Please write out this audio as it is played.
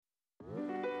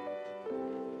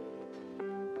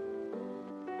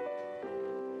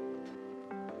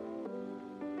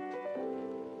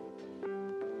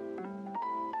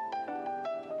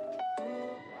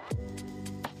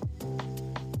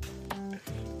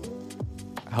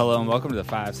Hello and welcome to the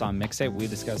 5-Song Mixtape. We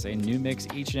discuss a new mix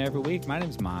each and every week. My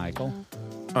name's Michael.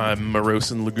 I'm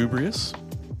Morose and Lugubrious.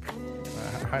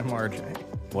 Hi, Marge.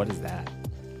 What is that?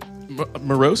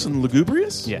 Morose and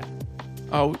Lugubrious? Yeah.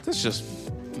 Oh, that's just,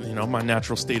 my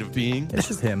natural state of being. It's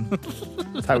just him.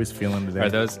 That's how he's feeling today. Are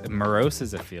those morose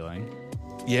is a feeling?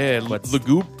 Yeah,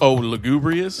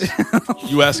 lugubrious?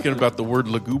 You asking about the word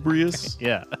lugubrious?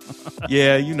 Yeah.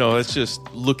 Yeah, it's just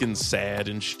looking sad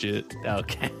and shit.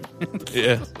 Okay.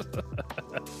 Yeah.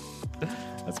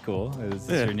 That's cool. Is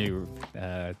this your new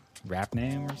rap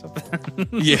name or something?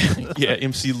 Yeah,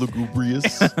 MC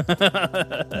Lugubrious.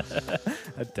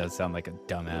 That does sound like a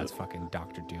dumbass fucking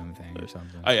Dr. Doom thing or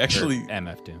something. I actually... Or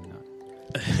MF Doom,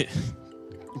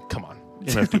 no. Come on.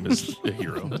 MF Doom is a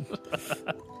hero.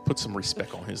 Put some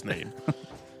respect on his name.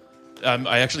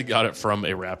 I actually got it from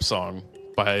a rap song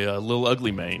by Lil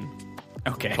Ugly Mane.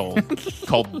 Okay. Called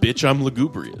Bitch, I'm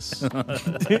Lugubrious.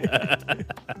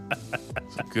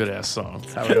 It's a good ass song.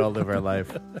 That's how we all live our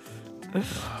life.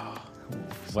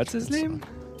 What's his name?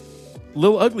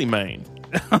 Lil Ugly Mane.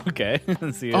 Okay.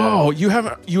 Let's see. Oh, you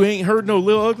ain't heard no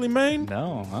Lil Ugly Mane?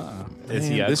 No. Is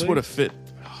he Man, ugly? this would have fit.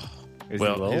 Is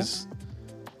Well, he little?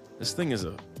 this thing is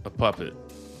a puppet.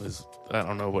 I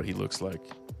don't know what he looks like.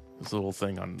 This little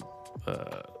thing on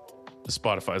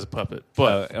Spotify is a puppet.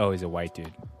 But he's a white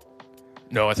dude.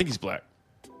 no, I think he's black.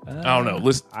 I don't know.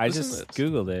 Listen, I listen just to this.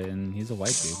 Googled it, and he's a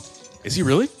white dude. Is he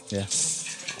really? Yeah.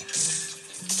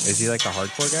 Is he like a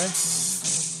hardcore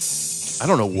guy? I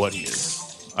don't know what he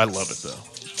is. I love it though.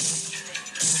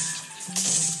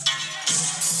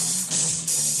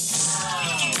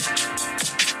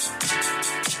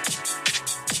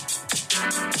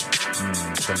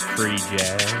 Some free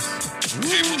jazz.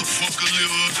 Hey, motherfucker,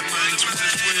 live up the man. Turn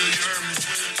this way, you heard me?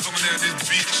 Coming at this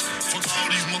bitch. Fuck all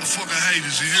these motherfucking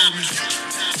haters, you hear me?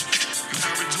 Cause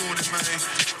how we doing it, man?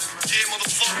 Yeah,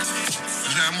 motherfucker.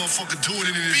 Cause that motherfucker doing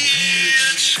it in this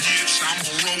bitch. Yes, I'm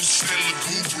a roast and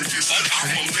lugubrious.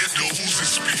 I'ma let the Uzi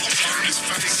spit. Turn his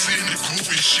face into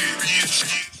gooey shit,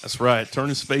 bitch. That's right. Turn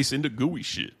his face into gooey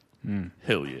shit.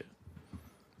 Hell yeah.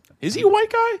 Is he a white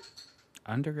guy?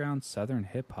 Underground Southern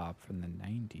hip hop from the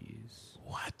 90s.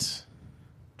 What?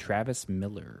 Travis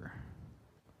Miller.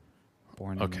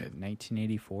 Born in Okay.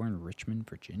 1984 in Richmond,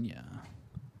 Virginia.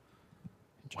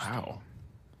 Wow.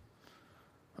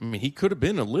 I mean, he could have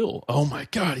been a Lil. Oh my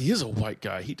God, he is a white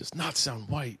guy. He does not sound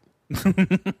white. You know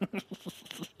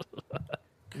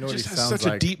what he Just has sounds such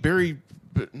like? a deep Barry,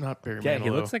 but not Barry. Yeah, he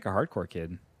Manilow. looks like a hardcore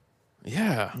kid.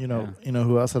 Yeah. You know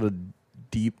who else had a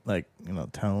deep,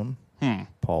 tone?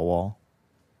 Paul Wall.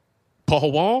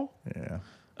 Paul Wall. Yeah.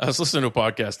 I was listening to a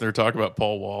podcast. They were talking about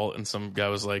Paul Wall, and some guy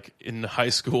was like, "In high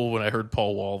school, when I heard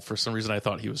Paul Wall, for some reason I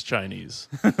thought he was Chinese.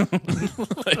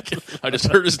 I just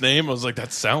heard his name. I was like,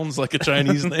 that sounds like a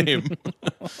Chinese name."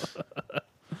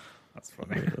 That's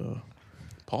funny.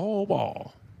 Paul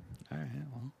Wall. All right,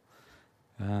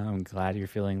 well. I'm glad you're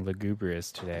feeling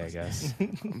lugubrious today, I guess.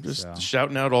 I'm just So.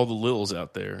 shouting out all the Lils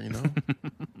out there.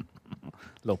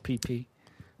 Little pee-pee.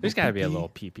 There's got to be a little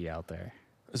pee-pee out there.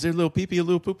 Is there a little pee-pee, a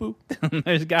little poo-poo?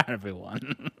 There's got to be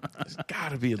one. There's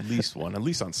got to be at least one, at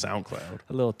least on SoundCloud.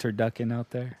 A little turducken out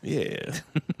there. Yeah,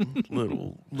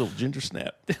 little ginger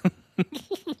snap,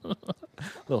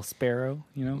 Little sparrow,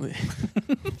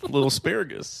 little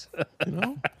asparagus.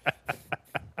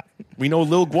 We know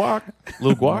Lil Guac,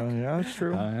 Yeah, that's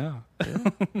true. yeah.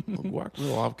 Lil Guac,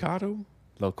 Lil avocado.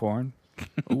 Little corn.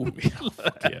 Oh,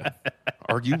 fuck yeah!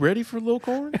 Are you ready for Lil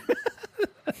Corn?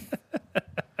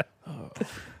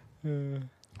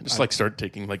 Just start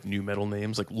taking new metal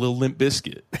names like Lil Limp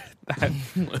Bizkit,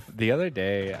 The other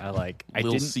day,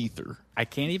 Lil Seether. I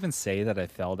can't even say that I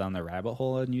fell down the rabbit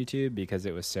hole on YouTube because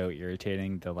it was so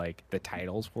irritating the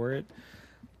titles for it.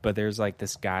 But there's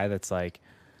this guy that's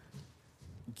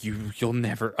you'll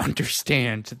never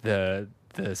understand the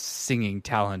singing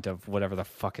talent of whatever the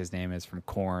fuck his name is from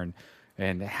Korn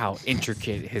and how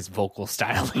intricate his vocal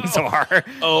stylings are.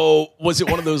 Oh, was it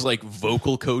one of those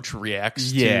vocal coach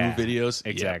reacts to videos?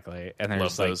 Exactly. And they're Love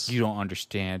just those. you don't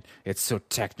understand. It's so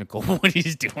technical what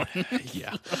he's doing.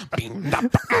 Yeah.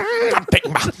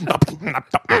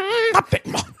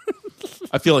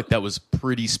 I feel like that was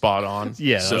pretty spot on.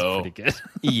 Yeah, that so, was pretty good.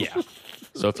 Yeah.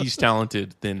 So if he's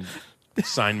talented, then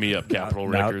sign me up, Capitol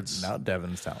Records. Now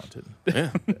Devin's talented.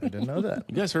 Yeah. I didn't know that.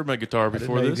 You guys heard my guitar I didn't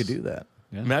before know this? you could do that.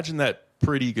 Yeah. Imagine that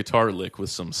pretty guitar lick with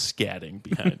some scatting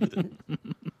behind it.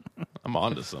 I'm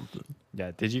onto something.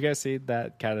 Yeah. Did you guys see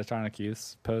that Catatonic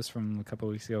Youth post from a couple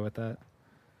weeks ago with that?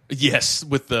 Yes,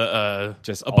 with the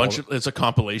Just a all- bunch of it's a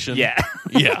compilation. Yeah.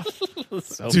 Yeah.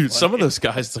 So Dude, some of funny. those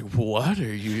guys, it's like, what are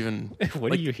you even?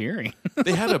 What are you hearing?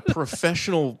 They had a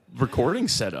professional recording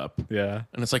setup. Yeah.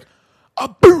 And it's like, a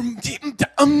boom, dim,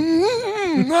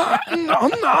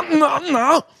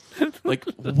 no. Like,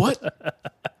 what?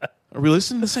 Are we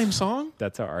listening to the same song?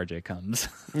 That's how RJ comes.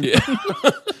 Yeah.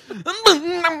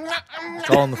 It's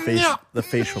all in the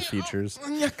facial features.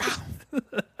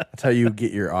 That's how you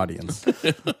get your audience.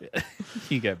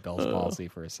 You get Bell's palsy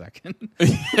for a second.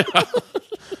 Yeah.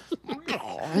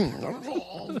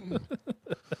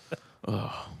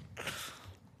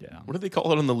 What do they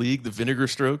call it in the league? The vinegar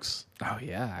strokes? Oh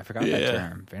yeah, I forgot that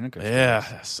term. Vinegar. Yeah,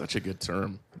 that's such a good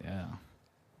term. Yeah.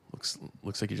 Looks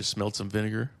like you just smelled some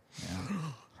vinegar.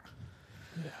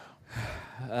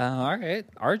 All right,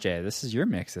 RJ, this is your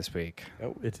mix this week.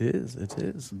 Oh, it is. It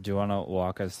is. Do you want to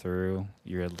walk us through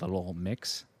your little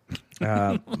mix?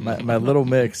 My little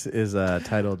mix is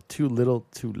titled "Too Little,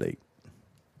 Too Late."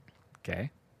 Okay.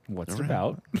 What's it All right.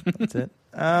 about? That's it.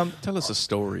 Tell us a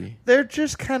story. They're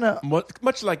just kind of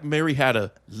Much like Mary had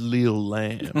a Lil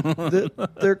Lamb.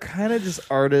 they're kind of just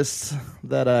artists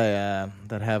that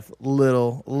that have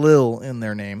Lil in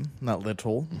their name, not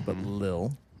little, but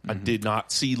Lil. I did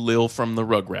not see Lil from the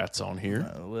Rugrats on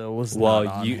here. Lil was not Well,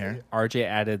 on here. RJ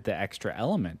added the extra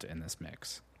element in this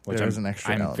mix, which There is I'm, an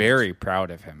extra I'm element. very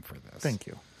proud of him for this. Thank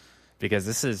you. Because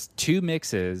this is two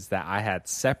mixes that I had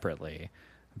separately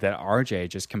that RJ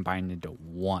just combined into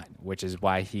one, which is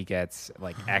why he gets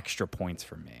like extra points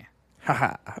from me.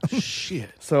 Haha. Shit.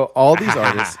 So all these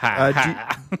artists. Like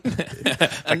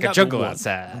a jungle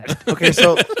outside. Okay,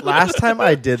 so last time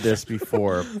I did this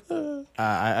before,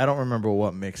 I don't remember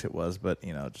what mix it was, but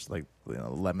just like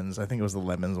lemons. I think it was the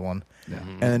lemons one. Yeah.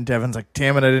 And then Devin's like,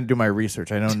 "Damn it, I didn't do my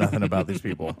research. I know nothing about these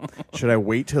people. Should I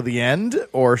wait till the end,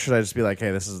 or should I just be like,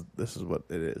 hey, this is what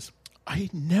it is?" I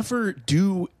never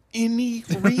do any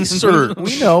research.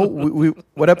 We know. We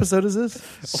what episode is this?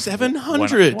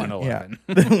 700. 111.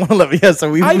 Yeah, 111. Yeah. So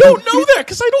we. I don't know that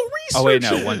because I don't research Oh, wait, no,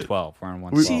 it. 112. We're on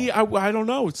 112. See, I don't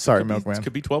know. Sorry, Could be- Milkman. It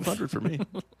could be 1,200 for me.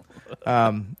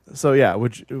 So yeah,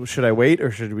 should I wait,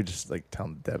 or should we just like tell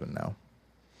Devin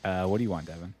now? What do you want,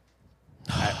 Devin?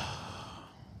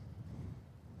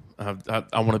 I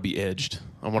want to be edged.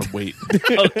 I want to wait.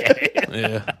 Okay.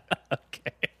 Yeah.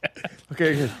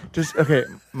 Okay. Just okay,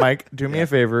 Mike. Do me a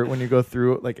favor when you go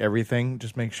through like everything.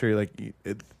 Just make sure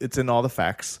it's in all the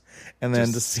facts, and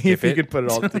then Just see if skip you it. could put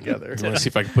it all together. I want to see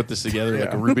if I can put this together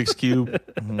like a Rubik's Cube.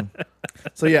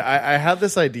 So yeah, I had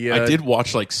this idea. I did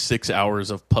watch like 6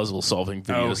 hours of puzzle solving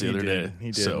videos the he other did. day.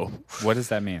 He did. So, What does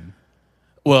that mean?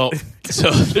 well, so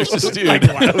there's this dude.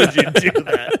 Why would you do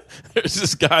that? There's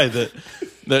this guy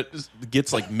that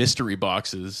gets like mystery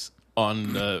boxes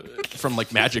on from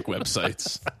like magic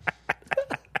websites,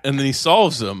 and then he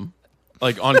solves them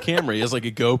like on camera. He has like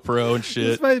a GoPro and This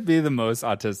shit. might be the most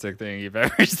autistic thing you've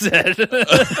ever said.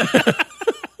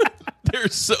 They're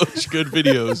such good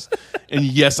videos, and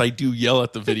yes, I do yell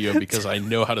at the video because I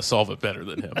know how to solve it better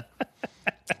than him.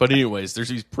 But anyways, there's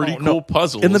these pretty cool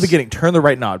puzzles In the beginning, turn the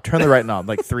right knob. Turn the right knob.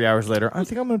 Like 3 hours later, I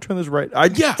think I'm going to turn this right. I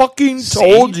Yeah. fucking See?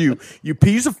 told you, you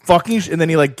piece of fucking. And then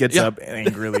he like gets Yeah. up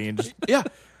angrily and just. Yeah.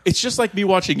 It's just like me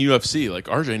watching UFC. Like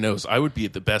RJ knows I would be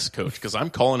the best coach because I'm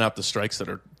calling out the strikes that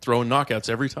are throwing knockouts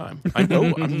every time. I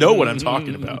know what I'm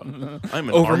talking about. I'm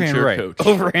an Overhand armchair right. coach.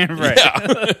 Overhand right.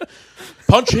 Yeah.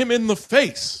 Punch him in the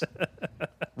face.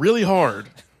 Really hard.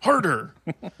 Harder.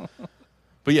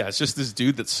 But yeah, it's just this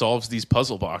dude that solves these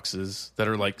puzzle boxes that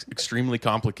are like extremely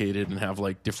complicated and have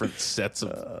like different sets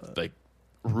of like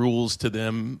rules to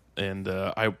them. And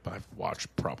I've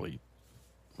watched probably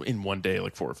in one day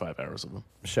like 4 or 5 hours of them.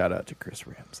 Shout out to Chris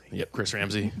Ramsey Yep, Chris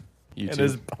Ramsey. and YouTube.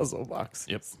 his puzzle box.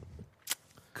 Yep.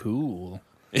 Cool.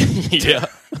 Yeah.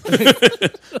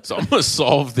 So I'm gonna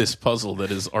solve this puzzle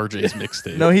that is RJ's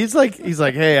mixtape. No, he's like,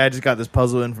 hey, I just got this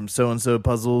puzzle in from so and so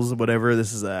puzzles, whatever.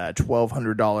 This is a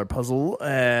 $1,200 puzzle.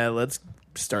 Let's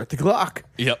start the clock.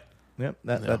 Yep. Yep,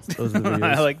 that's those are the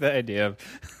videos. I like the idea of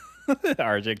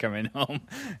RJ coming home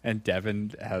and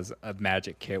Devin has a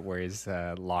magic kit where he's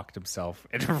locked himself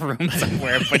in a room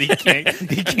somewhere, but he can't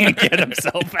get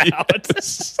himself out.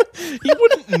 He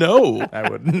wouldn't know. I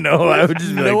wouldn't know. I would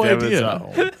just be No like, Devin's idea. not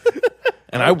home.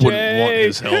 And I wouldn't want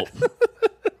his help.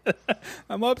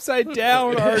 I'm upside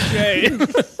down, RJ.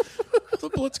 The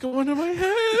blood's going to my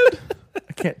head.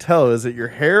 I can't tell. Is it your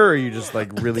hair, or are you just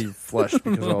like really flushed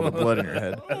because of all the blood in your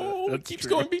head? Oh, it keeps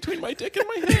going between my dick and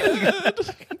my head.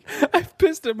 I've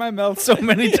pissed in my mouth so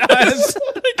many times.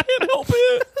 I can't help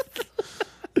it.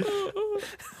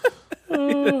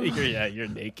 You're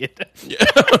naked. Yeah.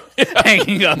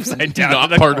 Hanging upside down. Not in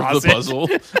the part closet. of the puzzle.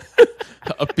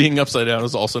 Being upside down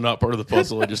is also not part of the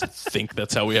puzzle. I just think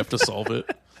that's how we have to solve it.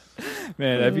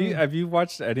 Man, have you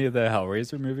watched any of the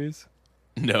Hellraiser movies?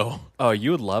 No. Oh,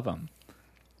 you would love them.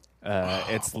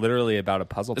 It's literally about a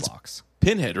puzzle box.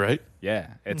 Pinhead, right? Yeah,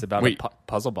 it's about Wait. a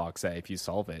puzzle box that if you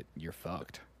solve it, you're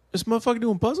fucked. This motherfucker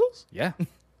doing puzzles? Yeah.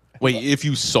 Wait, if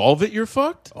you solve it, you're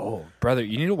fucked? Oh, brother,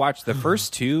 you need to watch the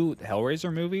first 2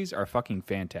 Hellraiser movies are fucking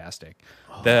fantastic.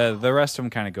 The rest of them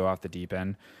kind of go off the deep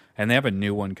end, and they have a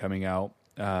new one coming out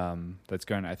that's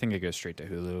going. I think it goes straight to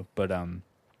Hulu, but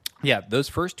yeah, those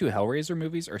first 2 Hellraiser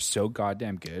movies are so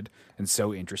goddamn good and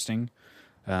so interesting.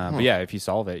 But yeah, if you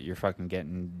solve it, you're fucking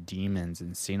getting demons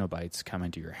and Cenobites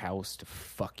coming to your house to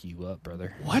fuck you up,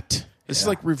 brother. What? This is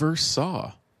like reverse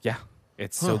Saw. Yeah,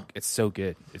 it's so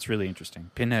good. It's really interesting.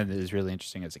 Pinhead is really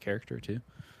interesting as a character too.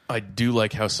 I do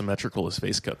like how symmetrical his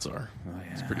face cuts are.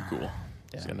 It's pretty cool.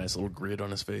 He's got a nice little grid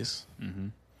on his face. Mm-hmm.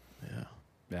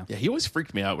 Yeah, he always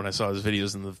freaked me out when I saw his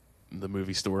videos in the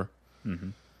movie store.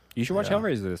 You should watch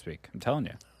Hellraiser this week. I'm telling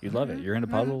you, you'd love it. You're into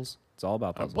puzzles. It's all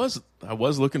about puzzles. I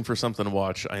was looking for something to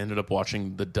watch. I ended up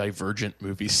watching the Divergent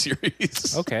movie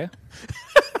series. Okay,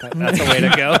 that's a way to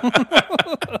go.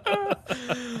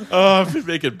 Oh, I've been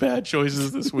making bad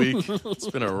choices this week. It's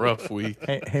been a rough week.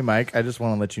 Hey, Mike, I just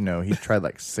want to let you know he tried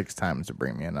like 6 times to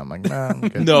bring me in. I'm like, nah, I'm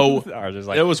good. No, Or just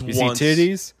like, that was you once. see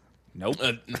titties? Nope.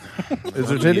 Is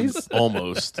there titties?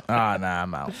 Almost. Nah,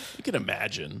 I'm out. You can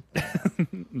imagine.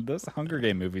 Those Hunger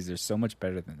Game movies are so much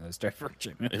better than those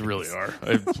Divergent movies. They really are.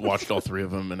 I've watched all 3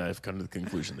 of them, and I've come to the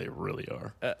conclusion they really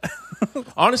are.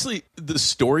 Honestly, the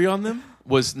story on them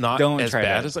was not as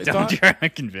bad as I don't thought. try to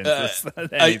convince us that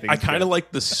I anything's kind good. of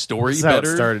like the story That's how it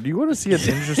better. started. You want to see an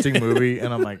interesting movie?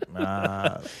 And I'm like,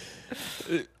 nah.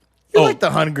 You like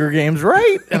the Hunger Games,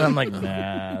 right? And I'm like,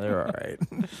 nah, they're all right.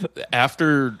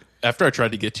 After I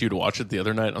tried to get you to watch it the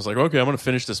other night, I was like, okay, I'm going to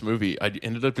finish this movie. I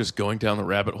ended up just going down the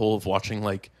rabbit hole of watching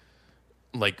like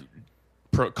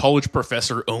college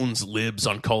professor owns libs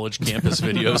on college campus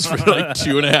videos for like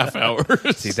 2.5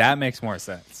 hours. See, that makes more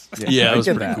sense. Yeah, I that was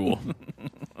get pretty that. cool.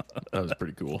 That was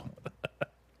pretty cool.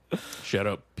 Shout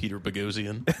out Peter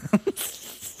Boghossian.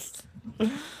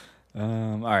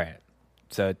 All right.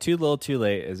 So Too Little Too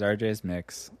Late is RJ's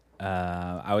mix.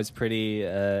 I was pretty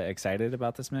excited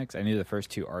about this mix. I knew the first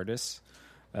 2 artists.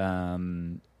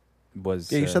 Was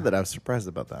Yeah, you said that. I was surprised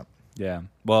about that. Yeah.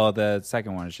 Well, the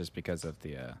second one is just because of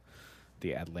the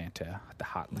hot Atlanta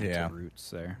Yeah. roots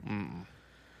there. And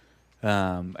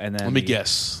then Let me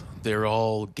guess. They're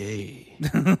all gay.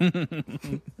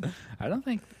 I don't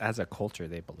think as a culture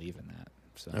they believe in that.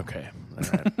 So Okay. All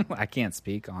right. I can't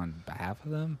speak on behalf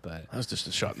of them, but That was just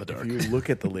a shot in the dark. If you look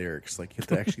at the lyrics, like you have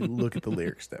to actually look at the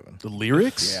lyrics, Devin. The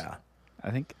lyrics? Yeah. I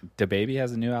think DaBaby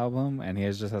has a new album and he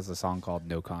just has a song called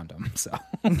No Condom. So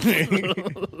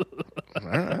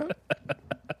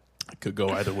Could go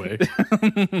either way.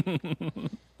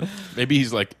 Maybe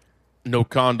he's like, no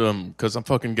condom because I'm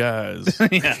fucking guys.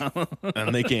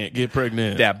 And they can't get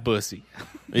pregnant. that bussy.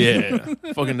 Yeah.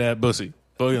 Fucking that pussy.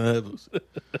 Fucking that pussy.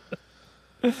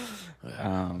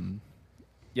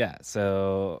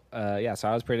 So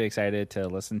I was pretty excited to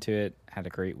listen to it. Had a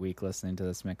great week listening to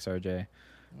this mix, RJ.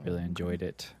 Really enjoyed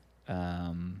it.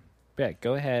 But yeah,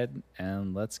 go ahead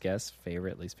and let's guess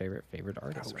least favorite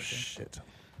artist. Oh, RJ. shit.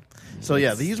 So,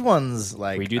 yeah, these ones,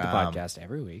 like... We do the podcast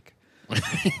every week.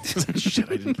 Shit,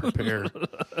 I didn't prepare.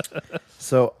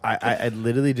 So, I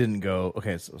literally didn't go...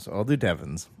 Okay, so I'll do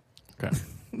Devin's. Okay.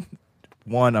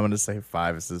 1, I'm going to say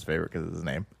 5 is his favorite because of his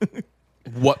name.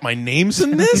 What, my name's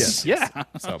in this? Yeah.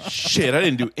 So, Shit, I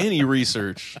didn't do any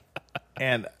research.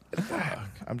 and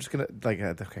I'm just going to...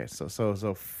 Okay,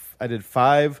 so I did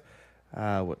 5...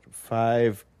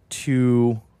 5,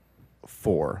 2,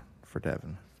 4 for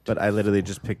Devin. But I literally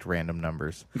just picked random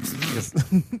numbers.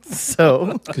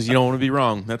 So... Because you don't want to be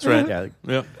wrong. That's right. Yeah,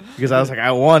 Yeah. because I was like,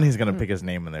 I won. He's gonna pick his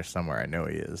name in there somewhere. I know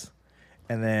he is.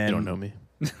 And then You don't know me.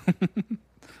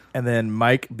 And then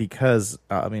Mike, because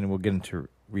we'll get into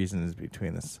reasons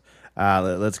between this.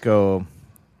 Let's go.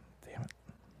 Damn it.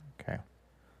 Okay.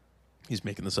 He's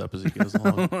making this up as he goes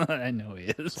along. I know he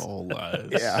is. It's all lies.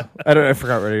 Yeah, I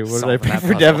forgot already. What did I Solving pick that for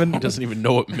puzzle. Devin? He doesn't even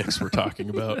know what mix we're talking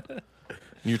about.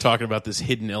 You're talking about this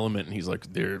hidden element, and he's like,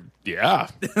 yeah,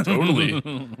 totally.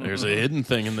 There's a hidden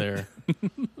thing in there.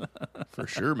 For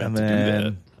sure, meant to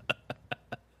do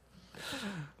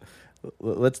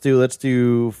that. Let's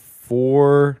do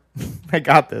 4. I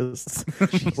got this.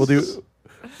 We'll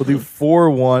do 4,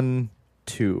 1,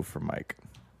 2 for Mike.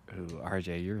 Ooh,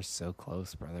 RJ, you're so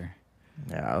close, brother.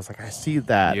 Yeah, I was like, I see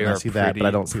that, You're and I see that, but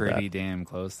I don't see pretty that. damn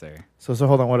close there. So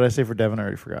hold on. What did I say for Devin? I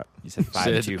already forgot. You said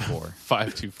 5, 2, 4.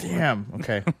 5, 2, 4. Damn.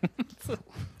 Okay.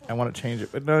 I want to change it,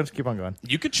 but no, just keep on going.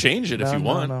 You could change it if you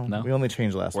want. No. We only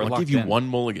changed last We're week. I'll locked give you in. one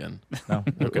mulligan. No,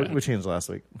 Okay. we changed last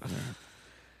week.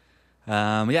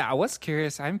 Yeah, I was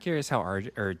curious. I'm curious how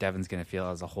Devin's going to feel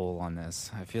as a whole on this.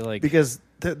 I feel like Because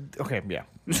okay, yeah,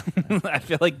 I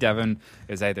feel like Devin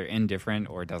is either indifferent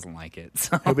or doesn't like it.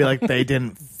 So. he'll be like they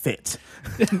didn't fit.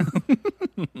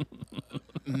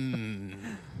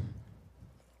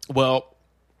 Well,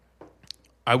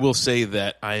 I will say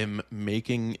that I am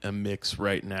making a mix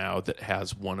right now that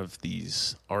has one of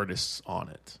these artists on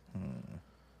it.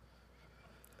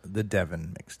 The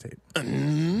Devin mixtape.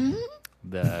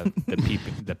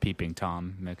 the peeping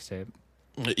Tom mixtape.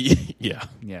 Yeah.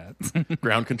 Yeah,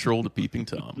 Ground Control to Peeping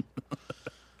Tom.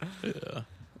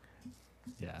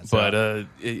 yeah. So, But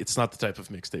it's not the type of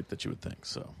mixtape that you would think,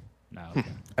 so. no,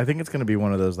 okay. I think it's going to be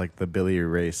one of those like the Billy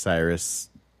Ray Cyrus.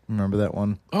 Remember that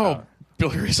one? Oh,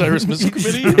 Billy Ray Cyrus Music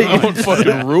Committee? That one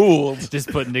fucking ruled. Just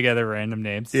putting together random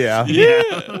names. Yeah.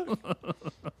 Yeah.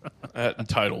 That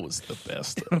title was the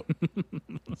best, though.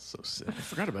 So sick. I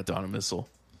forgot about Donna Missile.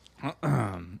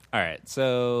 All right,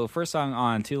 so first song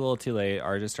on Too Little Too Late,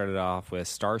 artist started off with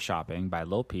Star Shopping by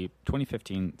Lil Peep,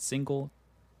 2015 single,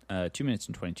 2 minutes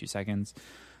and 22 seconds.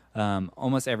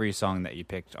 Almost every song that you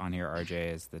picked on here,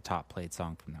 RJ, is the top played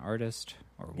song from the artist,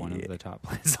 or one of the top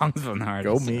played songs from the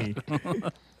artist. Go me.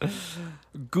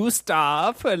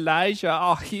 Gustav Elijah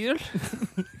Ahir.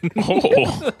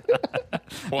 Oh.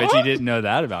 Bet you didn't know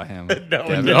that about him.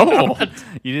 No.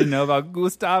 You didn't know about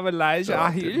Gustav Elijah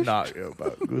I did Ahir? not know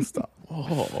about Gustav.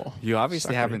 Oh. You obviously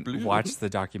Sacre haven't bleu. watched the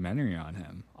documentary on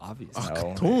him. Obviously.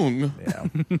 No. Tung. Yeah.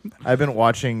 I've been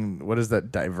watching, what is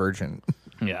that, Divergent?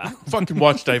 Yeah. Fucking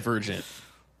watch Divergent.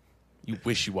 You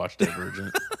wish you watched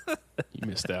Divergent. You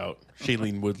missed out.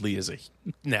 Shailene Woodley is a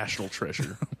national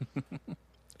treasure.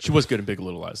 She was good in Big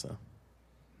Little Lies, though.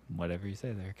 Whatever you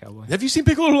say there, cowboy. Have you seen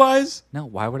Big Little Lies? No,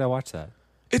 why would I watch that?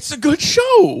 It's a good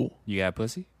show. You got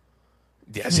pussy?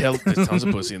 Yes, hell, there's tons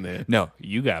of pussy in there. No,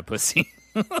 you got pussy.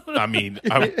 I mean,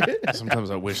 sometimes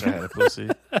I wish I had a pussy.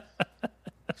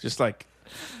 Just like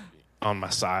on my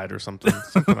side or something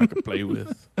I could play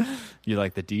with. You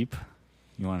like the deep?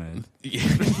 You want to?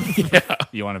 Yeah.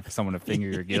 You want someone to finger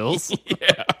your gills?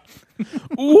 Yeah.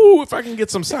 Ooh, if I can get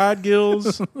some side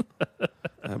gills,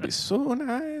 that'd be so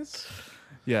nice.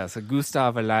 Yeah. So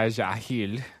Gustav Elijah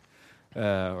Ahil,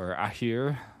 or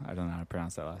Ahir, I don't know how to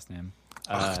pronounce that last name.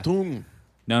 Achtung.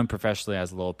 Known professionally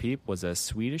as Lil Peep, was a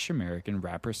Swedish-American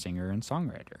rapper, singer, and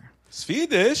songwriter.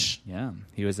 Swedish. Yeah,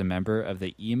 he was a member of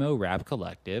the emo rap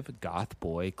collective Goth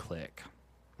Boy Clique.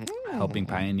 Helping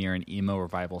pioneer an emo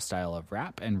revival style of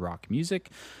rap and rock music,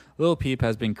 Lil Peep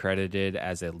has been credited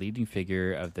as a leading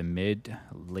figure of the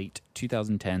mid-late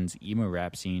 2010s emo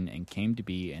rap scene and came to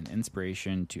be an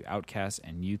inspiration to Outkast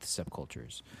and youth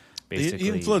subcultures. He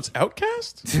influenced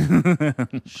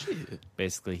Outkast? Shit.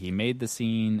 Basically, he made the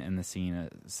scene, and the scene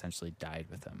essentially died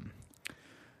with him.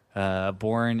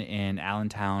 Born in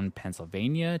Allentown,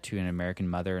 Pennsylvania, to an American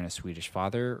mother and a Swedish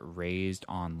father, raised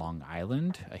on Long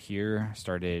Island, Ahir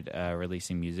started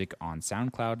releasing music on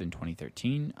SoundCloud in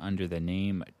 2013 under the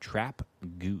name Trap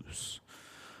Goose.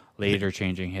 Later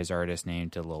changing his artist name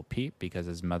to Lil Peep because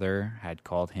his mother had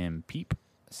called him Peep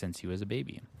since he was a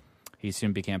baby. He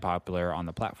soon became popular on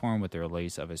the platform with the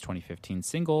release of his 2015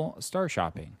 single, Star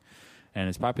Shopping. And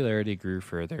his popularity grew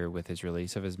further with his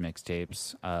release of his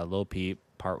mixtapes, Lil Peep,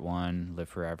 Part 1, Live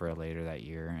Forever, later that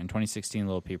year. In 2016,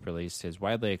 Lil Peep released his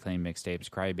widely acclaimed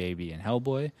mixtapes, Cry Baby and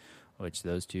Hellboy, which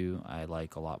those two I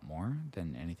like a lot more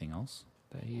than anything else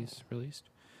that he's released,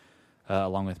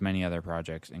 along with many other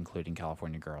projects, including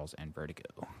California Girls and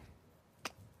Vertigo.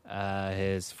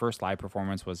 His first live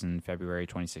performance was in February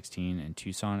 2016 in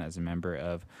Tucson as a member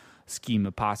of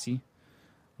Schema Posse.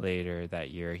 Later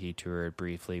that year, he toured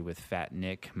briefly with Fat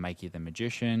Nick, Mikey the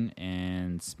Magician,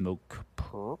 and Smoke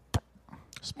Perp.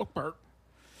 Smoke Park.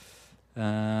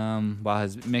 While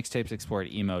his mixtapes explored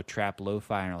emo, trap,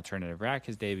 lo-fi, and alternative rock,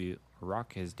 his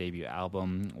debut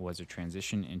album was a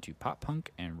transition into pop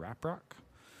punk and rap rock.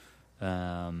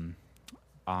 On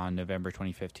November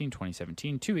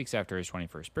 2017, 2 weeks after his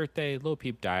 21st birthday, Lil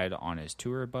Peep died on his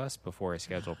tour bus before a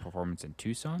scheduled performance in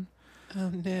Tucson. Oh,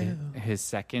 no. His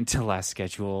second to last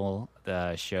schedule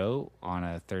show on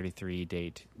a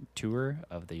 33-date tour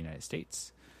of the United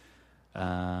States.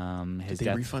 Did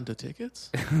they refund the tickets?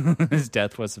 His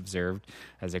death was observed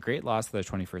as a great loss of the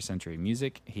 21st century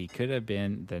music. He could have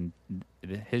been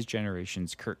his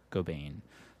generation's Kurt Cobain,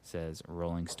 says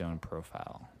Rolling Stone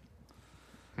profile.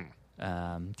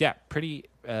 Yeah, pretty.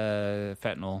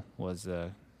 Fentanyl was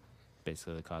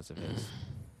basically the cause of his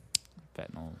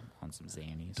fentanyl on some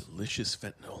Xannies. Delicious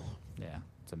fentanyl. Yeah,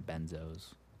 some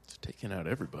benzos. It's taking out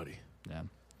everybody. Yeah.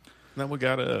 Then we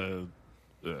got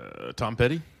Tom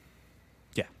Petty.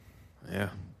 Yeah. Yeah.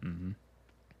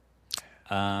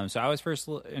 So I was first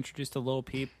introduced to Lil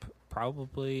Peep.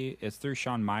 Probably it's through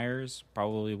Shawn Myers.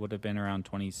 Probably would have been around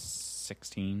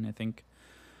 2016, I think,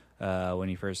 when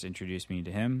he first introduced me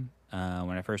to him.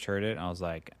 When I first heard it, I was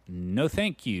like, "No,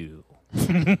 thank you."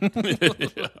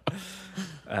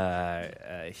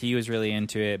 He was really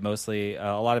into it. Mostly,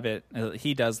 a lot of it.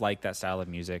 He does like that style of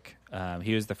music.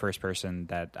 He was the first person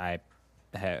that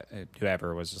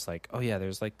whoever was just like, "Oh yeah,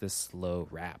 there's like this slow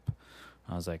rap."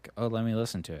 I was like, "Oh, let me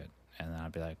listen to it," and then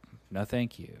I'd be like, "No,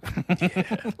 thank you."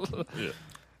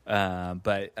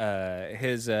 But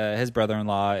his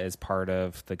brother-in-law is part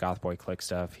of the Goth Boy Clique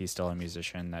stuff. He's still a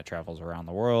musician that travels around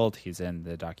the world. He's in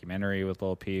the documentary with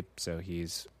Lil Peep, so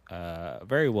he's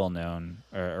very well known,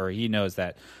 or he knows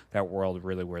that world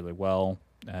really, really well,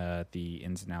 the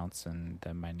ins and outs and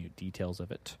the minute details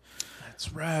of it.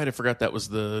 That's right. I forgot that was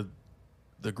the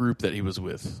group that he was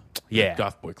with. Yeah.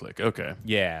 Goth Boy Clique. Okay.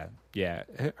 Yeah.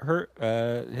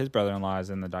 His brother-in-law is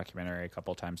in the documentary a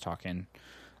couple times talking.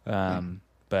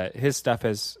 But his stuff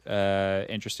is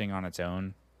interesting on its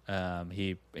own. I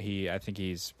think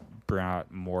he's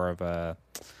brought more of a,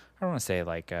 I don't want to say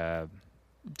like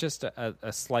just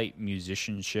a slight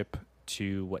musicianship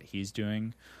to what he's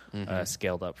doing,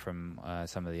 scaled up from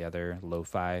some of the other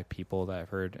lo-fi people that I've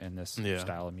heard in this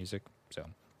style of music. So,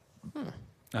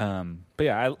 but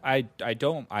yeah,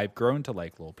 I've grown to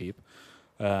like Lil Peep.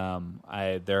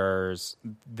 There's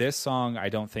this song I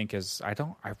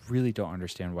really don't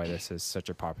understand why this is such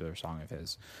a popular song of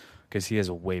his, because he has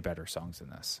way better songs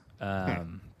than this.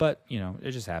 But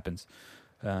it just happens.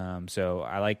 So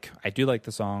I do like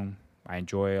the song. I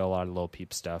enjoy a lot of Lil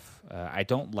Peep stuff. I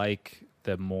don't like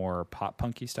the more pop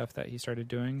punky stuff that he started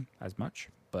doing as much,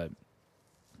 but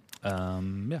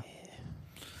yeah.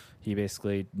 He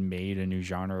basically made a new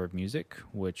genre of music,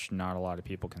 which not a lot of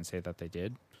people can say that they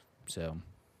did. So,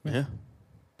 yeah.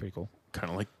 Pretty cool.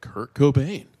 Kind of like Kurt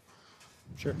Cobain.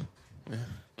 Sure. Yeah.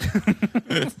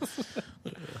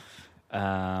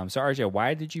 So, RJ,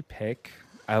 why did you pick...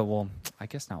 well, I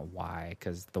guess not why,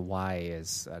 because the why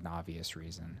is an obvious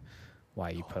reason why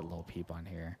you put Lil Peep on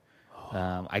here.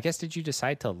 I guess, did you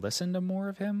decide to listen to more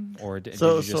of him, or did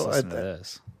you just listen to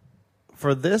this?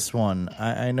 For this one,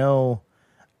 I know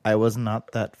I was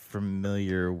not that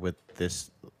familiar with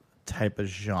this type of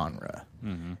genre,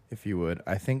 if you would.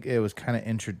 I think it was kind of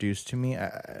introduced to me.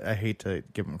 I hate to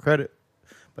give him credit,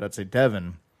 but I'd say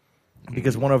Devin,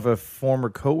 because one of a former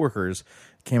coworkers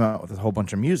came out with a whole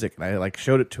bunch of music, and I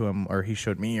showed it to him, or he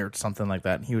showed me, or something like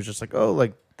that, and he was just like, "Oh,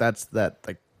 that's that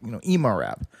emo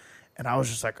rap," and I was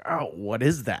just like, "Oh, what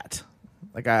is that?"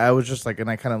 I was just like, and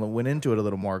I kind of went into it a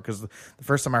little more, because the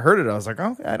first time I heard it, I was like,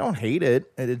 "Oh, I don't hate it.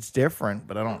 It's different,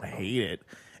 but I don't hate it."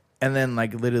 And then,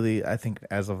 literally, I think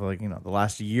as of the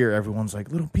last year, everyone's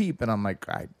like, Lil Peep, and I'm like,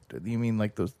 "You mean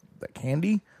that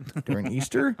candy during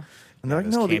Easter?" And they're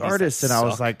like, "No, the artist." And I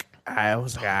was like,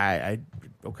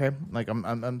 okay,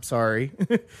 I'm sorry,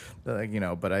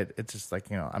 but it's just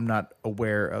I'm not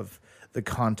aware of the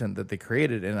content that they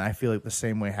created, and I feel like the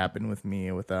same way happened with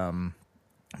me with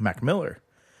Mac Miller.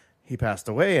 He passed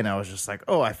away, and I was just like,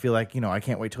 oh, I feel like I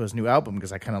can't wait till his new album,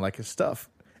 because I kind of like his stuff.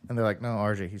 And they're like, "No,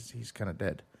 RJ, he's kind of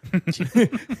dead."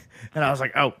 And I was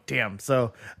like, oh, damn.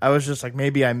 So I was just like,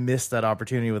 maybe I missed that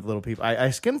opportunity with Lil Peep. I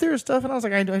skimmed through his stuff, and I was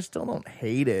like, I still don't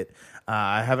hate it.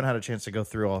 I haven't had a chance to go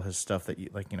through all his stuff that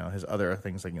his other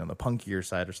things, the punkier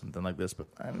side or something like this, but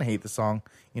I didn't hate the song.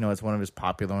 It's one of his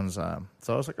popular ones. So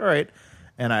I was like, all right.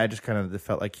 And I just kind of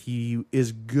felt like he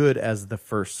is good as the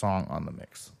first song on the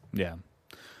mix. Yeah.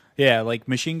 Yeah,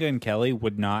 Machine Gun Kelly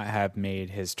would not have made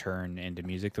his turn into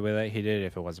music the way that he did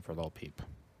if it wasn't for Lil Peep.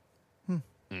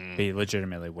 He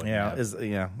legitimately wouldn't have.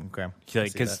 Okay.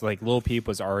 Because Lil Peep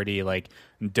was already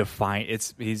defined.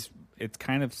 It's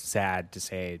kind of sad to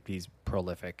say he's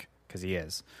prolific, because he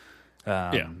is.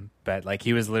 But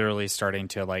he was literally starting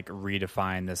to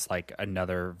redefine this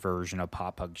another version of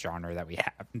pop punk genre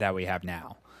that we have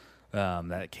now.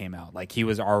 That came out. He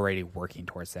was already working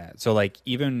towards that. So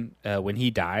even when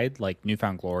he died,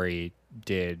 Newfound Glory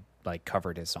did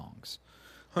covered his songs.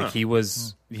 He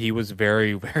was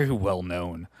very, very well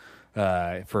known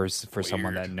for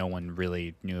someone that no one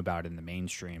really knew about in the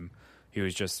mainstream. He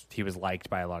was liked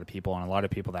by a lot of people, and a lot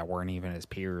of people that weren't even his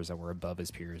peers, that were above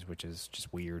his peers, which is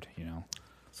just weird,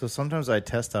 So sometimes I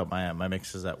test out my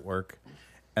mixes at work,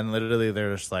 and literally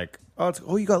they're just like,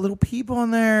 "Oh, you got Lil Peep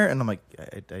on there," and I'm like,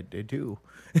 "I do,"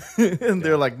 and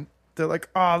they're like,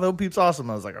 "Oh, Lil Peep's awesome."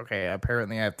 I was like, "Okay,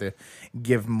 apparently I have to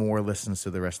give more listens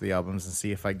to the rest of the albums and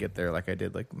see if I get there like I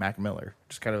did Mac Miller."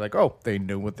 Just kind of oh, they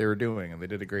knew what they were doing and they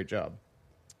did a great job.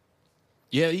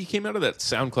 Yeah, he came out of that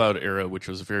SoundCloud era, which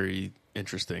was very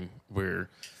interesting, where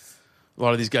a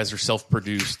lot of these guys are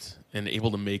self-produced and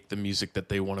able to make the music that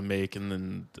they want to make, and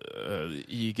then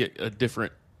you get a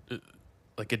different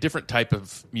type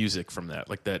of music from that.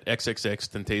 Like that XXX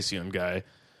Tentacion guy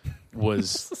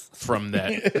was from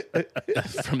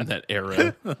that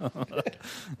era.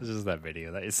 This is that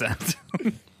video that you sent.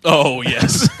 Oh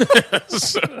yes,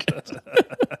 so good.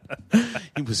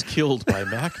 He was killed by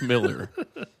Mac Miller.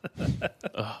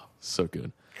 Oh, so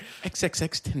good.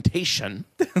 XXX Temptation.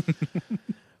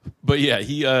 But yeah,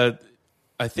 he. I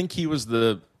think he was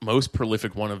the most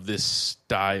prolific one of this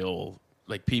style.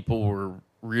 Like people were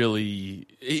really.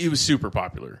 He was super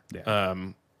popular. Yeah.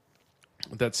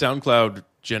 That SoundCloud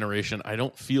generation, I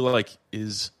don't feel like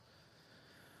is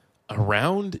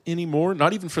around anymore.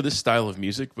 Not even for this style of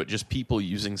music, but just people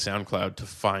using SoundCloud to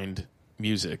find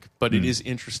music. But it is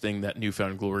interesting that New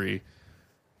Found Glory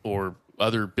or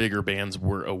other bigger bands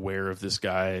were aware of this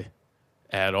guy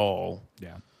at all.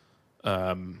 Yeah.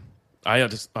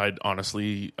 I'd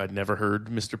honestly never heard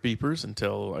Mr. Peepers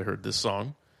until I heard this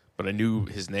song, but I knew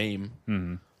his name.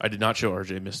 Mm-hmm. I did not show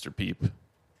RJ Mr. Peep.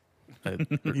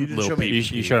 Little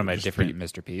Peep. You showed him a different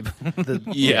Mr. Peep.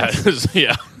 Yeah,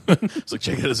 yeah. It's like,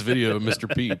 check out this video of Mr.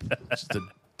 Peep. It's just a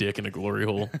dick in a glory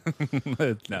hole.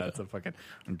 No, it's a fucking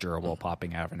gerbil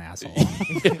popping out of an asshole.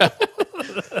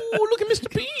 Oh, look at Mr.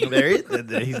 Peep.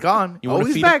 He's gone. You wanna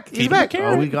He's feed back. him- He's feed him a back.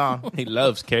 carrot? Oh, he's gone. He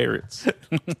loves carrots.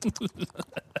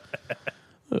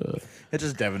 It's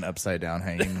just Devin upside down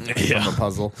hanging Yeah. from a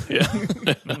puzzle. Yeah.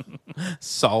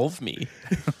 Solve me.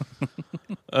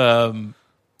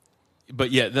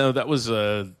 But yeah, no, that was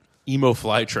Emo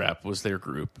Flytrap was their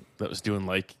group that was doing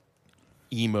like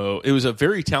emo. It was a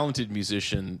very talented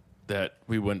musician that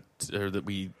we worked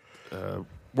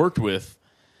with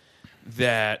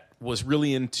that was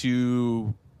really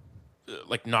into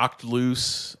like Knocked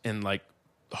Loose and like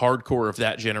hardcore of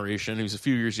that generation. He was a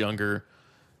few years younger,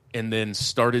 and then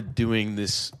started doing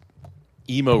this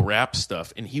emo rap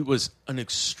stuff. And he was an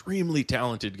extremely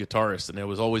talented guitarist, and I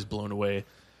was always blown away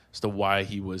as to why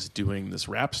he was doing this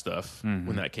rap stuff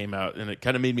when that came out. And it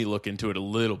kind of made me look into it a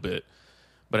little bit.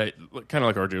 But I kind of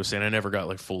like RJ was saying, I never got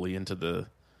like fully into the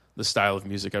style of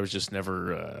music. I was just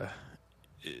never.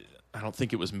 I don't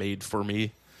think it was made for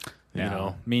me. You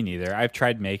know, me neither. I've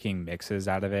tried making mixes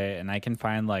out of it, and I can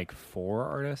find like 4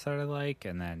 artists that I like,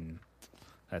 and then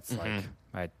that's like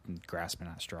I'm grasping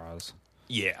at straws.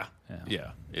 Yeah.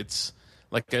 It's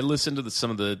like I listened to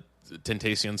some of the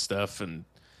Tentacion stuff, and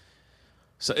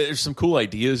so there's some cool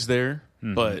ideas there,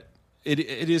 but it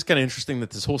is kind of interesting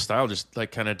that this whole style just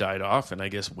like kind of died off, and I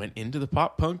guess went into the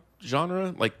pop punk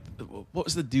genre. Like, what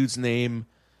was the dude's name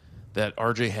that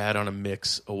RJ had on a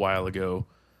mix a while ago?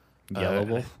 Yellow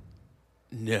Wolf.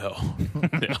 No.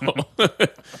 God,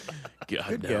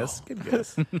 Good no. guess. Good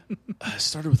guess.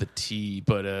 Started with a T,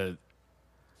 but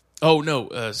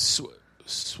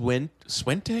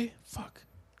Swente? Fuck.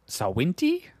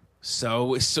 Sawinti?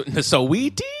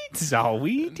 Sawiti?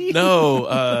 Sawiti?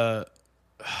 No,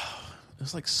 it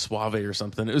was like Suave or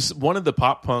something. It was one of the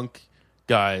pop punk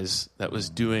guys that was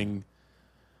doing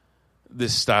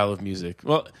this style of music.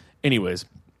 Well, anyways,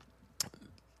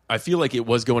 I feel like it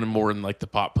was going more in like the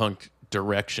pop punk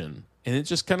direction, and it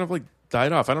just kind of like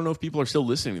died off. I don't know if people are still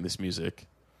listening to this music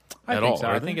at all. So.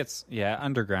 I think it's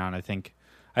underground. I think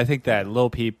that Lil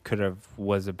Peep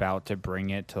was about to bring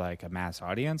it to like a mass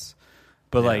audience,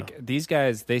 but like these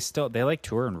guys, they like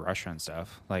tour in Russia and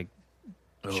stuff. Like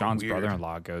Sean's weird.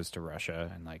 brother-in-law goes to Russia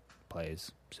and like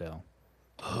plays. So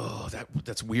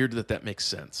that's weird that makes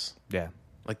sense. yeah,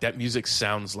 Like that music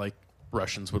sounds like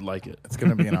Russians would like it. It's going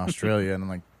to be in Australia in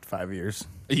like 5 years.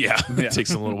 Yeah, it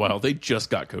takes a little while. They just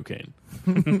got cocaine,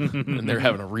 and they're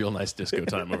having a real nice disco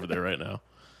time over there right now.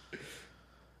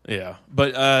 Yeah,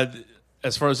 but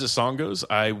as far as this song goes,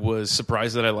 I was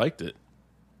surprised that I liked it.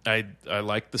 I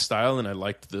liked the style and I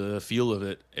liked the feel of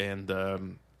it, and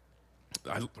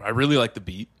I really liked the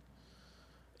beat.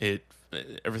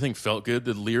 Everything felt good.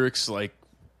 The lyrics, like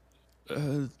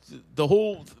the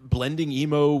whole blending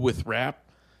emo with rap.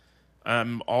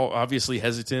 I'm obviously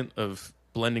hesitant of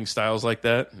blending styles like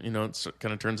that. You know, it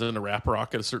kind of turns into rap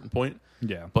rock at a certain point.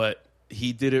 yeah. But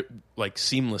he did it like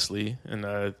seamlessly, and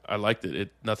I liked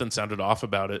it. Nothing sounded off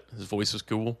about it. His voice was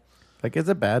cool. Like, is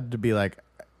it bad to be like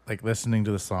listening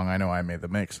to the song? I know I made the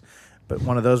mix, but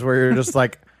one of those where you're just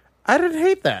like, I didn't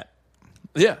hate that.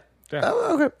 Yeah.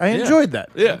 Oh, okay. I enjoyed that.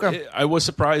 Yeah. Okay. I was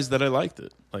surprised that I liked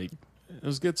it. Like, it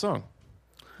was a good song.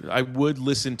 I would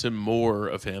listen to more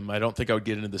of him. I don't think I would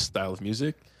get into this style of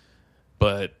music,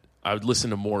 but I would listen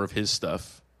to more of his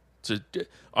stuff to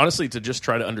just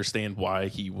try to understand why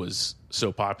he was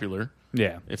so popular.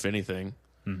 Yeah. If anything.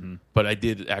 but I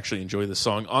did actually enjoy the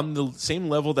song on the same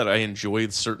level that I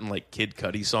enjoyed certain like Kid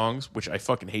Cudi songs, which I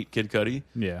fucking hate Kid Cudi.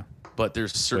 Yeah. But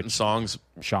there's certain songs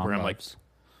Sean where I'm loves.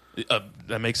 like,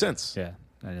 that makes sense. Yeah.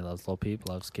 And he loves Lil Peep,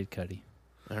 loves Kid Cudi.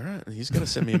 All right, he's got to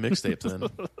send me a mixtape then.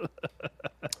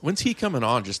 When's he coming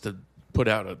on just to put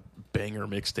out a banger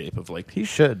mixtape of like He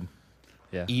should.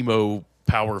 Yeah. emo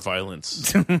power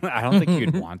violence? I don't think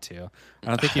you'd want to. I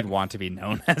don't think you'd want to be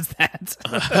known as that.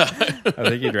 I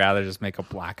think you'd rather just make a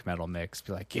black metal mix.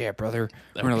 Be like, yeah, brother,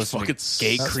 we're going to listen to fucking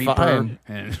Gate That's Creeper. fine.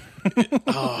 And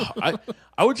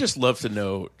I would just love to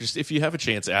know, just if you have a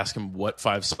chance, ask him what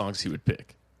 5 songs he would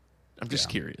pick. I'm just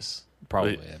curious.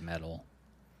 probably a metal.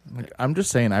 Like, I'm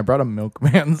just saying, I brought a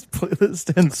Milkman's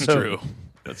playlist, and That's so true.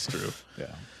 That's true.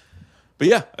 Yeah. But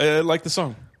yeah, I like the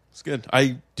song. It's good.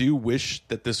 I do wish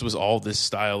that this was all this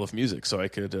style of music so I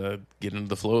could get into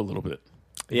the flow a little bit.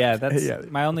 Yeah, that's Yeah,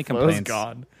 my only the flow's complaints.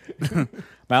 gone.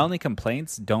 My only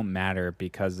complaints don't matter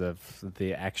because of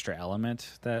the extra element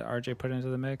that RJ put into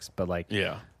the mix. But like,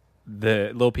 Yeah.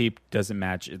 the Lil Peep doesn't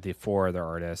match the 4 other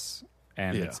artists,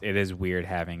 and Yeah. it is weird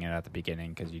having it at the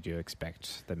beginning because you do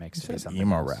expect the mix to be It's something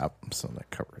emo else. rap, so that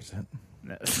covers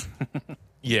it.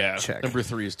 Yeah. Check. Number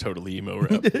 3 is totally emo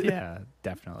rap. Yeah,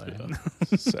 definitely.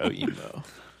 So emo.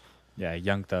 Yeah,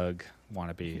 Young Thug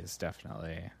Wannabe is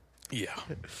definitely Yeah.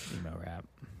 emo rap.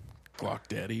 Glock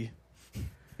Daddy.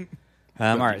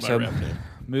 All right, My so rap name.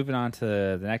 moving on to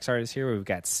the next artist here, we've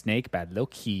got Snake by Lil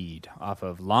Keed off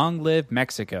of Long Live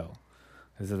Mexico.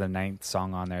 This is the 9th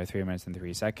song on there, 3 minutes and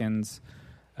 3 seconds.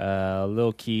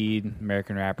 Lil Keed,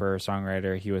 American rapper,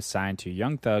 songwriter. He was signed to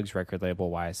Young Thug's record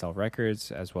label YSL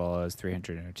Records, as well as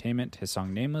 300 Entertainment. His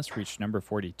song Nameless reached number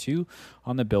 42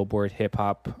 on the Billboard Hip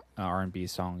Hop R&B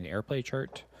Song Airplay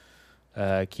chart.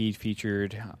 Keed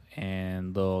featured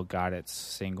in Lil Gottit's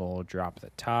single Drop the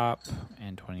Top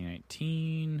in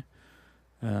 2019.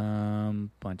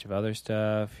 Bunch of other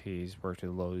stuff. He's worked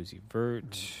with Lil Uzi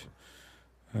Vert.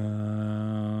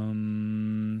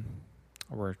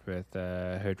 Worked with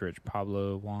Hood Rich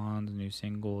Pablo Juan's new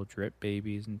single Drip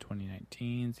Babies in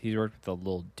 2019. He's worked with the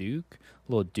Lil Duke,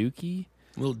 Lil Dookie.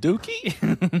 Little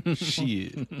Dookie?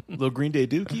 Shit. Little Green Day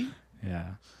Dookie?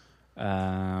 Yeah.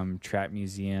 Trap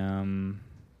Museum,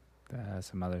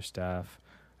 some other stuff.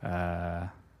 I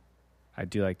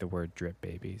do like the word drip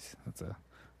babies. That's a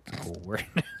cool word.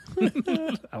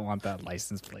 I want that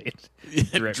license plate.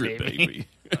 Drip baby.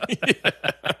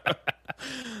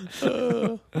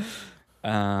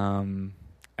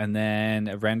 And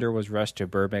then Render was rushed to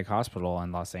Burbank Hospital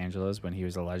in Los Angeles when he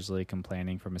was allegedly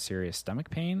complaining from a serious stomach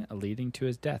pain, leading to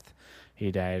his death. He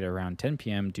died around 10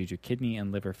 p.m. due to kidney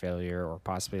and liver failure, or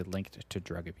possibly linked to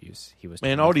drug abuse. He was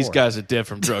Man, all these 24. guys are dead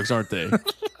from drugs, aren't they?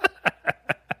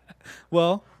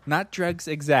 Well, not drugs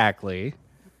exactly,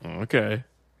 Okay.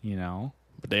 you know.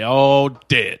 But they all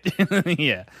dead.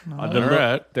 Yeah, All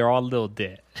right. they're all a little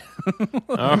dead.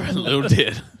 All right, a little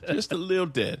dead. Just a little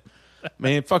dead.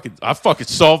 Man, I fucking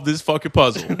solved this fucking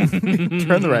puzzle. Turn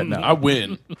the right now. I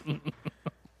win.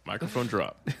 Microphone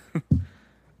drop.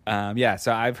 Yeah,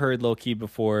 so I've heard Lil Key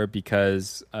before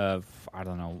because of, I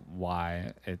don't know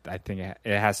why. I think it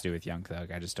has to do with Young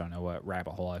Thug. I just don't know what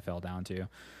rabbit hole I fell down to.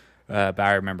 But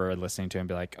I remember listening to him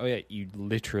be like, oh yeah, you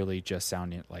literally just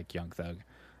sound like Young Thug.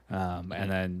 And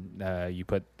then you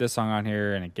put this song on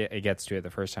here and it gets to it the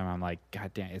first time. I'm like,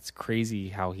 God damn, it's crazy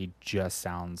how he just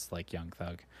sounds like Young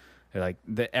Thug. Like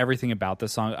everything about the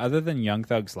song, other than Young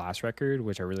Thug's last record,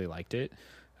 which I really liked it,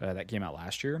 that came out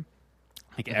last year.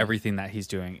 Like everything that he's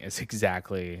doing is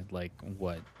exactly like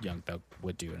what Young Thug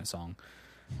would do in a song.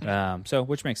 So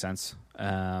which makes sense.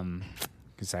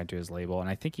 Signed to his label, and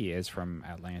I think he is from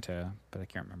Atlanta, but I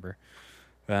can't remember.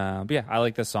 But yeah, I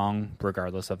like the song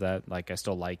regardless of that. Like I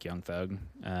still like Young Thug,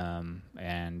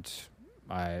 and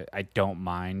I don't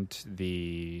mind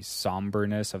the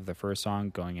somberness of the first song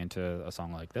going into a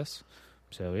song like this.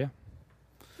 So yeah.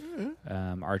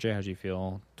 RJ, how do you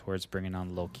feel towards bringing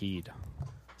on Lil Keed?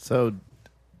 So,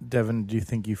 Devin, do you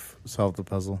think you've solved the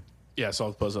puzzle? Yeah, I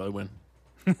solved the puzzle. I win.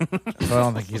 So I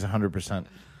don't think he's 100%.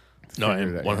 No, I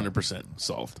am figured it out. 100%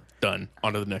 solved. Done.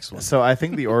 On to the next one. So I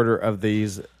think the order of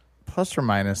these, plus or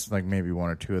minus, like maybe one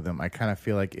or two of them, I kind of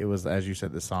feel like it was, as you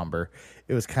said, the somber.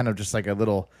 It was kind of just like a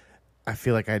little. I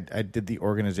feel like I did the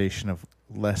organization of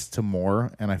less to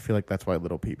more, and I feel like that's why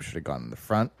Little Peep should have gone in the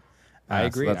front. I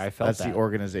agree. So I felt that's that. the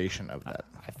organization of that.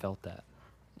 I felt that.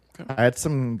 I had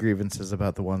some grievances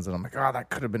about the ones that I'm like, oh, that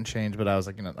could have been changed, but I was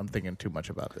like, I'm thinking too much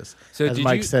about this. So as did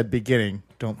Mike you- said, beginning,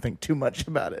 don't think too much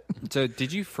about it. So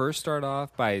did you first start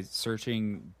off by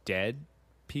searching dead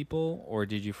people, or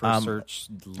did you first search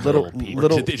Little people?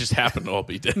 Little They just happen to all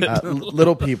be dead.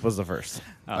 Little Peep was the first.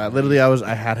 Literally,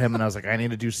 I had him, and I was like, I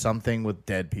need to do something with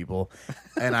dead people,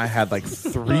 and I had like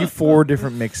 3-4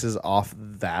 different mixes off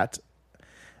that,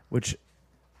 which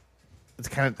it's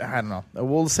kind of, I don't know.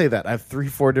 We'll say that I have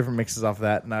 3-4 different mixes off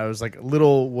that, and I was like,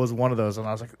 Little was one of those, and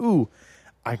I was like, ooh,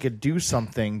 I could do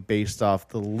something based off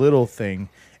the Little thing,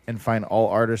 and find all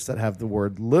artists that have the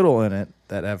word Little in it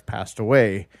that have passed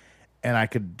away, and I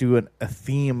could do a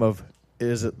theme of,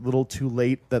 is it little too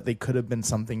late that they could have been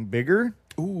something bigger?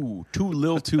 Ooh, too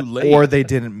little, too late. Or they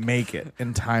didn't make it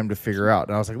in time to figure out.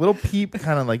 And I was like, Little Peep,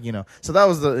 kind of like, So that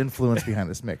was the influence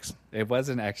behind this mix. It was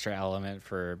an extra element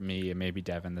for me and maybe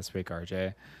Devin this week,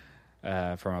 RJ,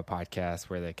 from a podcast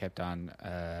where they kept on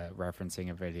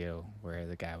referencing a video where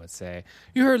the guy would say,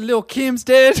 "You heard Lil Kim's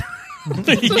dead?"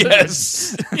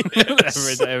 Yes.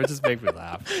 It would just make me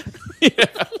laugh.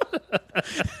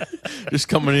 Just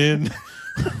coming in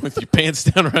with your pants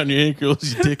down around your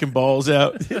ankles, your dick and balls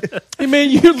out. Hey, man,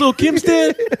 you hear Lil Kim's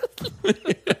dead?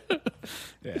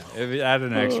 Yeah, it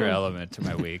added an extra element to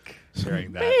my week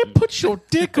during that. Man, put your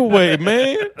dick away,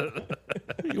 man.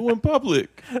 You in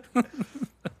public.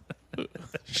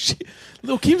 Shit.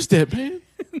 Lil Kim's dead, man.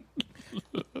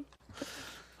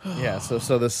 Yeah,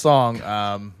 so the song,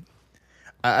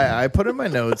 I put in my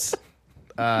notes,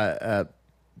 I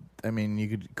mean, you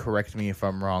could correct me if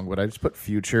I'm wrong, but I just put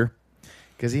Future,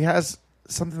 because he has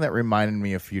something that reminded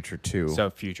me of Future too. So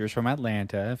Future's from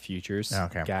Atlanta. Future's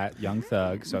got Young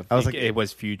Thug. So I was like, it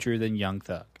was Future than Young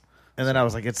Thug. And then I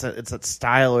was like, it's that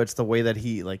style, or it's the way that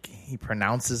he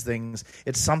pronounces things.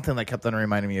 It's something that kept on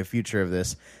reminding me of Future of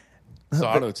this. It's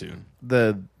auto-tune.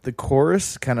 The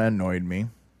chorus kind of annoyed me.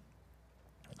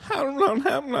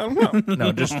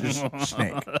 No, just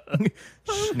snake.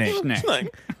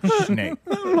 Snake.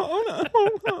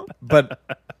 But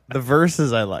the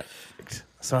verses I liked.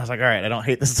 So I was like, all right, I don't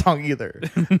hate this song either.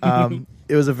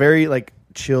 It was a very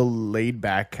chill, laid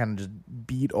back kind of just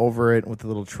beat over it with a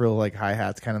little trill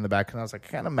hi-hats kind of in the back. And I was like,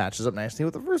 kind of matches up nicely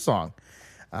with the first song.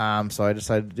 So I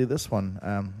decided to do this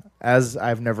one. As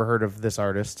I've never heard of this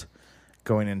artist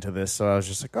going into this, so I was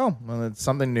just like, oh, well, it's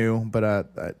something new, but I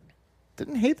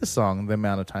didn't hate the song the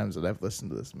amount of times that I've listened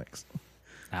to this mix.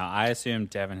 Now, I assume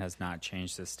Devin has not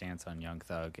changed his stance on Young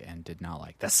Thug and did not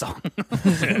like this song.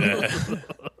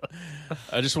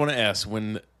 I just want to ask,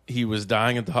 when he was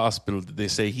dying at the hospital, did they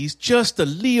say, he's just a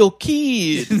little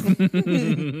kid?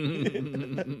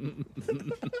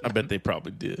 I bet they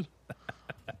probably did.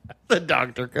 The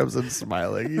doctor comes in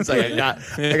smiling. He's like,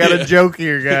 I got a joke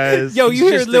here, guys. Yo, you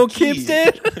hear just a Lil kid. Kim's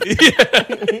dead?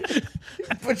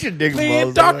 Put your dick Man,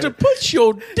 balls doctor, away. put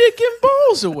your dick and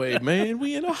balls away, man.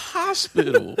 We in a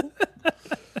hospital.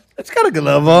 It's got a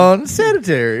glove on.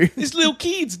 Sanitary. This little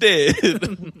kid's dead.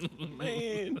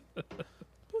 Man,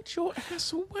 put your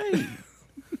ass away.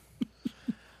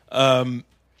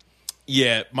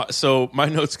 Yeah, so my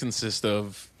notes consist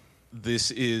of,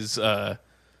 this is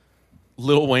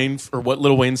Lil Wayne, or what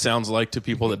Lil Wayne sounds like to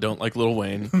people that don't like Lil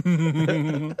Wayne.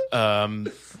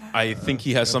 I think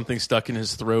he has something stuck in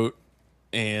his throat,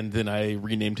 and then I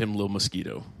renamed him Lil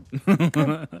Mosquito.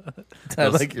 I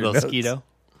like your Lil notes. Skeeto.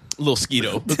 Lil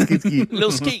Skeeto. Ski.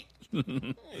 Lil Skeet.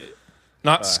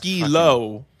 Not ski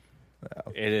low.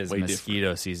 It is Way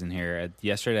mosquito season here.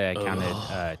 Yesterday I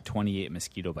counted 28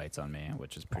 mosquito bites on me,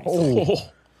 which is pretty sick.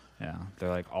 Oh. Yeah,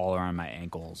 they're all around my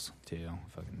ankles too.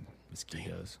 Fucking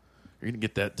mosquitoes. You're going to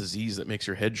get that disease that makes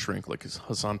your head shrink like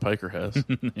Hassan Piker has. Have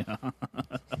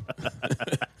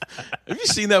you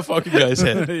seen that fucking guy's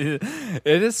head? It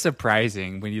is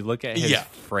surprising when you look at his Yeah.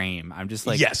 frame. I'm just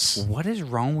like, Yes. what is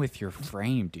wrong with your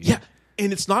frame, dude? Yeah.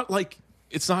 And it's not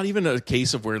even a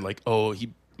case of where he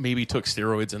maybe took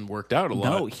steroids and worked out a lot.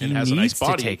 No, he and has needs a nice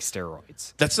body. to take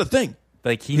steroids. That's the thing.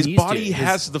 His His body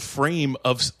has the frame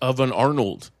of an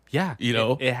Arnold. Yeah,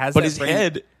 It has. But that his frame,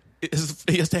 head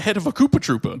he has the head of a Koopa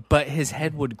Troopa. but his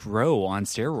head would grow on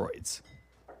steroids.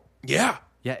 Yeah.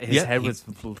 Yeah, his head was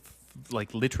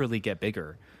literally get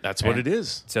bigger. That's what it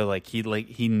is. So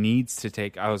he needs to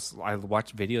take. I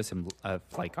watched videos of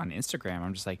on Instagram.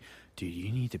 I'm just like, dude,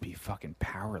 you need to be fucking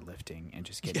powerlifting and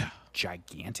just get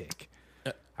gigantic.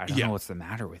 I don't know what's the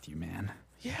matter with you, man.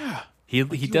 Yeah. He You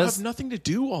does have nothing to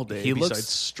do all day he besides looks-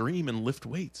 stream and lift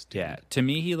weights. Dude. Yeah, to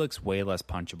me, he looks way less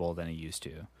punchable than he used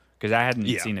to. Because I hadn't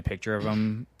seen a picture of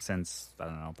him since, I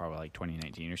don't know, probably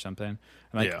 2019 or something.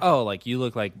 I'm like, you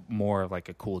look like more like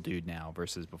a cool dude now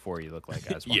versus before you look like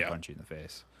I just want to punch you in the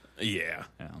face. Yeah.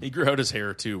 Yeah. He grew out his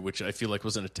hair too, which I feel like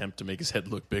was an attempt to make his head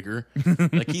look bigger.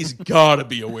 He's got to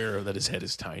be aware that his head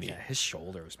is tiny. Yeah, his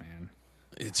shoulders, man.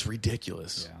 It's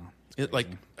ridiculous. Yeah. It like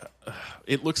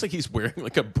it looks like he's wearing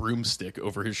like a broomstick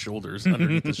over his shoulders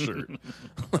underneath his shirt,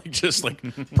 like just like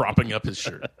propping up his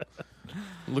shirt.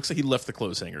 It looks like he left the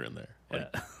clothes hanger in there.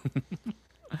 Like,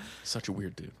 such a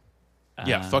weird dude.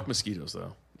 Yeah, fuck mosquitoes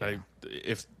though.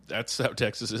 If that's how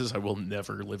Texas is, I will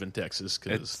never live in Texas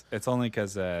because It's only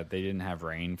because they didn't have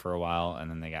rain for a while, and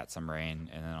then they got some rain,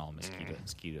 and then all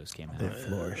mosquitoes came out. They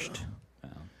flourished.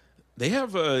 they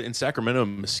have in Sacramento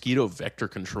mosquito vector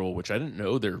control, which I didn't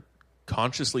know they're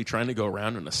consciously trying to go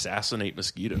around and assassinate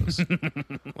mosquitoes.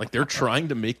 Like they're trying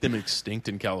to make them extinct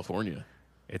in California.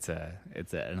 It's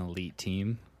an elite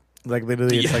team. Like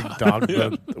literally, it's like dog.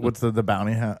 What's the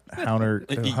bounty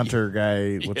hunter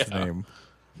guy? What's his name?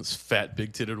 This fat,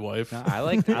 big-titted wife. No, I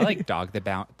like Dog the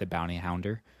Bounty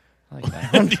Hounder. I like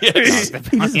that. Dog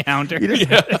the Bounty Hounder.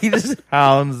 He just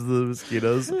hounds the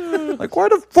mosquitoes. Like, why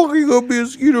the fuck are you gonna be a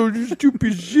mosquito? You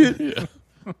stupid shit. Yeah.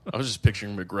 I was just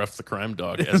picturing McGruff the crime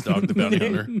dog as Dog the Bounty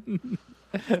Hunter.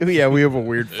 Yeah, we have a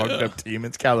weird fucked up team.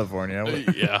 It's California.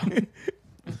 Yeah.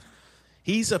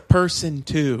 He's a person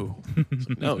too.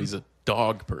 No, he's a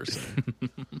dog person.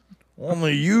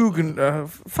 Only you can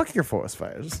fuck your forest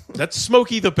fires. That's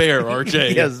Smokey the Bear,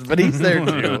 RJ. Yes, but he's there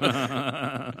too.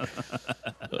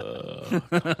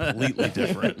 Completely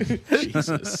different.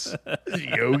 Jesus.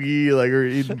 Yogi, like, or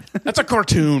eating, That's a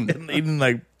cartoon.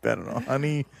 like, I don't know,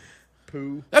 honey,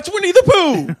 poo. That's Winnie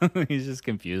the Pooh. He's just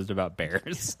confused about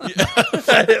bears.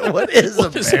 What is a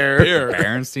Is a bear? bear?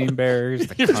 Berenstein Bears,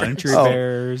 the country Oh.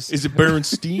 bears. Is it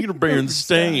Berenstein or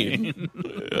Berenstain?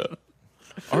 Yeah.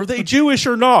 Are they Jewish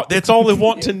or not? That's all they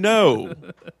want to know.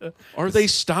 Are they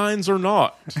Steins or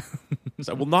not? 'Cause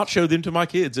I will not show them to my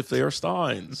kids if they are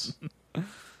Steins. Did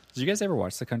you guys ever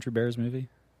watch the Country Bears movie?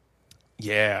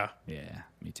 Yeah. Yeah,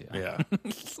 me too. Yeah.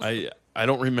 I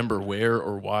don't remember where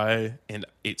or why, and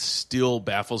it still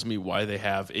baffles me why they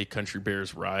have a Country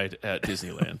Bears ride at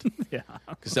Disneyland. Yeah.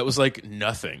 Because that was like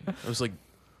nothing. It was like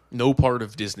no part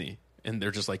of Disney. And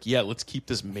they're just like, yeah, let's keep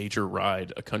this major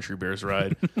ride, a Country Bears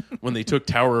ride. When they took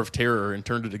Tower of Terror and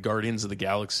turned it to Guardians of the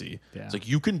Galaxy. Yeah. It's like,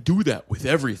 you can do that with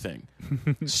everything.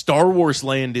 Star Wars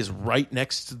Land is right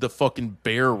next to the fucking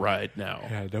bear ride now.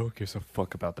 Yeah, no one gives a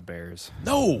fuck about the bears.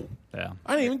 No. Yeah.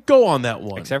 I didn't even go on that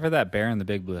one. Except for that Bear in the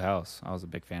Big Blue House. I was a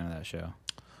big fan of that show.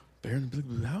 Bear in the Big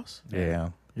Blue House? Yeah,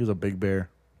 he was a big bear.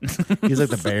 He's like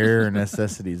the bear in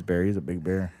Necessities bear. He's a big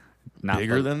bear. Not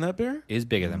Bigger Baloo. than that bear? Is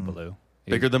bigger than Baloo.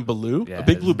 Bigger than Baloo? Yeah, a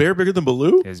big blue bear bigger than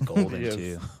Baloo? He was golden Yes.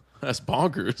 too. That's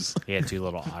bonkers. He had two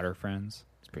little otter friends.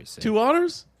 It's pretty sick. Two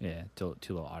otters? Yeah, two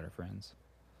little otter friends.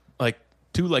 Like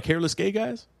two like hairless gay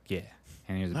guys? Yeah,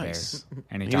 and he was a Nice. bear.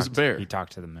 And He was a bear. He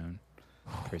talked to the moon.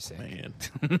 Pretty sick. Man.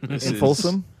 In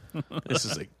Folsom? This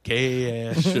is a gay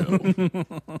ass show.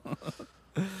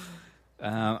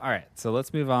 All right, so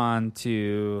let's move on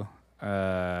to what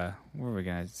are we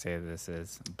gonna say this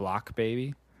is? Block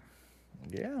Baby.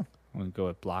 Yeah. We'll go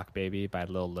with Block Baby by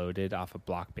Lil Loaded off of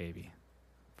Block Baby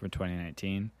from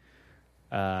 2019.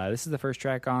 This is the first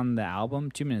track on the album,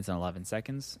 2 minutes and 11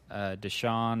 seconds.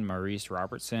 Deshaun Maurice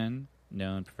Robertson,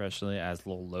 known professionally as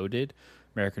Lil Loaded,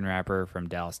 American rapper from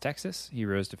Dallas, Texas. He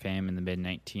rose to fame in the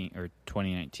mid-2019 or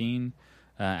 2019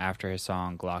 after his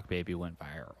song Glock Baby went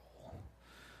viral.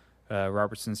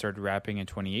 Robertson started rapping in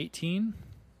 2018.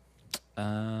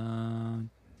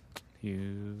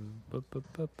 In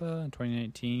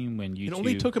 2019 when YouTube... It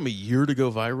only took him a year to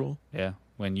go viral. Yeah,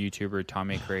 when YouTuber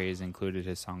Tommy Craze included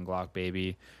his song Glock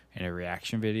Baby in a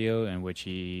reaction video in which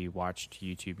he watched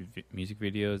YouTube music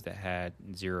videos that had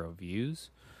 0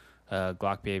 views.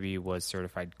 Glock Baby was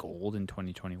certified gold in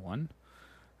 2021,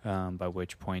 by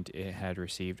which point it had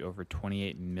received over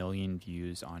 28 million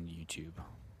views on YouTube.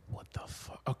 What the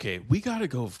fuck? Okay, we gotta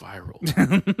go viral.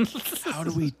 How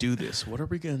do we do this? What are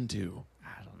we gonna do?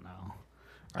 I don't know.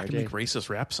 I can make racist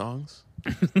rap songs.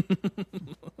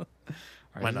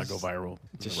 Might not go viral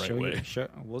Just the right show way.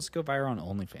 we'll just go viral on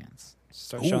OnlyFans.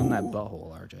 Start showing that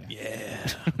butthole, RJ. Yeah.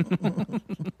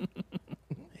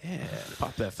 Yeah.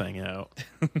 Pop that thing out.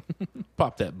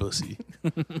 Pop that bussy.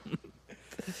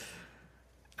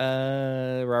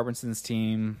 Robertson's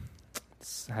team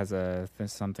has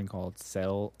something called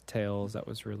Cell Tales that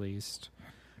was released.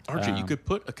 Archie, you could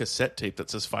put a cassette tape that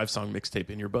says 5-song mixtape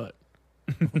in your butt.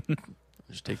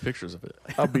 Just take pictures of it.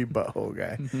 I'll be butthole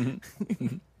guy.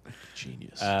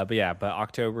 Genius. But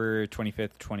October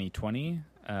 25th, 2020,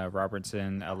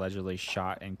 Robertson allegedly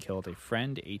shot and killed a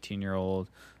friend, 18-year-old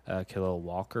Khalil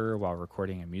Walker, while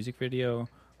recording a music video.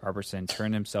 Robertson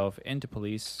turned himself into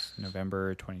police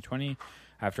November 2020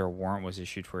 after a warrant was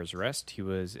issued for his arrest. He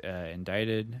was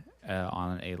indicted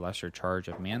on a lesser charge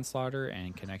of manslaughter and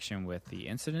in connection with the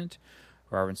incident.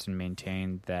 Robertson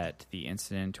maintained that the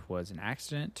incident was an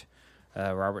accident.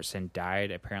 Robertson died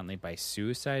apparently by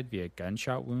suicide via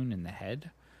gunshot wound in the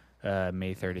head.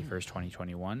 May 31st,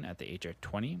 2021, at the age of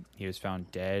 20. He was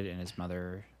found dead, and his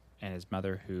mother,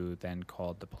 who then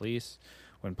called the police.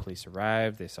 When police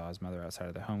arrived, they saw his mother outside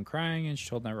of the home crying, and she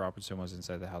told them that Robertson was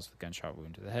inside the house with a gunshot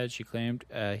wound to the head. She claimed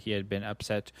he had been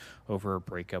upset over a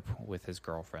breakup with his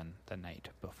girlfriend the night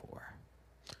before.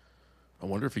 I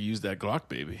wonder if he used that Glock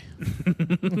baby.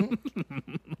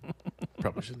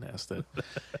 Probably shouldn't ask that.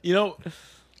 You know,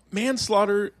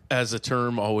 manslaughter as a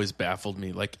term always baffled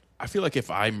me. Like, I feel like if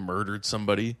I murdered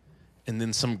somebody and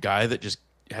then some guy that just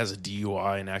has a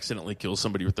DUI and accidentally kills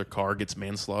somebody with their car gets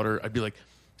manslaughter, I'd be like,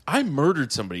 I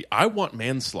murdered somebody. I want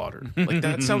manslaughter. Like,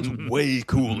 that sounds way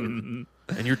cooler.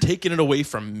 And you're taking it away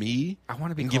from me. I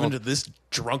want to be given to this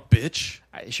drunk bitch.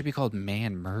 It should be called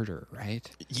man murder, right?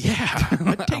 Yeah,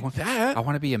 I'd take that. I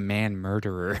want to be a man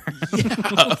murderer.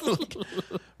 Yeah.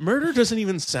 Murder doesn't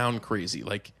even sound crazy.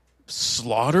 Like,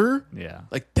 slaughter? Yeah.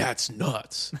 Like, that's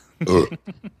nuts.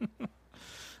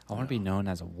 I want to be known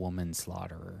as a woman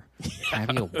slaughterer. Can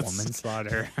I be a woman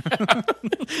slaughterer?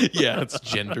 Yeah, it's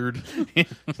gendered.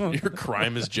 Your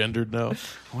crime is gendered now.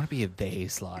 I want to be a they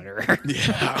slaughterer.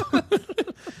 Yeah.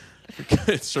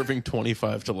 Serving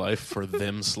 25 to life for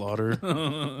them slaughter.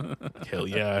 Hell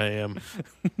yeah, I am.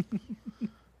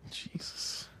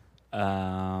 Jesus.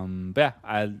 But yeah,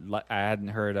 I hadn't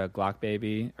heard a Glock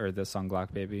Baby or the song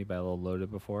Glock Baby by Lil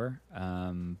Loaded before.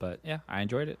 But yeah, I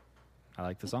enjoyed it. I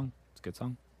like the song. It's a good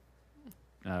song.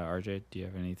 RJ, do you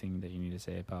have anything that you need to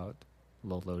say about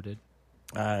Lil Loaded?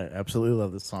 I absolutely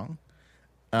love this song.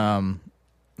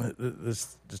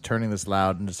 This just turning this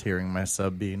loud and just hearing my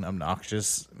sub being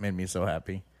obnoxious made me so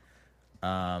happy.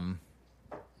 And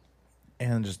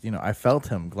just, I felt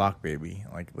him, Glock Baby.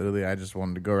 Like, literally, I just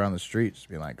wanted to go around the street just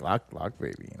being like, Glock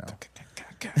Baby,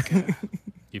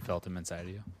 You felt him inside of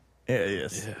you? Yeah,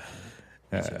 yes.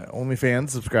 Yeah.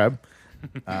 OnlyFans, subscribe.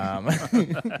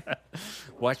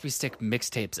 Watch me stick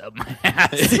mixtapes up my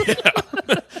ass.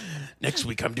 Next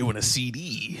week, I'm doing a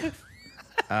CD.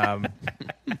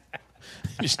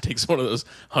 He just takes one of those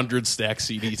 100 stack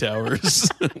CD towers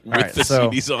with right, the so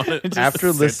CDs on it.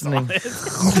 After listening, this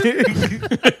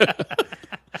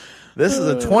is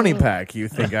a 20-pack. You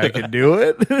think I can do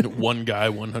it? One guy,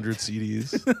 100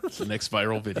 CDs. It's the next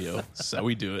viral video. That's how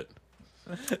we do it.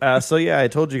 So yeah, I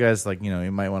told you guys, like,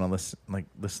 you might want to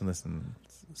listen to this in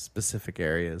specific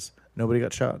areas. Nobody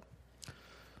got shot.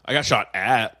 I got shot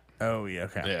at. Oh yeah,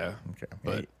 okay, Yeah. okay.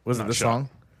 But Was it not the shot. song?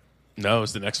 No,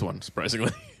 it's the next one,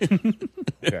 surprisingly.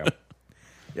 Yeah,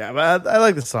 yeah, but I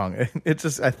like the song. It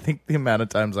just, I think the amount of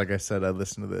times, like I said, I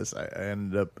listened to this, I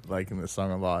ended up liking this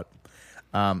song a lot.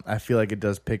 I feel like it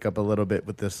does pick up a little bit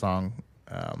with this song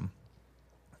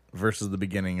versus the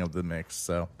beginning of the mix.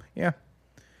 So yeah,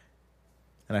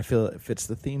 and I feel it fits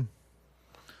the theme.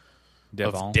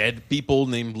 Devon. Of dead people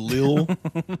named Lil.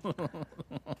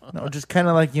 No, just kind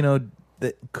of like,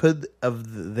 that could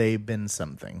have they been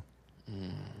something.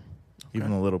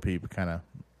 Even the little peep kind of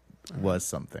was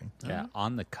something. Yeah,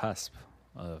 on the cusp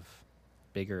of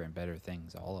bigger and better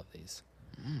things, all of these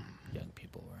young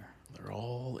people were. They're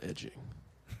all edging.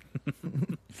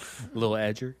 Little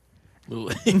Edger.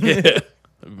 Lil, yeah,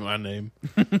 my name.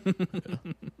 I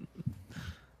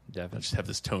Devin. just have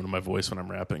this tone in my voice when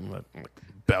I'm rapping. Like, I'm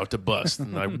about to bust,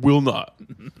 and I will not.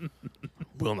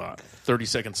 Will not.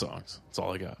 30-second songs. That's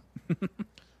all I got.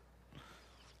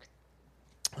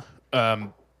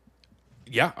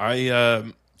 Yeah, I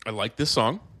like this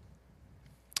song.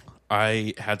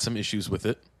 I had some issues with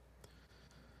it.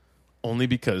 Only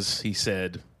because he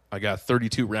said, I got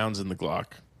 32 rounds in the Glock.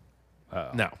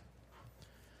 Uh-oh. Now,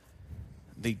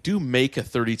 they do make a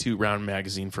 32-round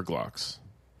magazine for Glocks.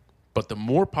 But the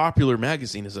more popular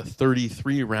magazine is a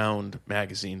 33-round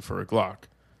magazine for a Glock.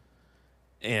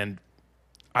 And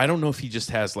I don't know if he just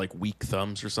has like weak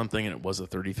thumbs or something, and it was a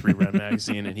 33-round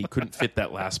magazine, and he couldn't fit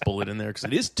that last bullet in there because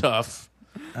it is tough.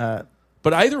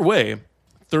 But either way,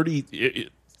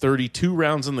 32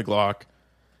 rounds in the Glock,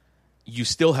 you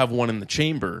still have one in the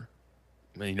chamber,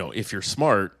 if you're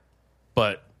smart.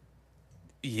 But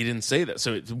he didn't say that.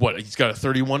 So he's got a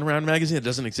 31-round magazine that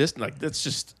doesn't exist? Like, that's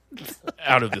just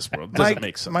out of this world. Doesn't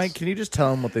make sense. Mike, can you just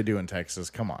tell him what they do in Texas?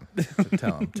 Come on. Just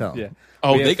tell him. Yeah.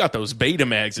 Oh, they got those beta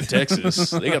mags in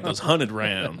Texas. They got those 100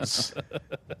 rounds.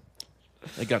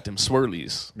 They got them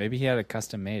swirlies. Maybe he had a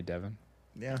custom made, Devin,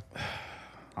 Yeah.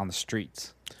 on the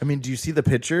streets. I mean, do you see the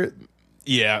picture?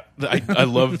 Yeah, I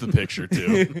love the picture,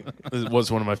 too. It was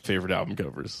one of my favorite album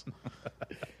covers.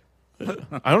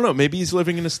 I don't know. Maybe he's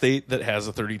living in a state that has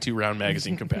a 32-round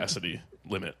magazine capacity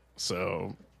limit.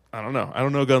 So I don't know. I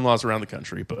don't know gun laws around the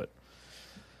country, but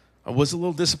I was a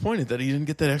little disappointed that he didn't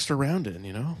get that extra round in,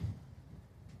 you know?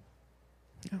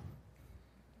 Yeah.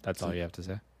 That's all you have to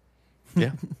say.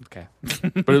 Yeah. Okay.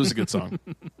 But it was a good song.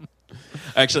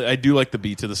 Actually, I do like the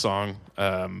beat to the song.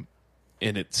 And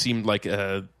it seemed like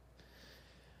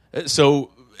so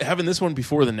having this one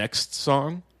before the next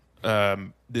song,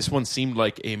 this one seemed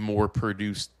like a more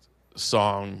produced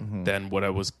song than what I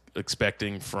was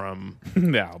expecting from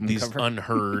The album these cover.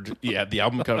 unheard, the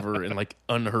album cover and like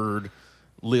unheard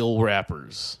lil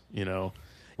rappers, you know,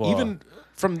 Well, even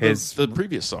from the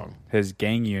previous song. His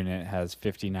Gang Unit has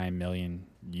 59 million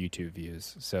YouTube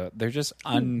views, so they're just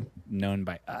unknown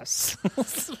by us.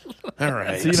 All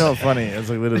right. So you know what's funny? It's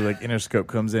like literally like Interscope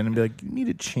comes in and be like, you need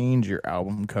to change your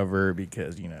album cover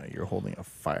because you know you're holding a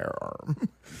firearm.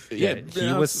 He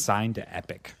was signed to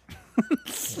Epic.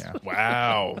 Yeah.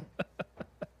 Wow.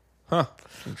 Huh.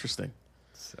 Interesting.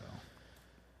 So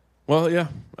Well, yeah,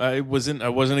 I wasn't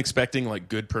expecting like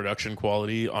good production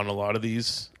quality on a lot of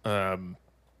these,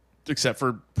 except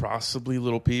for possibly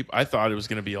Lil Peep. I thought it was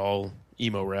going to be all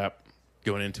emo rap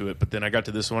going into it, but then I got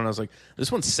to this one, and I was like,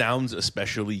 this one sounds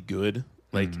especially good.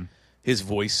 Like his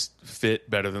voice fit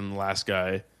better than the last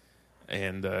guy,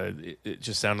 and it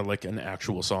just sounded like an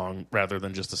actual song rather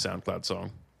than just a SoundCloud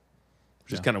song,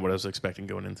 which is kind of what I was expecting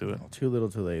going into it. Too little,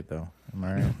 too late, though. Am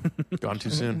I right? Gone too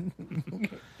soon.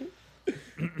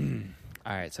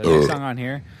 all right, so next song on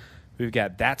here, we've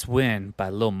got "That's When" by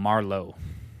Lil Marlo,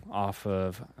 off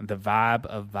of The Vibe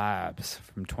of Vibes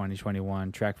from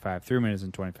 2021, track 5, 3 minutes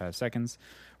and 25 seconds.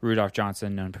 Rudolph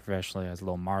Johnson, known professionally as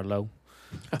Lil Marlo.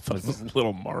 I thought it was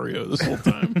Little Mario this whole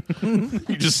time.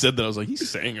 You just said that. I was like, he's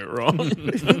saying it wrong.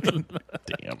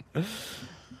 Damn.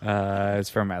 It's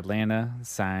from Atlanta,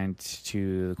 signed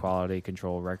to the Quality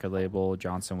Control record label.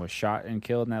 Johnson was shot and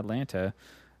killed in Atlanta.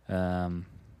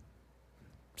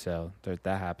 So that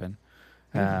happened.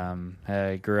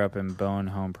 I grew up in Bone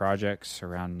Home Projects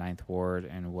around 9th Ward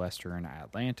in Western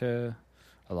Atlanta,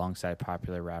 alongside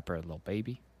popular rapper Lil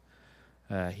Baby.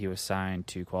 He was signed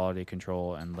to Quality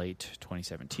Control in late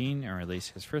 2017 and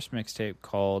released his first mixtape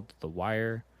called The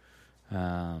Wire.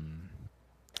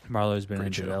 Marlo's been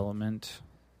in development.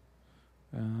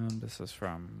 This is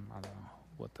from, I don't know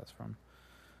what that's from.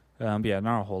 But yeah,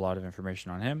 not a whole lot of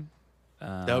information on him.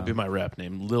 That would be my rap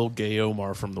name, Lil Gay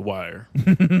Omar from The Wire.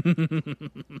 That'd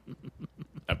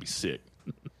be sick.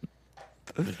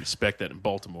 I'd respect that in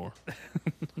Baltimore.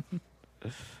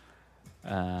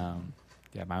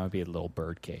 Yeah, mine would be a little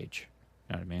bird cage.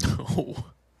 You know what I mean? Oh,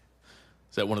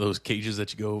 is that one of those cages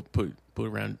that you go put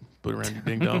around your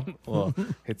ding dong? Well,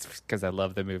 it's because I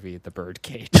love the movie The Bird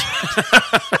Cage.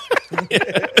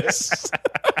 Yes.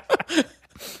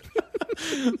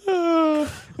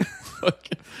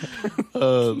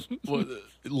 What,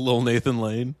 Lil Nathan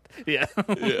Lane. Yeah.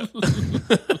 Yeah.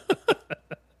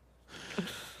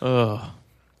 Oh,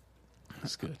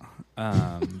 that's good.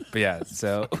 But yeah,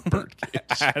 so Bird cage.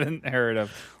 I hadn't heard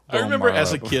of. I remember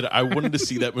as a kid, I wanted to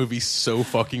see that movie so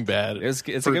fucking bad. It's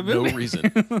for a good movie. no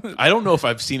reason. I don't know if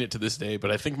I've seen it to this day,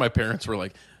 but I think my parents were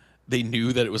like, they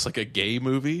knew that it was like a gay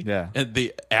movie. Yeah. And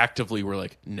they actively were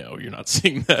like, no, you're not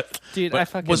seeing that. Dude,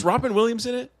 But was Robin Williams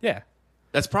in it? Yeah.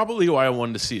 That's probably why I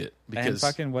wanted to see it. And Because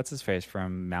fucking what's his face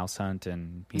from Mouse Hunt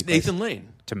and Nathan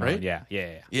Lane. Timon. Right? Yeah.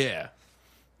 Yeah.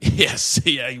 Yes.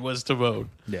 Yeah, he was Timon.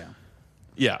 Yeah.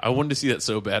 Yeah, I wanted to see that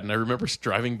so bad, and I remember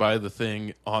driving by the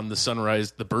thing on the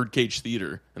Sunrise, the Birdcage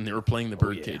Theater, and they were playing the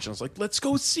Birdcage, and I was like, "Let's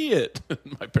go see it."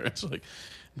 And my parents were like,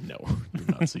 "No,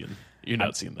 you're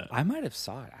not seeing that." I might have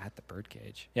saw it at the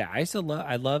Birdcage. Yeah, I used to love.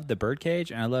 I love the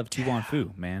Birdcage, and I love Tu Wong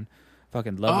Fu. Man,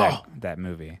 fucking love that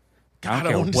movie. God,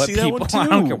 I wanted to see that people. one too. I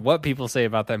don't care what people say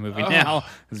about that movie now.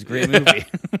 It's a great movie.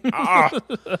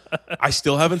 I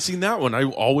still haven't seen that one. I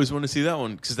always want to see that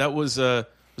one because that was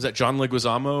that John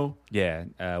Leguizamo? Yeah,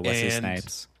 Wesley And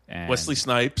Snipes. And Wesley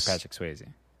Snipes. Patrick Swayze.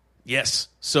 Yes.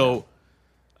 So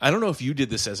I don't know if you did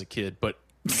this as a kid, but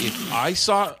if I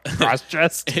saw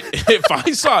Cross-dressed. if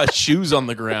I saw shoes on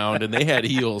the ground and they had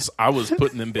heels, I was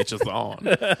putting them bitches on.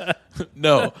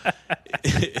 No.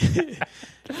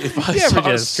 If I You ever saw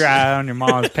just try on your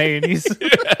mom's panties?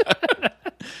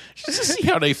 just to see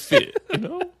how they fit, you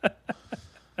know?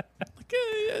 Like,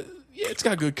 yeah, it's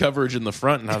got good coverage in the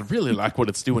front, and I really like what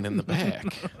it's doing in the back.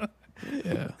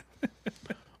 Yeah.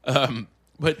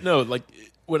 But no, like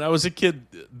when I was a kid,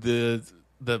 the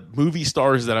movie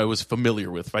stars that I was familiar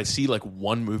with, if I see like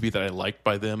one movie that I liked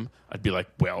by them, I'd be like,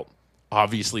 well,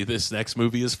 obviously this next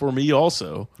movie is for me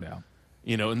also. Yeah.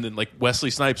 You know, and then like Wesley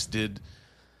Snipes did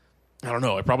I don't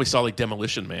know. I probably saw like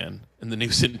Demolition Man, and then he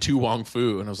was in Tu Wong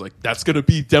Fu, and I was like, "That's gonna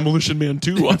be Demolition Man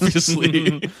 2,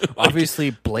 obviously." Obviously,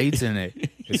 Blade's in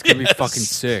it. It's gonna be fucking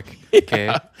sick.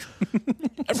 Okay.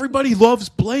 Everybody loves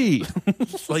Blade.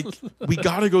 Like, we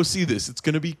gotta go see this. It's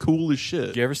gonna be cool as shit.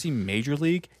 Did you ever see Major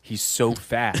League? He's so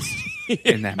fast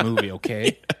in that movie.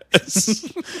 Okay.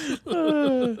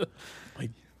 My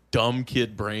dumb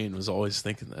kid brain was always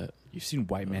thinking that. You've seen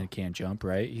White Man Can't Jump,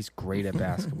 right? He's great at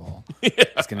basketball.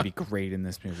 It's gonna be great in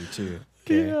this movie too.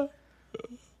 Okay.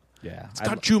 Yeah. It's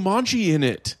got Jumanji in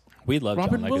it. We loved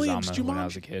Robin John Williams, Leguizamo when I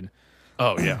was a kid.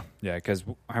 Oh yeah, Yeah, because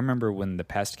I remember when The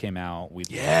Pest came out. We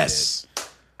yes.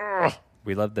 loved it.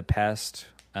 We loved The Pest,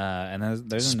 and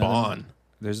there's Spawn.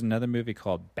 There's another movie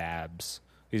called Babs.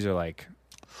 These are like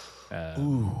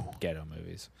ghetto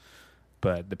movies,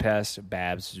 but The Pest,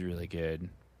 Babs is really good.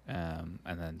 And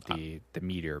then the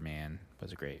Meteor Man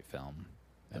was a great film.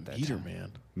 At that Meteor time.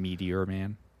 Man. Meteor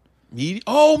Man.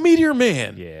 Meteor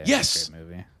Man. Yeah. Yes. Great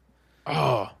movie.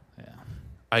 Oh,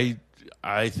 Yeah.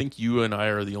 I think you and I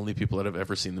are the only people that have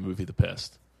ever seen the movie The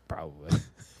Pest. Probably.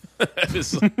 That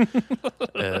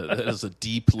is a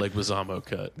deep Leguizamo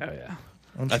cut. Oh yeah.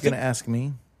 Aren't you going to ask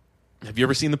me? Have you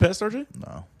ever seen The Pest, RJ?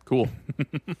 No. Cool.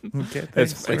 Okay,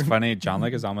 It's funny. John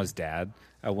Leguizamo's dad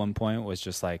at one point was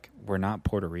just like, "We're not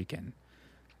Puerto Rican."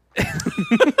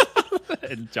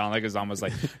 And John Leguizamo's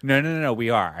like, "No, we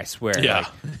are. I swear. Yeah.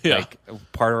 Like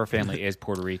part of our family is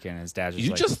Puerto Rican." And his dad's just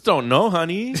You like, just don't know,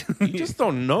 honey. You just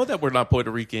don't know that we're not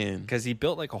Puerto Rican. because he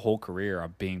built like a whole career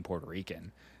of being Puerto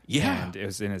Rican. Yeah. And it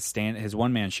was in his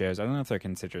one man shows. I don't know if they're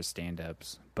considered stand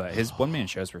ups, but his one man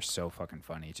shows were so fucking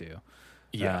funny too.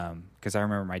 Yeah. Because I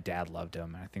remember my dad loved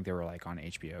him, and I think they were like on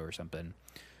HBO or something.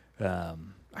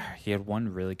 He had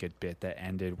one really good bit that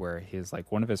ended where his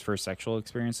like one of his first sexual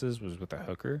experiences was with a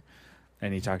hooker,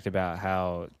 and he talked about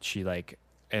how she like.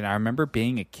 And I remember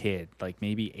being a kid, like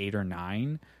maybe 8 or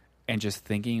 9, and just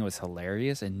thinking it was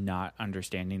hilarious and not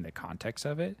understanding the context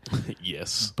of it.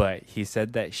 Yes. But he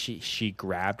said that she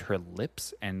grabbed her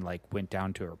lips and like went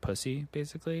down to her pussy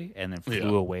basically, and then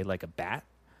flew away like a bat.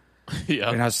 Yeah.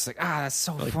 And I was just like, that's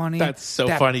so funny. That's so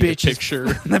That funny to bitch is- picture.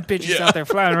 that bitch is out there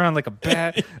flying around like a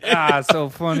bat. So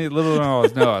funny. Little did I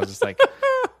always know. I was just like,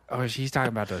 oh, she's talking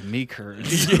about the meat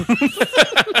curds.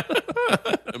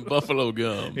 And buffalo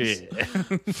gums. Yeah.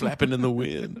 Flapping in the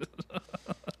wind.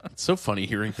 It's so funny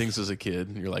hearing things as a kid.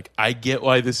 And you're like, I get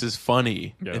why this is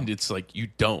funny. Yeah. And it's like, you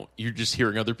don't. You're just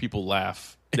hearing other people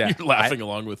laugh. And Yeah. you're laughing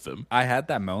along with them. I had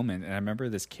that moment, and I remember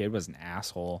this kid was an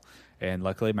asshole, and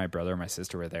luckily my brother and my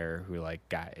sister were there who like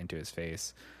got into his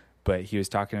face. But he was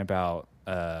talking about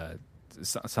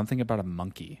something about a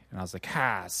monkey, and I was like,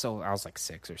 so I was like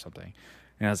 6 or something.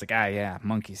 And I was like, yeah,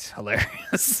 monkey's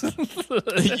hilarious.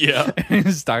 Yeah. And he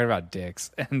was talking about dicks,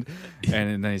 and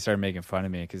then he started making fun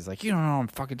of me because he's like, you don't know, I'm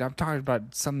talking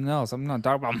about something else. I'm not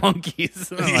talking about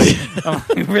monkeys. And I'm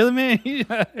like, really, man?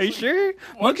 Are you sure?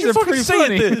 Monkeys are pretty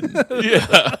funny.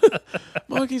 Yeah.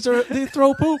 Monkeys they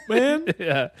throw poop, man.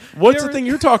 Yeah. What's the thing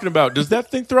you're talking about? Does that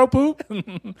thing throw poop?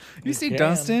 You see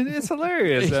Dunstan? It's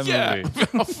hilarious, that Yeah. movie.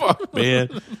 Oh, fuck, man.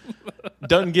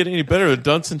 Doesn't get any better than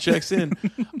Dunstan Checks In.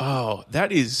 Oh,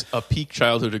 that is a peak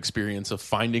childhood experience of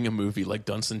finding a movie like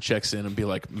Dunstan Checks In and be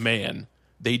like, man,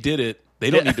 they did it.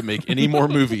 They don't need to make any more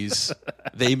movies.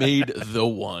 They made the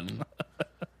one.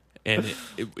 And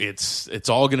it's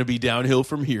all going to be downhill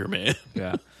from here, man.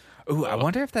 Yeah. Ooh, I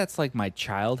wonder if that's like my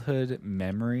childhood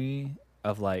memory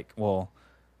of like,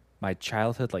 my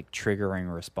childhood like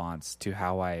triggering response to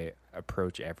how I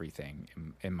approach everything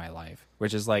in my life,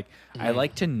 which is like, I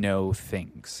like to know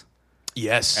things.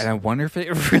 Yes. And I wonder if it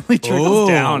really trickles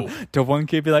down to one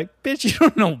kid be like, bitch, you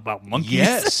don't know about monkeys.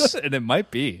 Yes. And it might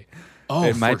be. Oh,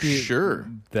 it might for be, sure.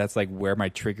 That's like where my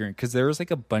triggering, because there was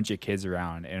like a bunch of kids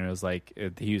around, and it was like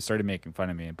he started making fun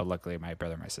of me, but luckily my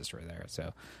brother and my sister were there,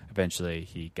 so eventually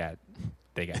they got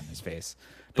in his face.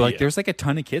 But like there's like a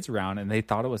ton of kids around, and they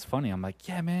thought it was funny. I'm like,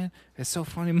 yeah, man, it's so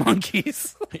funny,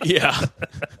 monkeys. Yeah.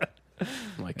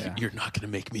 I'm like, you're not going to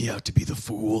make me out to be the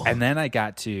fool. And then I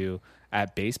got to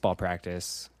at baseball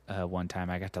practice one time,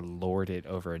 I got to lord it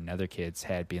over another kid's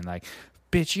head, being like,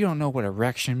 bitch, you don't know what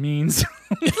erection means.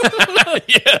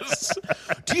 Yes.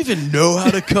 Do you even know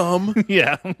how to come?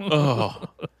 Yeah. Oh,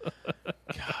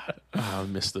 God. I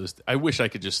miss those. I wish I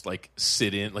could just like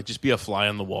sit in, like just be a fly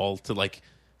on the wall to like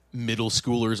middle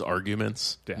schoolers'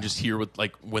 arguments and just hear what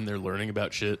like when they're learning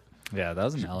about shit. Yeah, that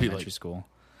was in elementary school.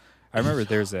 I remember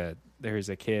there's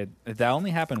a kid that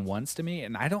only happened once to me,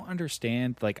 and I don't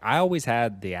understand. Like, I always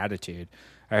had the attitude.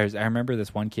 I remember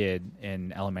this one kid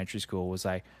in elementary school was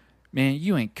like, man,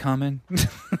 you ain't coming.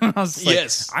 I was like,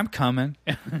 Yes. I'm coming.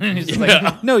 And he's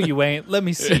like, no, you ain't. Let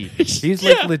me see. He's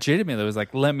like, legitimately was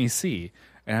like, let me see.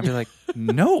 And I'd be like,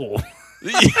 no.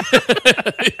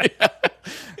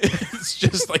 It's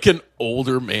just like an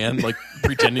older man, like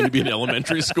pretending to be an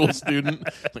elementary school student.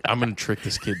 Like, I'm going to trick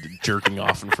this kid to jerking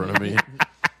off in front of me.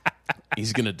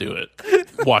 He's going to do it.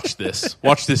 Watch this.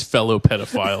 Watch this, fellow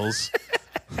pedophiles.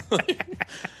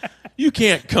 You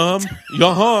can't come.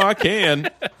 I can.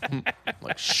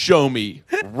 Like, show me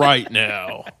right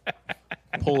now.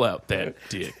 Pull out that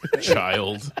dick,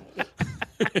 child.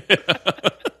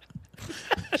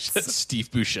 That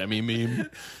Steve Buscemi meme.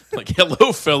 Like,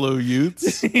 hello, fellow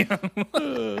youths.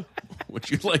 Would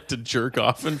you like to jerk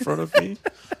off in front of me?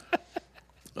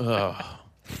 Oh,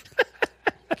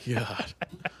 God.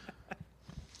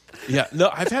 Yeah, no,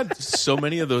 I've had so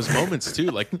many of those moments too.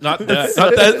 Like, not that.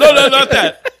 No, not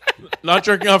that. Not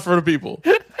jerking off in front of people.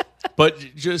 But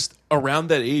just around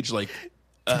that age, like,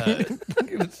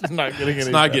 It's not getting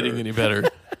any not better. getting any better.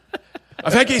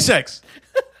 I've had gay sex.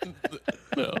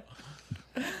 No.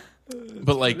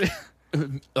 But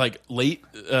like late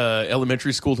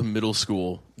elementary school to middle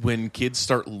school, when kids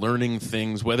start learning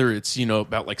things, whether it's,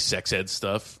 about like sex ed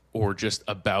stuff or just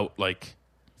about like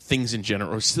things in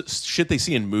general, or shit they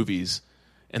see in movies,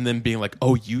 and then being like,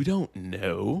 oh, you don't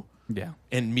know? Yeah.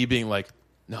 And me being like,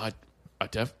 no, I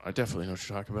definitely know what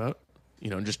you're talking about.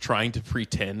 And just trying to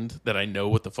pretend that I know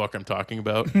what the fuck I'm talking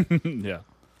about. Yeah.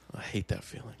 I hate that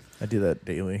feeling. I do that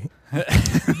daily.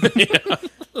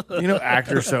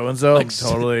 Actor so and so.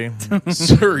 Totally.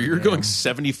 Sir, you're going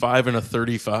 75 and a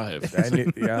 35. I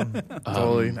knew. Yeah,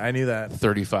 totally. I knew that.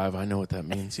 35, I know what that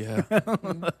means, yeah.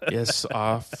 Yes,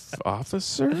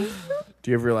 officer?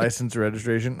 Do you have your license or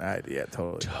registration? Yeah,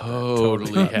 totally.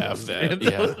 Totally have that,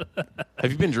 yeah.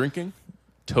 Have you been drinking?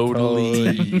 Totally.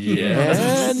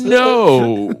 Yeah.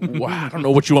 No. Wow, I don't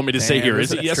know what you want me to say here.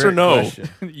 Is it yes or no?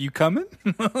 You coming?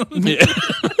 Yeah.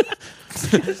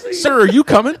 Sir, are you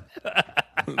coming?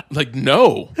 Like,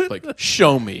 no. Like,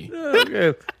 show me.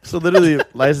 Okay. So literally,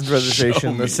 license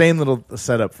registration, me. the same little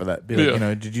setup for that. Be like,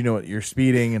 Yeah. did you know what you're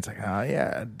speeding? It's like,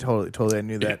 yeah, totally, I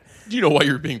knew that. Do you know why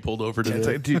you're being pulled over It's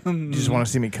today? like, do you just want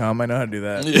to see me come? I know how to do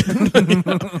that.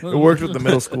 It worked with the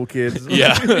middle school kids.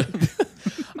 Yeah.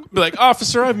 Be like,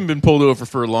 officer, I haven't been pulled over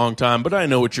for a long time, but I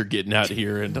know what you're getting at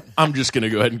here, and I'm just going to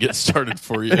go ahead and get started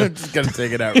for you. I'm just gonna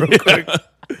take it out real quick.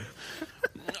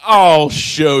 I'll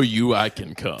show you I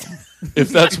can come. If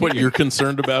that's what you're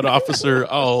concerned about, officer,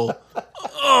 I'll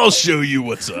show you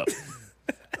what's up.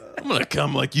 I'm going to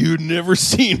come like you'd never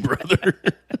seen, brother.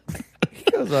 He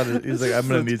goes on. He's like, I'm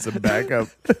gonna need some backup.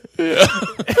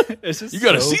 It's just You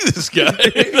got to see this guy.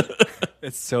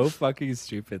 It's so fucking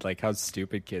stupid, like how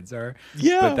stupid kids are.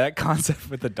 Yeah. But that concept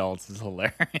with adults is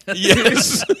hilarious.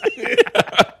 Yes.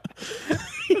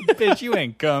 Bitch, you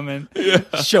ain't coming.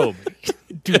 Show me.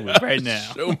 Do it right now.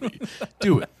 Show me.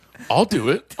 Do it. I'll do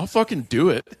it. I'll fucking do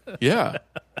it. Yeah.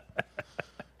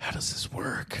 How does this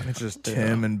work? It's just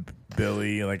Tim and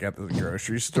Billy, like at the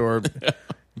grocery store,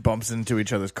 bumps into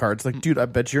each other's carts. Like, dude, I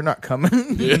bet you're not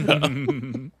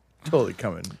coming. Totally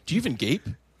coming. Do you even gape?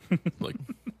 Like,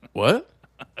 what?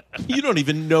 You don't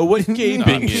even know what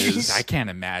gaping is. I can't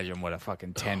imagine what a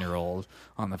fucking 10-year-old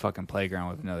on the fucking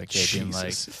playground with another kid being like.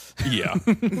 Jesus. Yeah.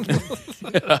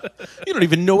 You don't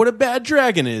even know what a bad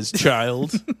dragon is,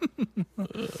 child.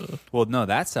 Well, no,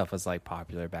 that stuff was like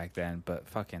popular back then, but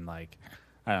fucking like,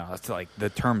 I don't know. It's like the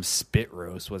term spit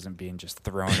roast wasn't being just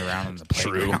thrown around in the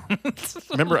True. playground.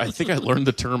 Remember, I think I learned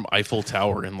the term Eiffel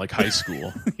Tower in like high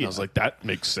school. I was like, that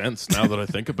makes sense now that I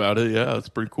think about it. Yeah, that's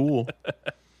pretty cool.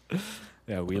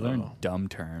 Yeah, we learned dumb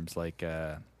terms like,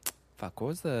 what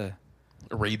was the.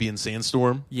 Arabian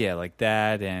Sandstorm. Yeah, like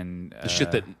that and. The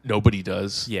shit that nobody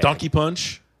does. yeah. Donkey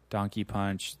Punch. Donkey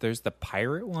Punch. There's the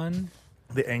pirate one.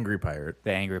 The angry pirate.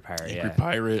 The angry pirate, Angry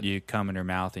pirate. You come in her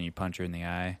mouth and you punch her in the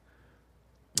eye.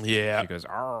 Yeah. She goes,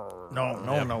 "Arr."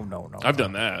 No. I've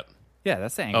done that. Yeah,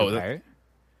 that's the angry pirate.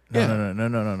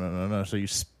 No. So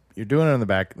you're doing it on the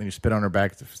back, then you spit on her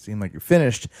back to seem like you're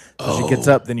finished. So she gets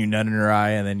up, then you nut in her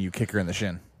eye, and then you kick her in the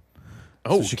shin.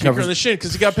 Oh, So she kick her covers- in the shin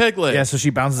because he got peg leg. Yeah, so she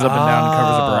bounces up and down and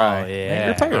covers up her eye. yeah.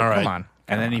 Angry pirate, All right. come on.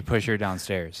 And then you push her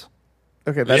downstairs.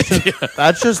 Okay,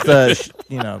 that's just the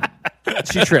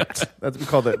she tripped. That's we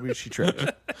call that. She tripped.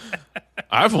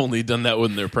 I've only done that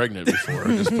when they're pregnant before.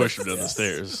 Just push them down the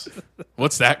stairs.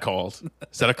 What's that called?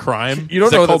 Is that a crime? You don't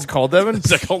Is know that what that's called, Devin? Is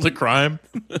that called a crime?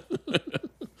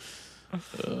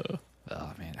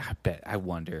 Oh man, I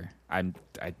wonder. I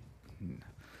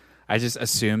just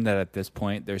assume that at this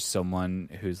point there's someone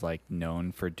who's like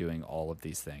known for doing all of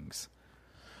these things.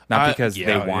 Not because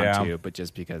yeah, they want yeah. to, but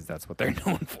just because that's what they're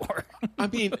known for. I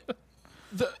mean,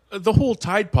 the whole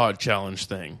Tide Pod challenge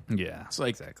thing. Yeah, It's like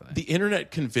exactly. the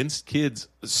internet convinced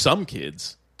some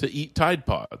kids, to eat Tide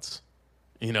Pods.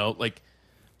 You know, like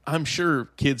I'm sure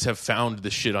kids have found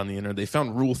this shit on the internet. They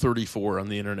found Rule 34 on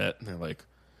the internet, and they're like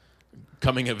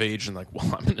coming of age and like, well,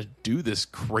 I'm going to do this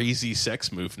crazy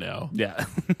sex move now. Yeah.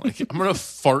 Like I'm going to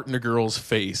fart in a girl's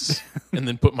face and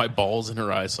then put my balls in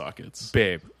her eye sockets.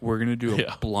 Babe, we're going to do a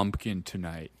Yeah. Blumpkin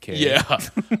tonight, okay? Yeah,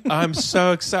 I'm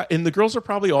so excited, and the girls are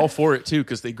probably all for it too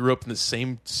because they grew up in the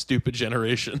same stupid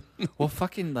generation. Well,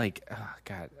 fucking like, oh,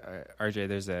 God, RJ,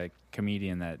 there's a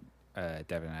comedian that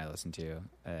Devin and I listen to.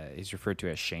 He's referred to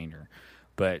as Shaner.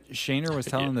 But Shaner was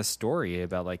telling this story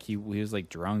about like he was like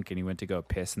drunk and he went to go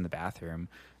piss in the bathroom,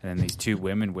 and then these two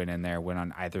women went in there, went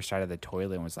on either side of the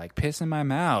toilet, and was like, "Piss in my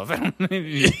mouth." And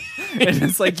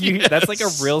it's like that's like a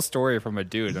real story from a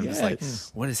dude. I'm just like,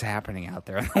 what is happening out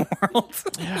there in the world?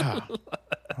 Yeah,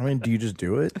 I mean, do you just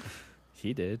do it?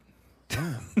 He did.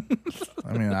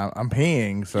 I mean, I'm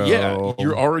paying, so yeah,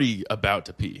 you're already about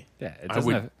to pee. Yeah, it I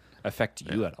doesn't would- affect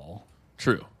you at all.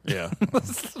 True. Yeah,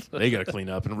 they got to clean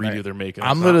up and redo their makeup.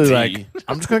 I'm It's not literally tea. like,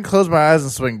 I'm just gonna close my eyes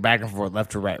and swing back and forth,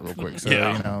 left to right, real quick. So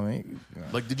Yeah. you know,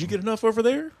 Like, did you get enough over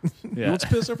there? You Yeah. want some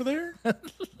piss over there? Is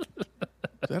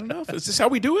that enough? Is this how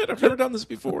we do it? I've never done this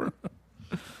before.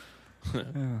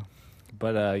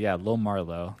 But yeah, Lil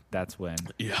Marlowe. That's when.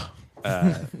 Yeah.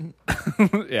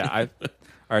 Yeah,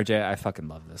 RJ, I fucking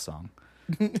love this song.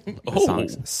 The Oh,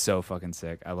 song's so fucking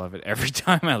sick. I love it every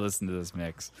time I listen to this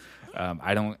mix.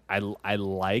 I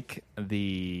like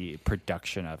the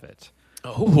production of it.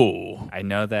 oh, I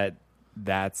know that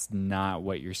that's not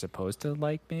what you're supposed to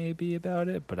like maybe about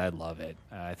it, but I love it.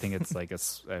 I think it's like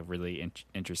a really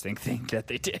interesting thing that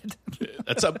they did.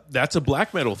 that's a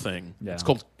black metal thing. Yeah. It's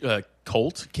called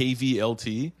Cult,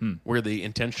 KVLT, where they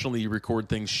intentionally record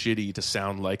things shitty to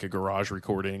sound like a garage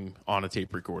recording on a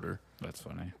tape recorder. That's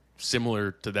funny.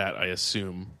 Similar to that, I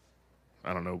assume.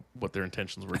 I don't know what their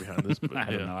intentions were behind this, but I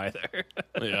don't know either.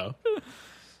 yeah.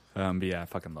 But yeah, I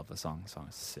fucking love the song. The song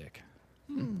is sick.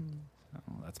 So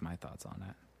that's my thoughts on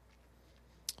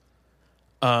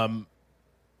it.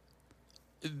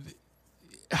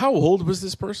 How old was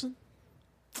this person?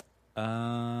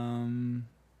 When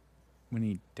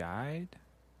he died,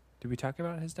 did we talk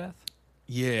about his death?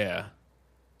 Yeah,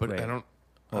 but Wait. I don't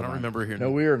Hold on. remember hearing.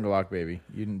 no, we were in Glock, baby.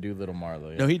 You didn't do Little Marlowe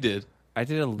yet. No, he did. I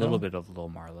did a little bit of Lil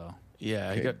Marlowe.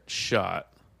 Yeah, he got shot.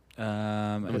 The So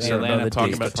now Atlanta they're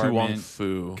talking Police about Tu Wong Department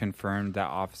Fu. confirmed that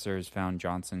officers found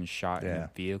Johnson shot in Yeah. a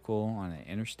vehicle on an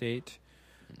interstate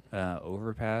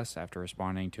overpass after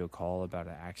responding to a call about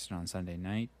an accident on Sunday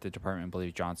night. The department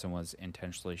believes Johnson was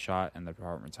intentionally shot, and the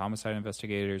department's homicide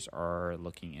investigators are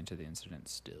looking into the incident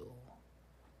still.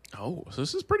 Oh, so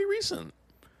this is pretty recent.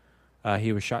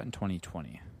 He was shot in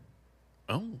 2020.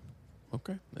 Oh,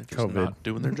 okay. They're just COVID. not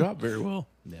doing their job very well.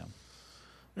 Yeah.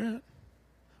 Yeah.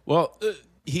 Well,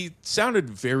 he sounded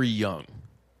very young.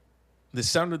 This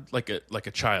sounded like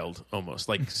a child almost,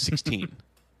 like 16.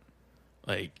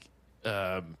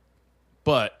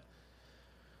 But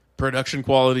production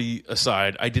quality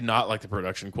aside, I did not like the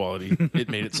production quality. It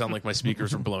made it sound like my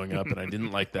speakers were blowing up, and I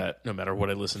didn't like that. No matter what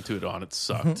I listened to it on, it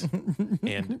sucked.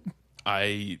 And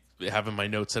I have in my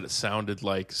notes that it sounded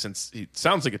like, since it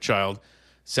sounds like a child,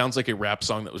 sounds like a rap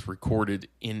song that was recorded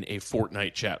in a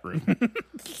Fortnite chat room.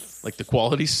 Like the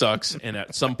quality sucks, and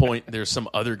at some point there's some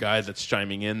other guy that's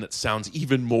chiming in that sounds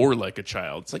even more like a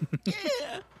child. It's like,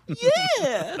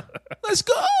 yeah, let's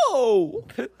go.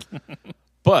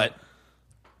 But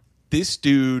this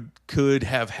dude could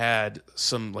have had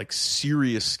some like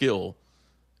serious skill,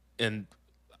 and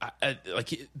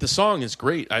like the song is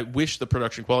great. I wish the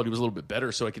production quality was a little bit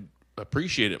better so I could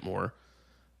appreciate it more.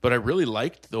 But I really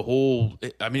liked the whole.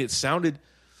 I mean, it sounded.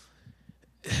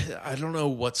 I don't know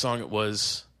what song it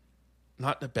was.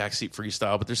 Not a backseat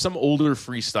freestyle, but there's some older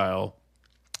freestyle.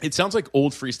 It sounds like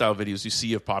old freestyle videos you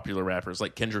see of popular rappers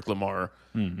like Kendrick Lamar,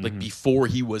 like before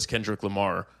he was Kendrick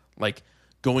Lamar, like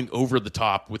going over the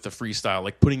top with the freestyle,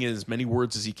 like putting in as many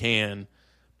words as he can,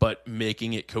 but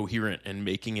making it coherent and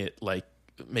making it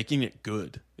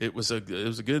good. It was a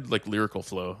good like lyrical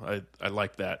flow. I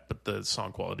liked that, but the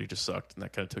song quality just sucked, and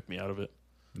that kind of took me out of it.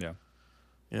 Yeah.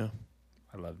 Yeah.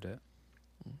 I loved it.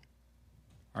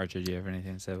 Archie, do you have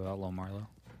anything to say about Lil Marlowe?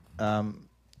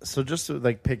 So just to,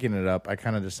 like picking it up, I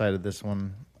kind of decided this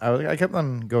one. I kept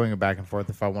on going back and forth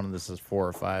if I wanted this as 4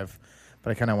 or 5,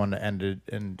 but I kind of wanted to end it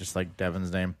in just like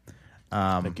Devin's name.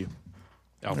 Thank you.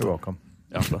 You're welcome.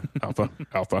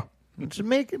 Alpha. Just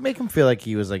make him feel like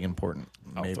he was like important,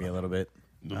 maybe Alpha. a little bit.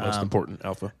 The most important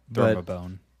alpha. Throw him But- a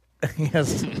bone.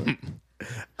 Yes.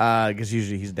 Because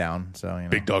usually he's down. So you know.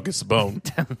 Big dog gets the bone.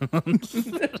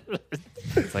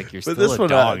 It's like you're But still this a one,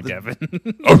 dog, Devin.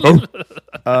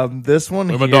 This one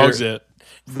Where here, my dog's at?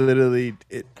 literally,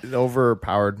 it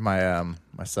overpowered my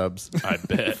my subs. I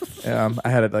bet. I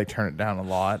had to like turn it down a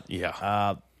lot.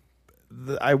 Yeah.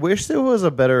 I wish there was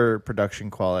a better production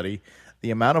quality.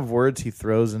 The amount of words he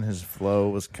throws in his flow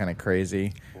was kind of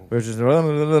crazy. It was just,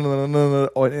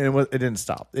 it didn't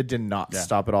stop. It did not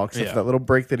stop at all, except for that little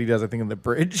break that he does, I think, in the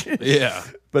bridge. Yeah.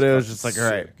 But it was just like, all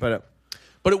right. But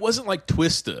But it wasn't like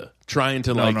Twista trying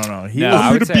to no. He No, was I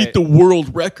here would to say- beat the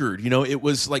world record. You know, it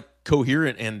was like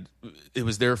coherent and it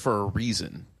was there for a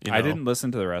reason. You know? I didn't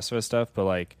listen to the rest of his stuff, but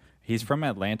like he's from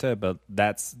Atlanta, but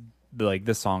that's like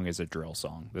this song is a drill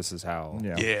song. This is how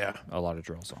Yeah. a lot of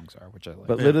drill songs are, which I like.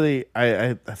 But literally,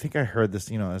 I think I heard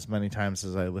this, as many times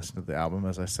as I listened to the album,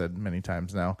 as I said many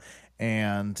times now,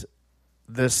 and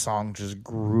this song just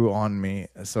grew on me.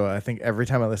 So I think every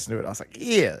time I listened to it, I was like,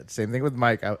 yeah. Same thing with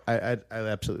Mike. I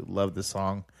absolutely love this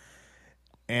song,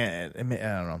 and I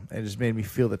don't know, it just made me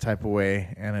feel the type of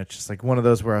way, and it's just like one of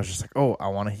those where I was just like, oh, I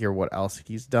want to hear what else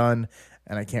he's done,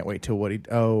 and I can't wait till what he.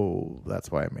 Oh, that's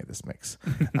why I made this mix.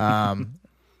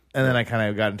 And then I kind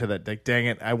of got into that, like, dang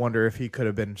it, I wonder if he could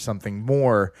have been something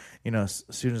more, as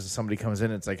soon as somebody comes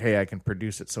in, it's like, hey, I can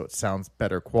produce it so it sounds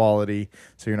better quality,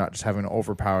 so you're not just having an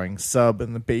overpowering sub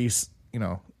in the bass,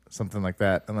 something like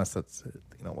that, unless that's,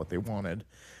 what they wanted.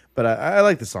 But I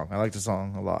like the song. I like the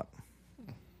song a lot.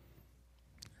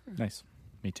 Nice.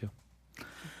 Me too.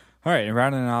 All right, and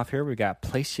rounding it off here, we got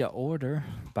Place Your Order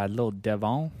by Lil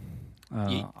Devon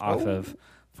off of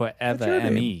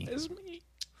Forever ME. It's me.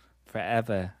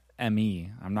 Forever ME.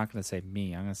 I'm not going to say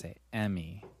me. I'm going to say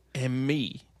ME. And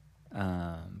me.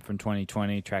 From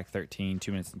 2020, track 13,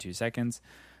 2 minutes and 2 seconds.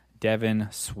 Devin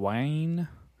Swain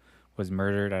was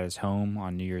murdered at his home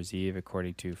on New Year's Eve,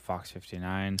 according to Fox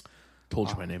 59. Told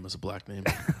you my name was a black name.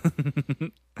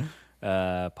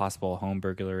 Possible home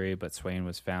burglary, but Swain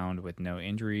was found with no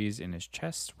injuries in his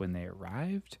chest when they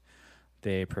arrived.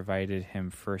 They provided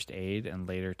him first aid and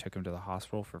later took him to the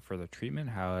hospital for further treatment.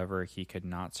 However, he could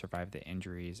not survive the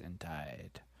injuries and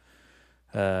died.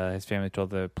 His family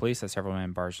told the police that several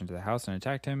men barged into the house and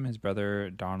attacked him. His brother,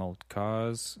 Donald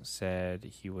Cause, said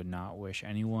he would not wish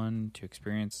anyone to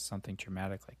experience something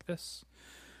traumatic like this.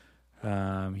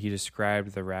 He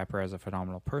described the rapper as a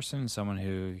phenomenal person, someone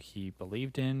who he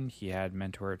believed in. He had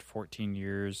mentored 14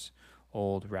 years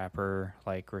old rapper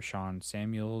like Rashawn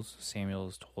Samuels.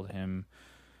 Samuels told him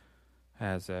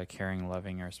as a caring,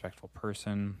 loving, and respectful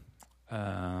person.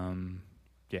 And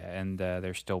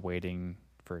they're still waiting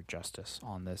for justice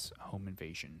on this home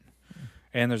invasion.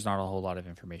 And there's not a whole lot of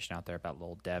information out there about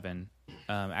Lil Devin.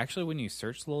 Actually, when you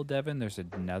search Lil Devin, there's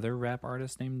another rap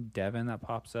artist named Devin that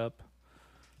pops up.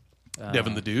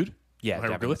 Devin the Dude? Yeah,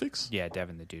 Hieroglyphics? Yeah,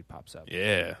 Devin the Dude pops up.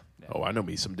 Yeah. Oh, I know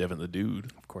me some Devin the Dude.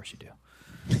 Of course you do.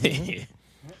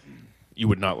 You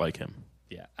would not like him.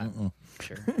 Yeah,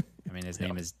 sure. I mean, his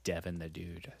name is Devin the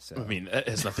Dude. So I mean, it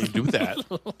has nothing to do with that.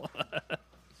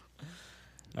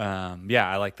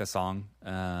 I like the song.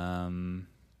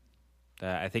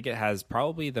 I think it has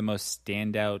probably the most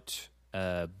standout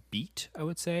beat, I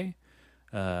would say.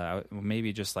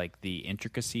 Maybe just like the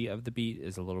intricacy of the beat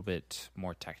is a little bit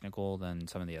more technical than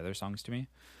some of the other songs to me.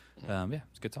 It's a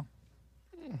good song.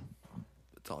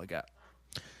 That's all I got.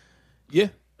 Yeah.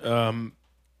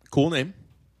 Cool name.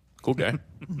 Cool guy.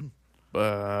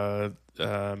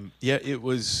 It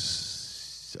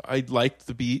was... I liked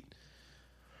the beat.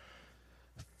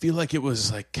 Feel like it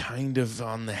was like kind of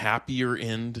on the happier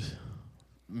end,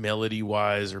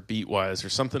 melody-wise or beat-wise, or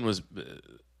something was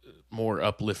more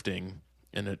uplifting,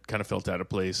 and it kind of felt out of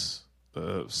place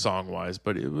song-wise,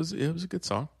 but it was a good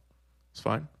song. It's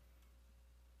fine.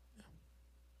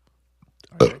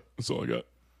 That's all I got.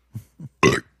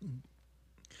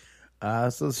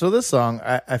 So this song,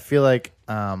 I feel like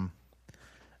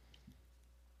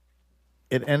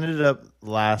it ended up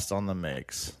last on the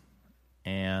mix,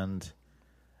 and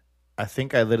I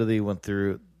think I literally went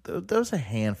through. There was a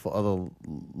handful of the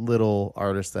little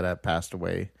artists that had passed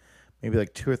away, maybe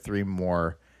like 2 or 3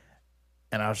 more,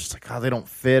 and I was just like, oh, they don't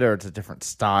fit, or it's a different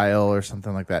style, or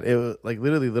something like that. It was like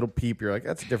literally Little Peep. You're like,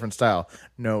 that's a different style.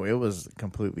 No, it was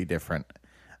completely different.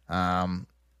 And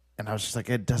I was just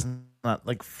like, it doesn't not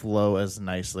like flow as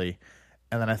nicely.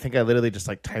 And then I think I literally just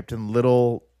like typed in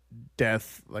Little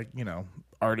Death, like,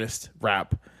 artist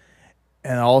rap.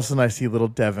 And all of a sudden I see Little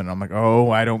Devin. I'm like,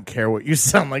 oh, I don't care what you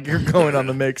sound like. You're going on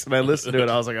the mix. And I listened to it.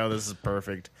 I was like, oh, this is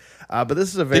perfect. But this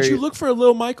is a very... Did you look for a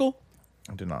Lil Michael?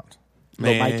 I did not.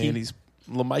 Man, Lil Mikey? he's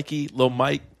Lil Mikey, Lil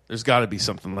Mike. There's got to be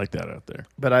something like that out there.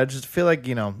 But I just feel like,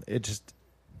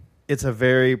 it it's a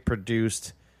very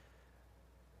produced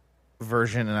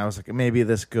version, and I was like, maybe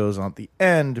this goes on at the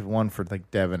end. One for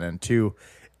like Devin, and two,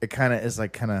 it kind of is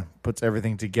like kind of puts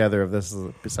everything together. Of this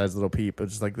besides Little Peep,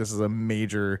 it's just like this is a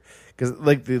major because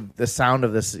like the sound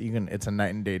of this, it's a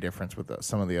night and day difference with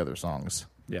some of the other songs.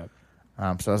 Yeah.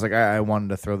 So I was like, I wanted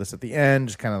to throw this at the end,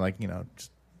 just kind of like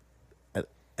just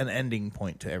an ending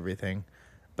point to everything.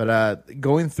 But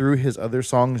going through his other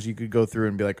songs, you could go through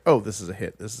and be like, oh, this is a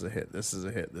hit, this is a hit, this is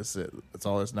a hit, this is it. It's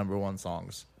all his number one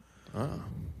songs. Oh.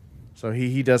 So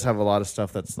he does have a lot of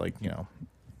stuff that's like,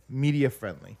 media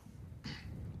friendly.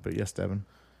 But yes, Devin.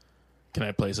 Can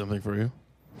I play something for you?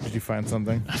 Did you find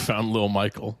something? I found Lil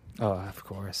Michael. Oh, of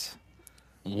course.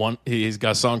 He's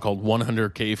got a song called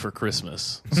 100K for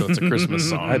Christmas. So it's a Christmas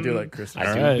song. I do like Christmas.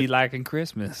 I do right. be liking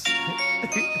Christmas.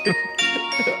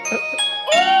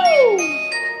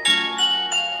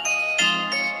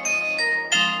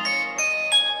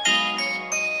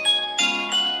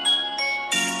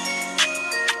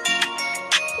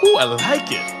 Ooh, I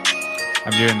like it.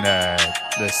 I'm doing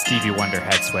the Stevie Wonder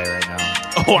head sway right now.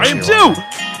 Oh, I am Stevie Wonder. too.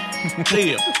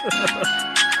 Damn.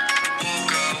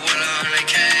 Woke up with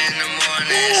 100K in the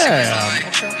morning. Yeah. She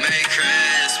was like, Merry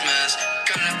Christmas.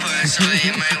 Gonna put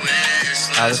something in my wish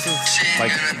list. This is She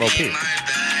like gonna Lil be Peep. my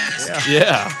best.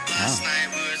 Yeah. Last night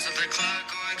we was at the clock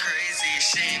going crazy.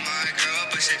 She ain't my girl,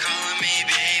 but she calling me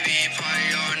baby.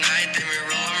 Party all night, then we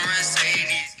roll a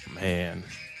Mercedes. Man.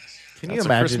 Can That's you a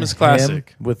imagine Christmas him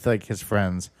classic. with like his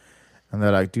friends, and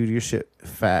they're like, "Dude, your shit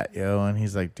fat, yo," and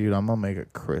he's like, "Dude, I'm gonna make a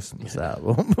Christmas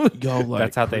album." Y'all like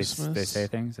That's how Christmas? they say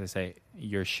things. They say,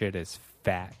 your shit is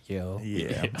fat, yo.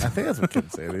 Yeah, I think that's what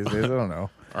kids say these days. I don't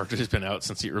know. Archer's been out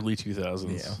since the early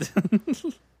 2000s.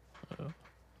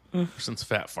 Yeah, Since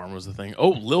Fat Farm was the thing. Oh,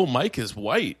 Lil Mike is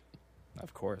white.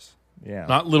 Of course. yeah.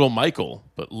 Not Little Michael,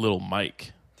 but Little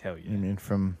Mike. Tell You you. mean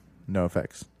from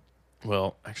NoFX?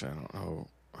 Well, actually, I don't know.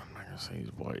 I'm not going to say he's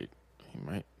white. He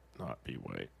might not be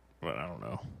white, but I don't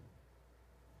know.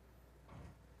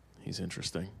 He's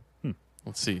interesting.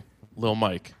 Let's see. Lil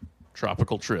Mike,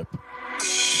 Tropical Trip.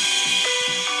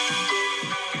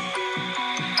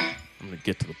 I'm going to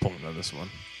get to the point on this one.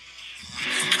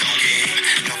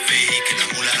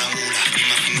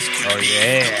 Oh,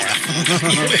 yeah.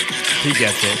 He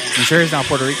gets it. You sure he's not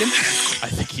Puerto Rican? I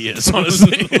think he is,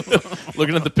 honestly.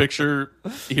 Looking at the picture,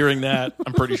 hearing that,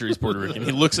 I'm pretty sure he's Puerto Rican.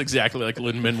 He looks exactly like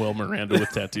Lin-Manuel Miranda with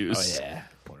tattoos. Oh, yeah.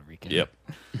 Puerto Rican. Yep.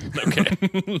 Okay.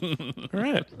 All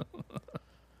right.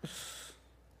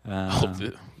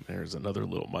 There's another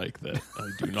Little Mike that I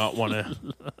do not want to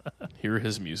hear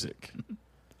his music.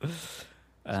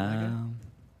 All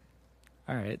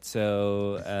right.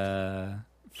 So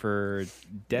for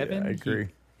Devin, Yeah, I agree.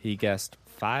 He guessed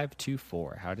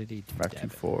 524. How did he do?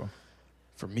 524.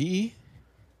 For me,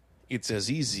 it's as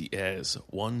easy as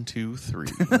 1, 2, 3.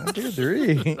 2,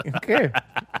 3. Okay.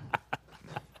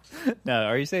 No,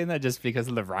 are you saying that just because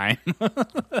of the rhyme?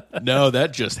 No,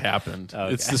 that just happened.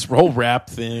 Okay. It's this whole rap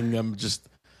thing. I'm just,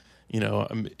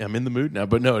 I'm in the mood now.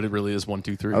 But no, it really is 1,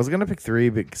 2, 3. I was gonna pick 3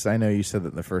 because I know you said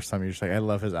that the first time. You're just like, I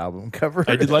love his album cover.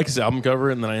 I did like his album cover,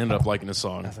 and then I ended up liking his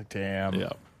song. I was like, damn.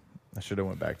 Yeah. I should have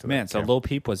went back to Man, that. so Okay. Lil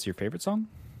Peep was your favorite song?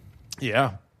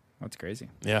 Yeah. That's crazy.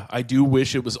 Yeah. I do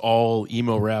wish it was all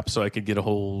emo rap so I could get a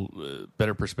whole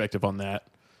better perspective on that.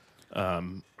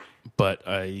 But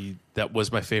that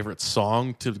was my favorite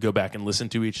song to go back and listen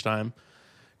to each time.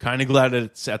 Kind of glad that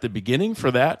it's at the beginning for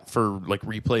that, for like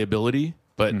replayability.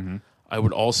 But I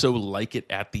would also like it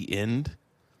at the end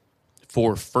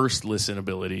for first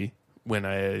listenability when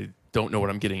I don't know what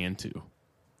I'm getting into.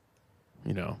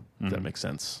 If that makes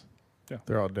sense.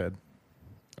 They're all dead.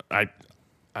 I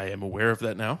am aware of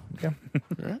that now. Okay.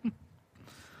 All right.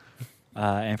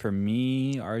 And for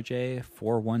me, RJ,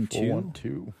 412.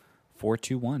 412.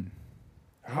 421.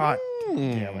 Hot.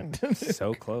 Damn it.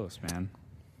 So close, man.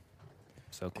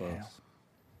 So close.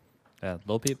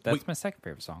 Lil Peep, that's my second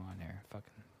favorite song on here. Fucking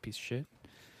piece of shit.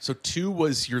 So 2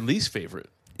 was your least favorite.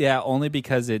 Yeah, only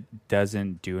because it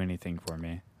doesn't do anything for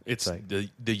me. It's like- the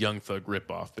Young Thug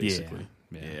ripoff, basically.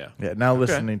 Yeah. Yeah. Now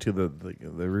listening to the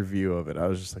review of it, I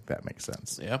was just like, that makes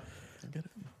sense. Yeah. I get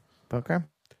it. Okay.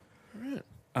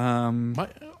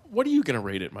 What are you going to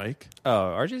rate it, Mike? Oh,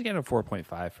 RJ's getting a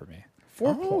 4.5 for me.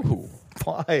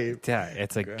 4.5. Yeah,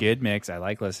 it's a good mix. I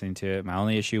like listening to it. My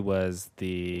only issue was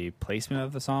the placement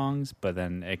of the songs, but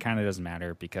then it kind of doesn't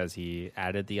matter because he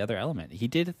added the other element. He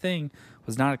did a thing I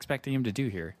was not expecting him to do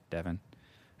here, Devin.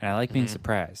 And I like being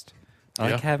surprised.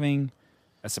 I like having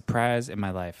a surprise in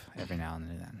my life every now and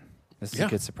then. This is a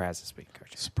good surprise this week,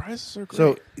 RJ. Surprises are great.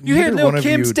 So You hear neither one Lil of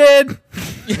Kim's you- dead?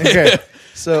 Okay.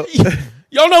 So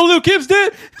Y'all know Lil Kim's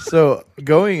dead? so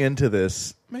going into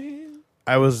this, Man.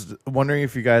 I was wondering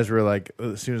if you guys were like,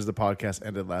 as soon as the podcast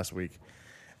ended last week,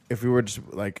 if we were just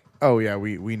like, oh yeah,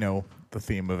 we know the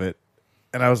theme of it.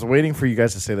 And I was waiting for you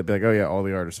guys to say that, be like, oh yeah, all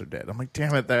the artists are dead. I'm like,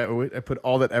 damn it, I put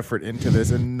all that effort into this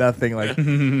and nothing like.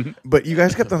 But you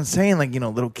guys kept on saying like,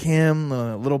 Little Kim,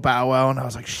 Little Bow Wow, and I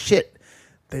was like, shit,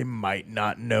 they might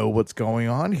not know what's going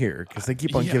on here because they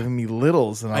keep on giving me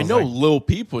littles. And I know like, Lil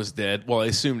Peep was dead. Well, I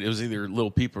assumed it was either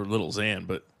Lil Peep or Lil Xan,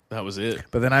 but that was it.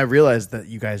 But then I realized that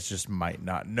you guys just might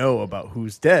not know about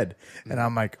who's dead, and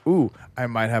I'm like, ooh, I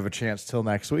might have a chance till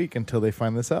next week until they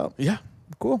find this out. Yeah,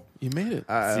 Cool. you made it.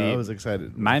 I was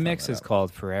excited. My when I mix found is that out.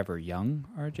 called Forever Young,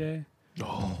 RJ.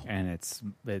 Oh, And it's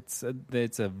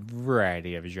a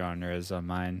variety of genres on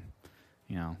mine.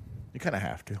 You kind of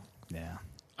have to. Yeah.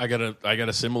 I got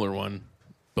a similar one,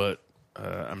 but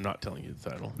I'm not telling you the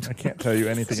title. I can't tell you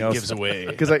anything It else. gives away.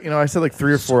 Because I said like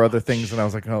 3 or 4 other things, and I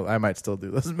was like, oh, I might still do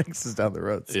those mixes down the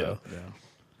road. So.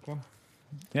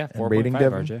 Yeah, And rating, 4.5,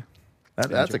 Devin? RJ.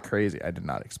 That's a crazy. I did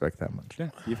not expect that much. Yeah.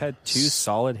 You've had 2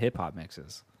 solid hip hop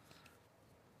mixes.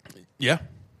 Yeah,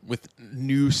 with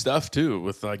new stuff too.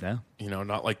 With like, Yeah.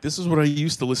 not like this is what I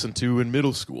used to listen to in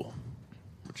middle school,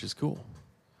 which is cool.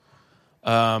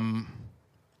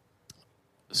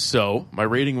 So my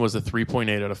rating was a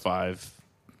 3.8 out of 5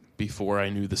 before I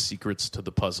knew the secrets to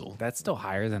the puzzle. That's still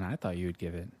higher than I thought you would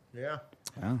give it. Yeah.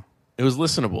 Oh. It was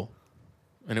listenable,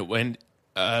 and it went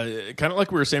kind of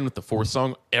like we were saying with the 4th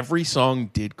song. Every song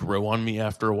did grow on me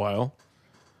after a while,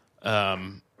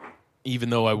 even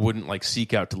though I wouldn't like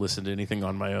seek out to listen to anything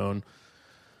on my own.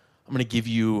 I'm going to give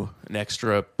you an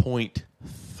extra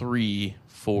 0.3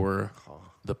 for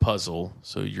the puzzle,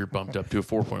 so you're bumped up to a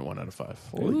 4.1 out of 5.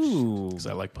 Ooh. Because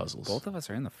I like puzzles. Both of us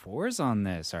are in the 4s on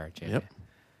this, RJ. Yep.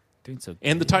 Doing so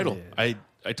And the good. title. I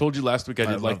told you last week I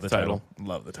did like the title.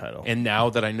 Love the title. And now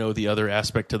that I know the other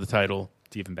aspect to the title,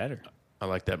 It's even better. I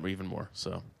like that even more.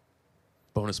 So,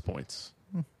 bonus points.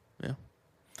 Yeah.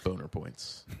 Boner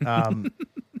points.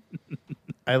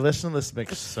 I listened to this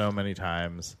mix so many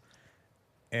times,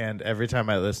 and every time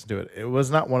I listened to it, it was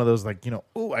not one of those like,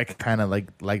 oh, I kind of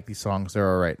like these songs. They're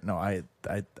all right. No, I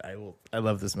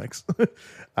love this mix.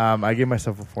 I gave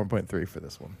myself a 4.3 for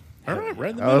this one. All right, right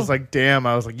in the I middle. was like, damn.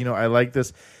 I was like, I like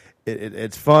this.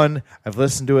 It's fun. I've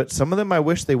listened to it. Some of them I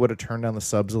wish they would have turned down the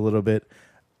subs a little bit.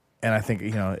 And I think,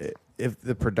 if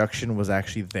the production was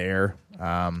actually there.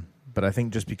 But I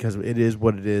think just because it is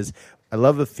what it is, I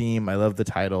love the theme. I love the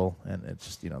title. And it's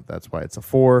just, that's why it's a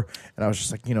 4. And I was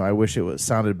just like, I wish it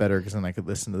sounded better because then I could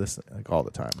listen to this like all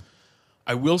the time.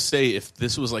 I will say if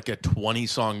this was like a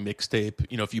 20-song mixtape,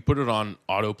 if you put it on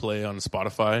autoplay on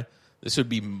Spotify, this would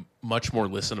be much more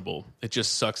listenable. It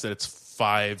just sucks that it's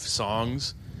 5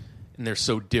 songs and they're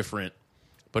so different.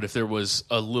 But if there was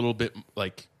a little bit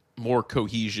like more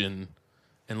cohesion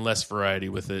and less variety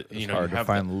with it, It's hard to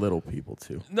find little people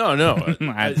too. No.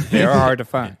 They're hard to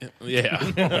find. Yeah.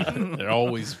 They're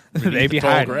always They be the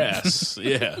tall hiding. grass.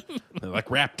 Yeah. They're like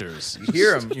raptors. You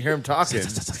hear him talking.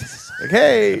 Like,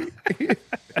 hey,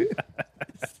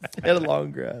 head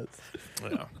along grass.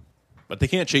 Yeah. But they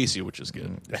can't chase you, which is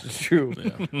good. That's true.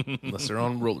 Yeah. Unless they're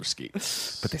on roller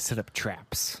skates. But they set up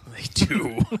traps. They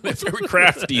do. They're very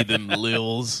crafty, them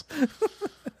lils.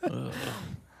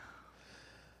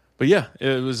 But yeah,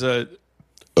 it was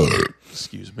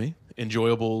excuse me,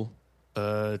 enjoyable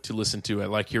to listen to. I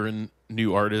like hearing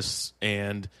new artists,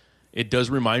 and it does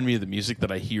remind me of the music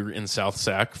that I hear in South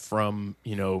Sac from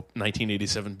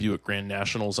 1987 Buick Grand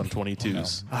Nationals on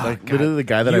 22s. Like literally the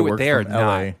guy that I You- worked they are from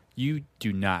not. LA. You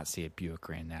do not see a Buick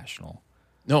Grand National.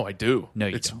 No, I do. No,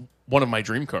 you it's don't. one of my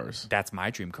dream cars. That's my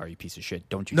dream car, you piece of shit.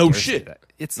 Don't you No dare say shit. that.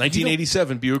 It's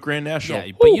 1987 Buick Grand National.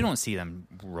 Yeah, but you don't see them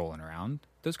rolling around.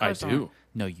 Those cars I aren't- do.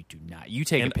 No, you do not. You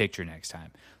take And- a picture next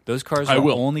time. Those cars I are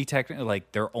will. only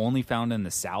they're only found in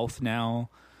the South now.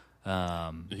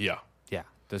 Yeah. Yeah,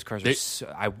 those cars They-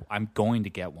 are. I'm going to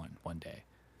get one day.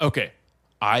 Okay.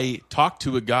 I talked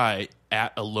to a guy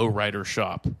at a lowrider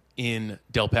shop in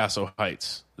Del Paso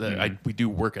Heights. We do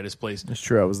work at his place. It's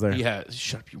true. I was there. Yeah,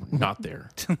 shut up. You were not there.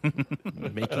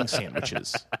 Making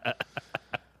sandwiches.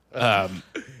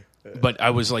 But I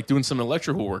was like doing some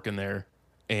electrical work in there,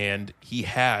 and he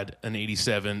had an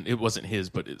 87. It wasn't his,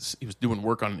 but he was doing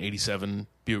work on an 87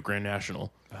 Buick Grand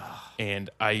National. And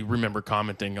I remember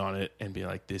commenting on it and being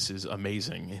like, this is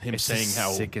amazing. And him It's the saying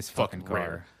how sickest fucking car.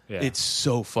 rare. Yeah. It's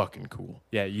so fucking cool.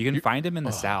 Yeah, you can find them in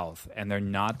the South, and they're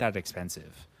not that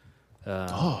expensive.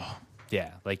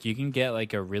 Yeah, like you can get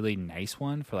like a really nice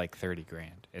one for like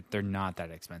 $30,000. They're not that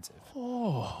expensive.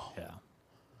 Oh,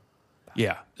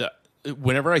 yeah. Yeah.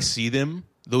 Whenever I see them,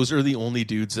 those are the only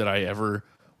dudes that I ever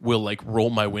will like roll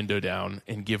my window down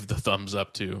and give the thumbs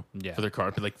up to Yeah. for their car.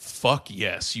 I'd be like, fuck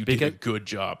yes, you did a Because- good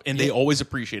job. And they always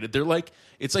appreciate it. They're like,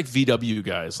 it's like VW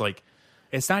guys. Like,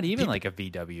 It's not even like a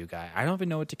VW guy. I don't even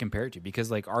know what to compare it to because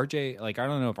like RJ, like I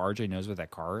don't know if RJ knows what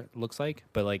that car looks like,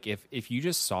 but like if you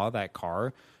just saw that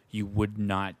car, you would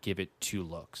not give it 2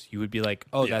 looks. You would be like,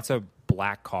 "Oh, that's a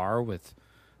black car with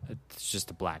it's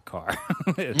just a black car."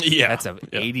 Yeah. That's a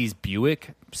 80s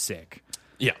Buick. Sick.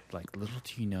 yeah, Like little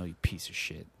do you know, you piece of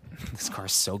shit. This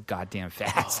car's so goddamn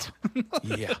fast.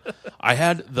 yeah. I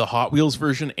had the Hot Wheels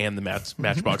version and the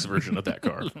Matchbox version of that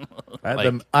car.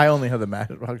 I only have the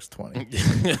Matchbox 20.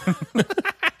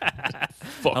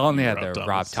 Fuck I only you, had the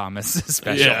Rob Thomas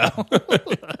special. Yeah.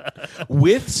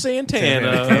 With And it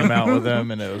Santana. came out with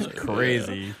them, and it was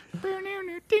crazy.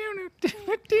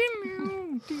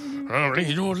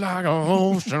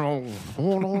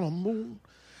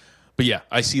 But yeah,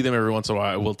 I see them every once in a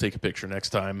while. I will take a picture next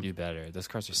time. You better. Those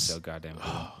cars are so goddamn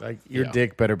cool. Like your Yeah.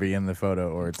 dick better be in the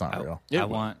photo, or it's not real. Yeah,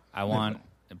 I want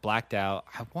blacked out.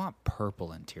 I want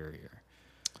purple interior.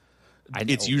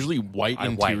 It's usually white White,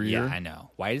 interior. yeah, I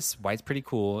know. White's pretty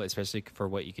cool, especially for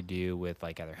what you could do with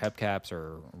like either hubcaps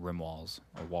or rim walls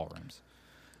or wall rims.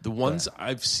 The ones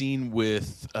I've seen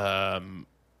with,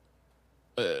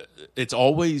 it's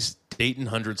always Dayton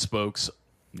 100 spokes,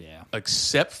 Yeah,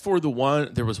 except for the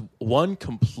one. There was one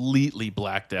completely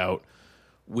blacked out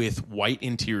with white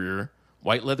interior,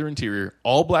 white leather interior,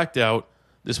 all blacked out.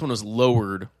 This one was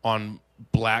lowered on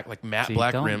black, like matte See,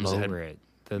 black don't rims. That lower had it.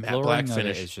 The matte lowering black of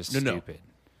finish. it is just No. stupid.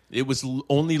 It was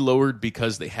only lowered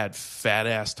because they had fat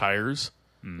ass tires.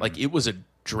 Like it was a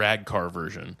drag car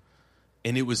version,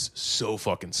 and it was so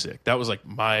fucking sick. That was like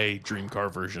my dream car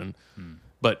version.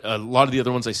 But a lot of the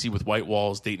other ones I see with white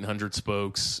walls, Dayton 100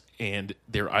 spokes, and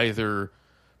they're either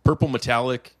purple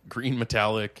metallic, green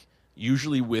metallic,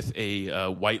 usually with a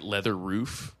white leather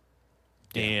roof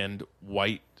and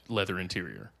white leather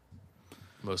interior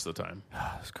most of the time.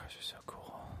 Those cars are so cool.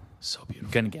 So beautiful.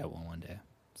 I'm gonna get one day.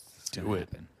 It's Do gonna it.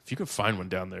 happen. If you can find one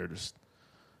down there, just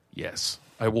yes,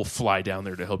 I will fly down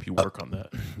there to help you work on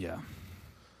that. Yeah.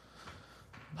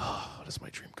 That is my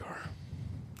dream car.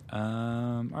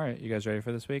 All right, you guys ready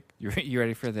for this week? You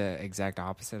ready for the exact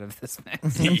opposite of this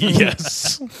mix?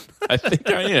 Yes, I think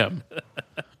I am.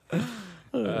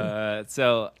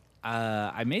 So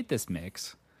I made this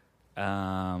mix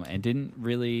and didn't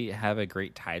really have a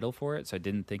great title for it, so I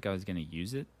didn't think I was going to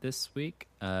use it this week.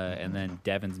 And then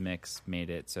Devin's mix made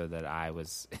it so that I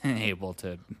was able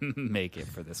to make it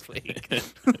for this week.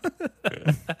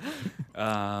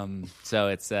 So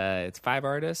it's 5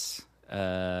 artists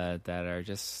that are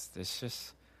just it's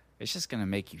just going to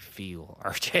make you feel,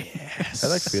 RJ. I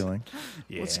like feeling.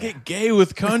 Yeah. Let's get gay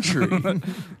with country.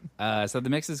 So the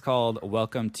mix is called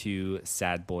 "Welcome to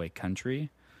Sad Boy Country."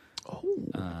 Oh.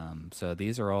 So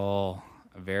these are all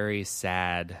very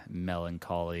sad,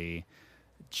 melancholy.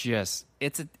 Just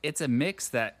it's a mix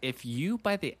that if you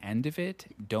by the end of it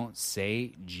don't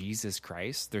say Jesus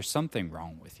Christ, there's something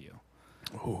wrong with you.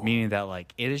 Meaning that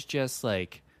like it is just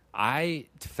like I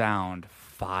found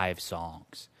 5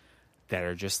 songs that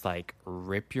are just like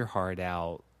rip your heart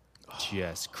out,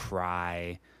 just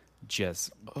cry,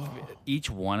 just each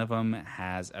one of them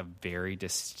has a very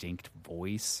distinct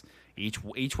voice. Each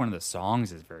one of the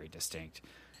songs is very distinct.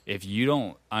 If you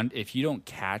don't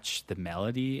catch the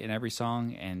melody in every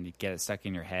song and get it stuck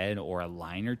in your head or a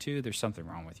line or two, there's something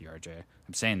wrong with you, RJ.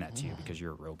 I'm saying that to you because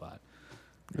you're a robot.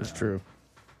 It's true.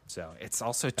 So it's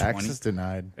also Access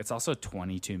denied. It's also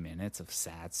 22 minutes of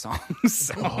sad songs.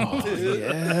 So,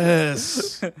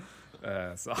 Yes. so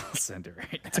I'll send it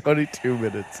right now. 22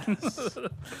 minutes.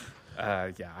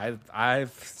 Yeah,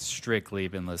 I've strictly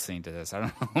been listening to this. I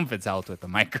don't know if it's helped with the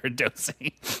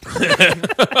microdosing.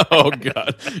 Oh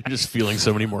God, you're just feeling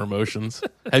so many more emotions.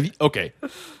 Have you? Okay,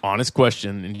 honest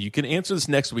question, and you can answer this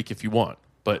next week if you want.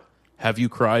 But have you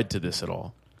cried to this at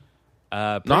all?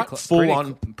 Not full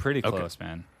on. Pretty Okay. close,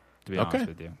 man. To be Okay. honest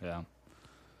with you, yeah.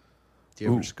 Do you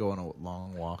ever Ooh. just go on a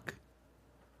long walk?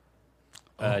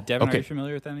 Devin, okay. are you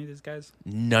familiar with any of these guys?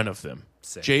 None of them.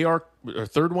 Sick. Jr. Or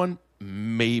third one,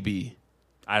 maybe.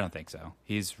 I don't think so.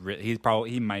 He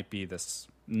might be this.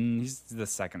 He's the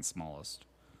second smallest.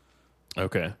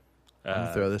 Okay. I'm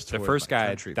gonna throw this The towards first my guy,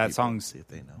 country that people song's see if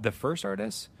they know. the first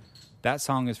artist. That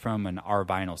song is from an Our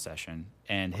Vinyl session,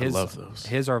 and his love those.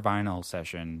 his Our Vinyl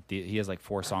session. He has like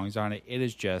 4 songs on it. It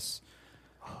is just.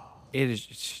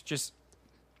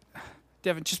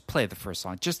 Devin, just play the first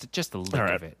song, just a lick All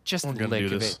right. of it, just a We're gonna lick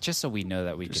do of this. it, just so we know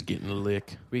that we Just could getting a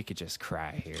lick. just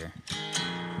cry here.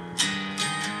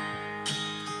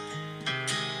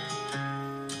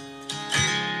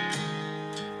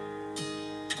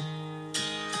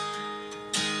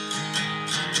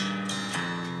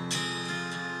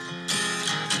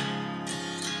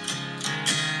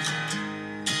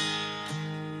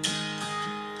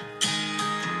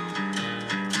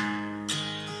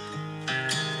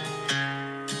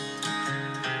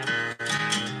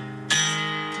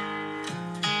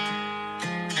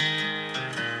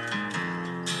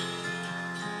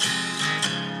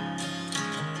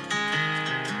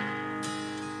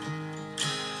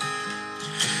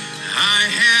 I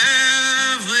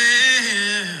have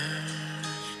lived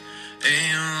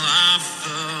a life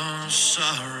of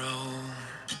sorrow.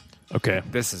 Okay.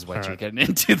 This is what All you're right. getting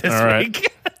into this All right.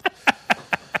 week.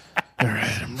 All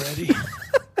right, I'm ready.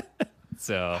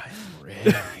 So,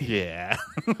 Ready. yeah.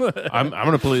 I'm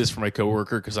going to play this for my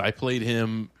coworker because I played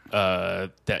him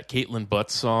that Caitlin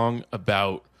Butts song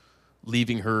about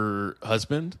leaving her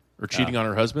husband or cheating on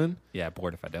her husband. Yeah,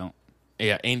 bored if I don't.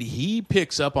 Yeah, and he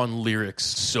picks up on lyrics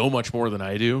so much more than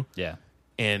I do. Yeah.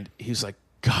 And he's like,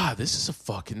 God, this is a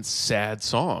fucking sad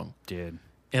song. Dude.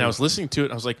 And I was listening to it,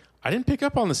 and I was like, I didn't pick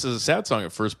up on this as a sad song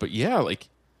at first, but yeah, like,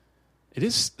 it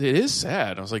is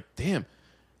sad. I was like, damn,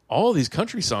 all these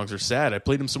country songs are sad. I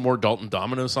played him some more Dalton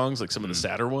Domino songs, like some of the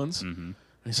sadder ones. Mm-hmm. And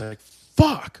he's like,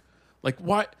 fuck. Like,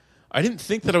 what? I didn't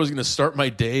think that I was going to start my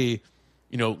day,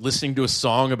 listening to a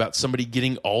song about somebody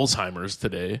getting Alzheimer's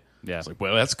today. Yeah. It's like,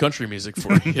 well, that's country music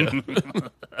for you.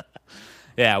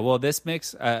 Yeah, well, this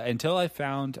mix, until I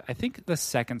think the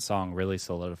second song really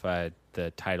solidified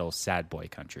the title Sad Boy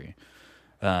Country.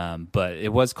 But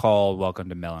it was called Welcome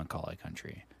to Melancholy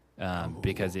Country.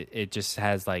 Because it just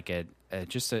has like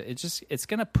it's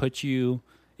going to put you,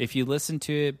 if you listen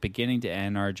to it beginning to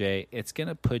end, RJ, it's going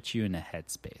to put you in a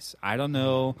headspace. I don't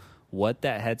know what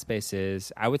that headspace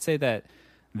is. I would say that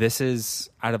this is,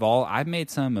 out of all, I've made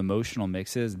some emotional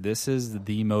mixes. This is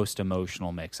the most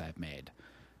emotional mix I've made.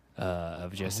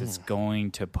 Of just, it's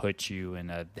going to put you in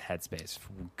a headspace.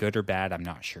 Good or bad, I'm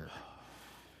not sure.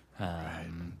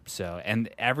 So, and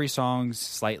every song's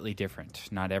slightly different.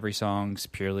 Not every song's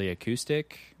purely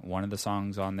acoustic. One of the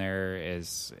songs on there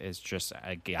is just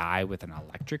a guy with an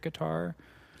electric guitar,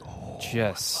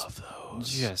 just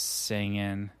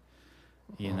singing.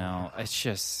 It's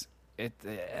just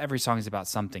every song is about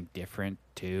something different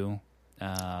too.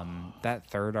 That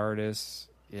third artist,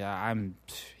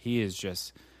 he is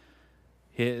just.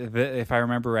 If I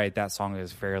remember right, that song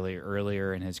is fairly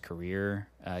earlier in his career.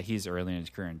 He's early in his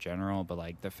career in general, but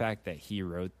like the fact that he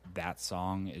wrote that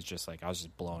song is just like I was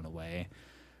just blown away.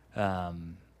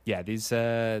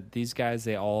 These guys,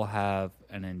 they all have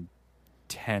an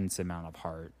intense amount of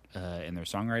heart in their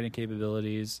songwriting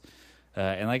capabilities.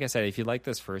 And like I said, if you like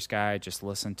this first guy, just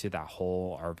listen to that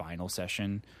whole Our Vinyl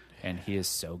session, and he is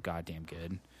so goddamn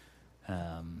good.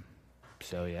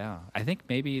 So yeah, I think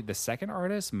maybe the second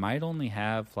artist might only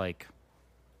have like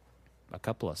a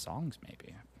couple of songs,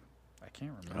 maybe. I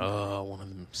can't remember. One of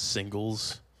them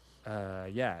singles.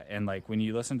 Yeah, and like when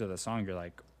you listen to the song, you're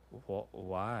like,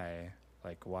 why?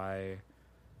 Like, why?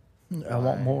 I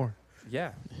want more.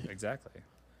 Yeah, exactly.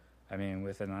 I mean,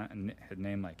 with a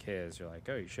name like his, you're like,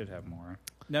 oh, you should have more.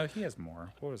 No, he has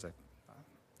more. What was it?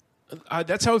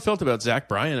 That's how I felt about Zach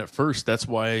Bryan at first. That's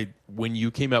why when you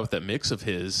came out with that mix of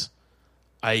his,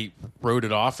 I wrote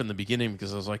it off in the beginning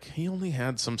because I was like, he only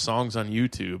had some songs on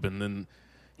YouTube, and then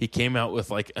he came out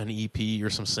with like an EP or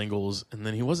some singles, and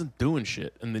then he wasn't doing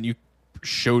shit. And then you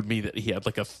showed me that he had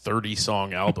like a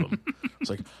 30-song album. I was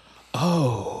like,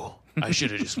 oh, I should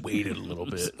have just waited a little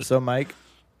bit. So, Mike,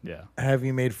 Yeah. have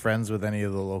you made friends with any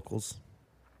of the locals?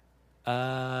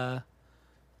 No.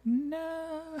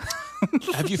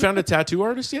 Have you found a tattoo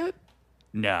artist yet?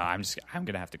 No, I'm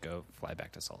gonna have to go fly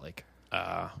back to Salt Lake.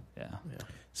 Yeah.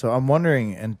 So I'm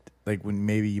wondering, and like when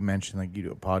maybe you mentioned like you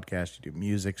do a podcast, you do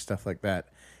music, stuff like that.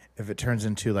 If it turns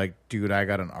into like, dude, I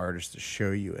got an artist to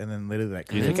show you, and then literally like,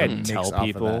 Do you think I'd tell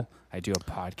people I do a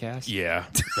podcast? Yeah.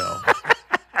 No.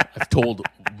 I've told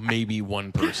maybe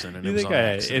one person, and You it was think on I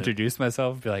accident. introduce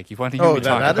myself? Be like, you want to hear me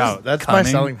talk about that's coming? my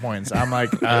selling points. I'm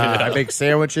like, I make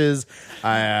sandwiches,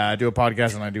 I do a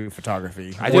podcast, and I do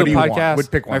photography. I What do a you want? podcast.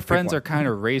 Would pick one. My pick friends one. are kind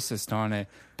of racist on it.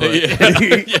 But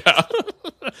Yeah.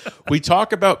 We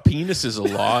talk about penises a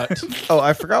lot. Oh,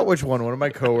 I forgot which one. One of my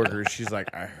coworkers, she's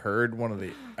like, I heard one of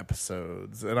the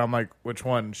episodes, and I'm like, which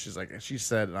one? She's like, she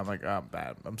said, and I'm like, oh,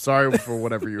 bad. I'm sorry for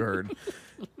whatever you heard.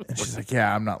 And she's like,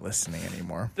 yeah, I'm not listening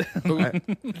anymore.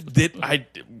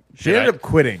 She ended up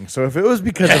quitting. So if it was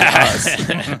because of us,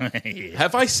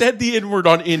 Have I said the N-word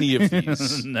on any of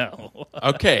these? no.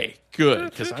 Okay, good,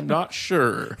 because I'm not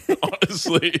sure,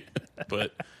 honestly.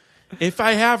 But if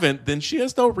I haven't, then she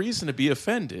has no reason to be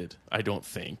offended, I don't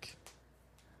think.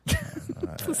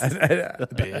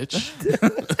 Bitch.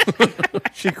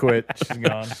 she quit. She's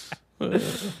gone.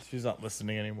 She's not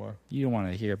listening anymore. You don't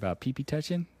want to hear about pee-pee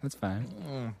touching? That's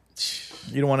fine.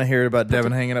 You don't want to hear about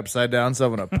Devin hanging upside down,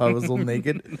 solving a puzzle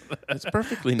naked. It's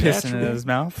perfectly Pissing in natural. his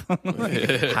mouth.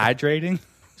 Hydrating.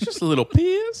 It's just a little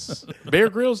piss. Bear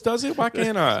Grylls does it. Why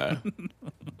can't I? You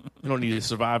don't need to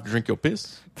survive to drink your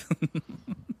piss.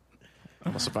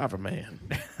 I'm a survivor man.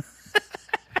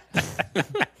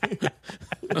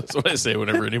 That's what I say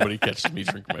whenever anybody catches me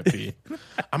drinking my pee.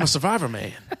 I'm a survivor,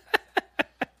 man.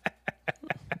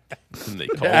 And they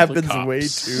call It happens the cops. way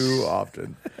too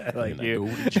often. Like And I you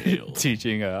go to jail.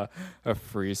 teaching a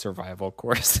free survival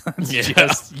course. That's Yeah.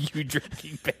 just you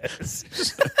drinking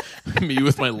piss. Me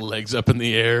with my legs up in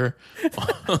the air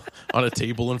on a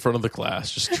table in front of the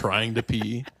class, just trying to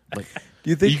pee. Like, Do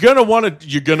you think you're gonna want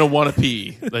to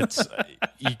pee. That's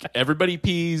everybody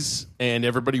pees and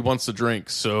everybody wants to drink,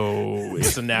 so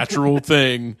it's a natural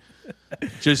thing.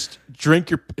 Just drink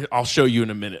your. I'll show you in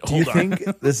a minute. Do you Hold on.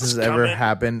 think this has ever coming.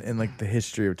 happened in like the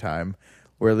history of time,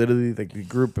 where literally like the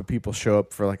group of people show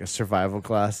up for like a survival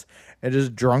class, and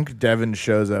just drunk Devin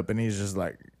shows up, and he's just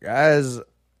like, "Guys, I'm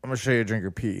gonna show you a drink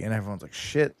or pee," and everyone's like,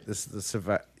 "Shit, this is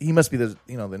the He must be the the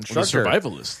The instructor.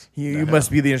 survivalist. You must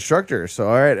be the instructor. So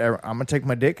all right, I'm gonna take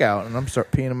my dick out and I'm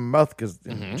start peeing in my mouth because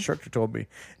the instructor told me.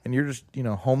 And you're just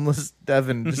homeless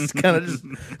Devin, just kind of just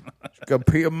go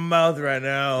pee in my mouth right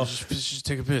now. Just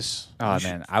take a piss. Oh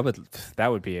man, that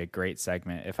would be a great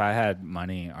segment. If I had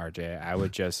money, RJ, I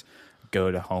would just go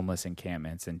to homeless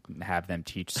encampments and have them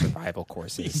teach survival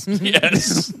courses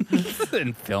Yes.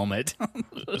 and film it.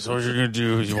 So what you're gonna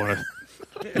do is you want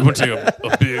to take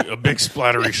a big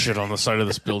splattery shit on the side of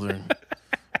this building,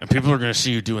 and people are gonna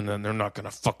see you doing that, and they're not gonna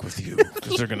fuck with you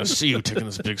because they're gonna see you taking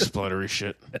this big splattery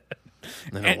shit.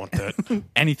 And they don't want that.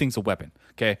 Anything's a weapon.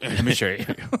 Okay, let me show you.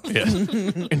 Yes.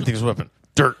 Anything's a weapon.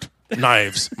 Dirt,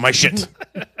 knives, my shit.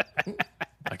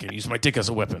 I can use my dick as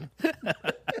a weapon.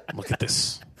 Look at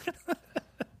this.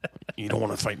 You don't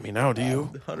want to fight me now, do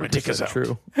you? My dick is out.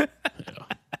 True.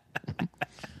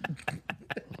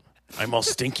 I'm all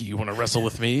stinky. You want to wrestle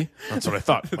with me? That's what I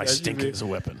thought. My stink is a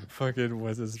weapon. Fucking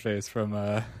what's his face from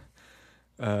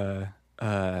the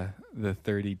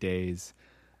 30 Days,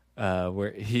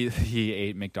 where he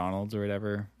ate McDonald's or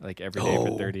whatever, like every day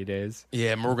for 30 days.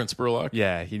 Yeah, Morgan Spurlock.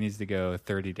 Yeah, he needs to go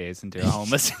 30 days into a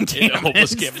homeless In a encampment.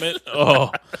 hopeless encampment.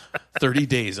 Oh, 30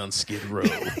 days on Skid Row.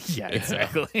 Yeah,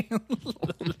 exactly.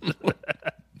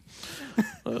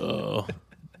 Oh.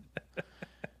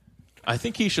 I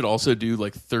think he should also do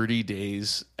like 30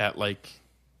 days at like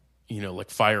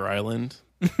Fire Island.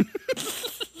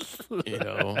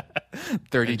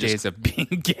 30 days of being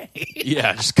gay.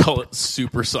 Yeah, just call it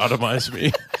Super Sodomize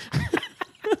Me.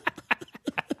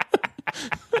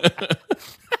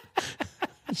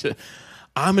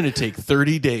 I'm going to take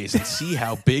 30 days and see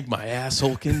how big my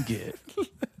asshole can get.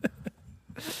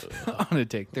 I'm gonna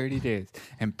take 30 days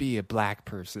and be a black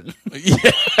person.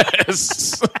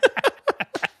 Yes.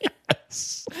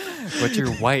 But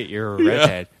you're white, you're a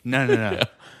redhead. No.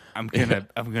 I'm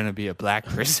gonna be a black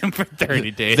person for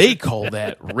 30 days. They call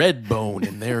that red bone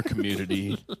in their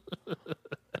community.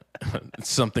 It's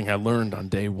something I learned on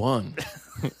day one.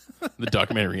 The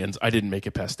documentary ends. I didn't make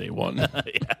it past day one.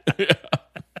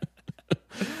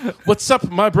 What's up,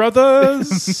 my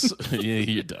brothers? Yeah,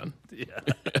 you're done.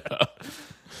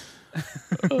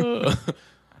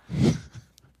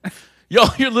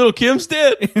 Y'all, your little Kim's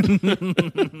dead.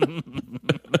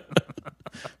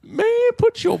 Man,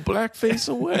 put your black face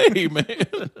away, man.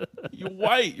 You're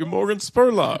white. You're Morgan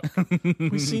Spurlock.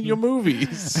 We've seen your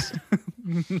movies.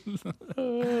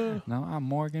 No, I'm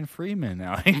Morgan Freeman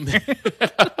now.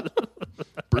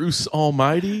 Bruce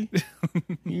Almighty.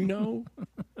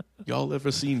 Y'all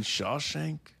ever seen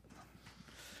Shawshank?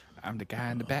 I'm the guy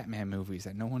in the Batman movies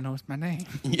that no one knows my name.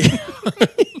 Yeah.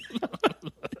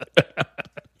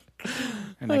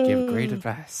 And I give great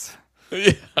advice.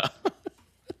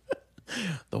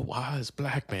 The wise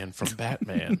black man from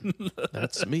Batman.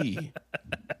 That's me.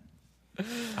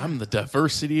 I'm the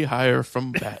diversity hire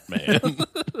from Batman.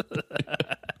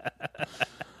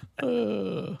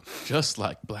 Just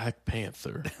like Black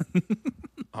Panther.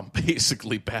 I'm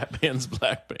basically Batman's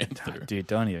Black Panther. Dude,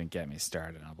 don't even get me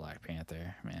started on Black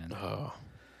Panther, man.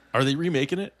 Are they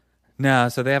remaking it? No,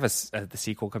 so they have the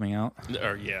sequel coming out.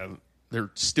 Or yeah, they're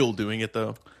still doing it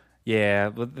though. Yeah,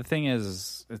 but the thing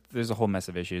is, there's a whole mess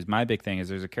of issues. My big thing is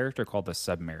there's a character called the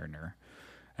Submariner,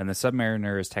 and the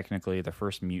Submariner is technically the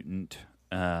first mutant.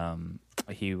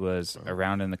 He was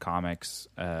around in the comics,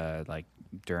 like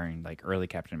during like early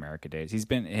Captain America days.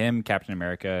 Captain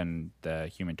America, and the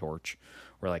Human Torch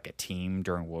were like a team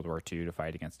during World War II to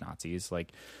fight against Nazis.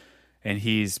 And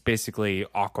he's basically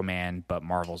Aquaman, but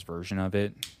Marvel's version of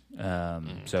it.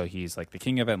 So he's like the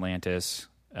king of Atlantis.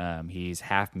 He's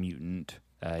half mutant.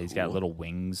 He's got little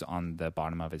wings on the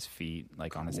bottom of his feet,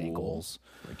 like on his ankles.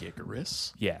 Like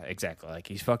Icarus. Yeah, exactly. Like,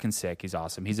 he's fucking sick. He's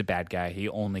awesome. He's a bad guy. He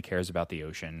only cares about the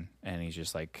ocean, and he's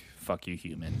just like, fuck you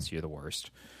humans. You're the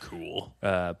worst. Cool.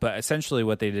 But essentially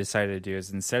what they decided to do is,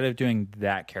 instead of doing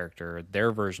that character,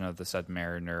 their version of the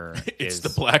Submariner It's is... the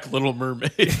Black Little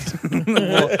Mermaid.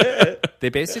 They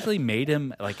basically made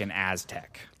him like an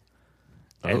Aztec.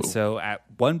 And Oh. so at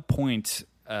one point,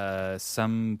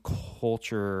 some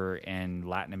culture in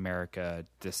Latin America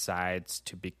decides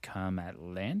to become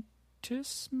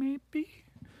Atlantis, maybe?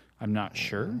 I'm not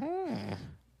sure.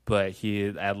 But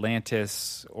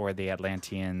Atlantis or the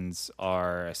Atlanteans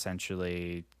are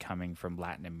essentially coming from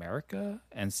Latin America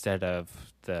instead of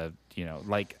I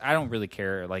don't really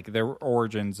care. Like, their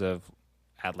origins of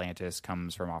Atlantis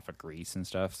comes from off of Greece and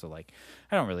stuff, so like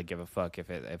I don't really give a fuck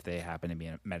if they happen to be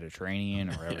in Mediterranean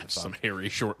or whatever. Yeah, the fuck. some hairy,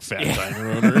 short, fat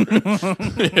diner owner.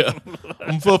 Yeah.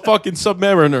 I'm the fucking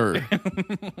Submariner.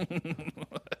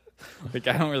 Like,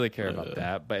 I don't really care about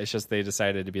that, but it's just they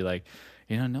decided to be like,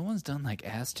 no one's done like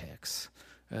Aztecs.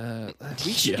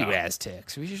 We should do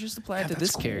Aztecs. We should just apply it to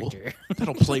this cool. character.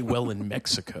 That'll play well in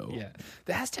Mexico. Yeah,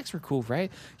 the Aztecs were cool,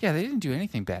 right? Yeah, they didn't do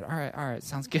anything bad. All right,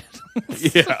 sounds good.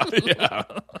 Yeah.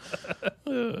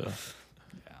 The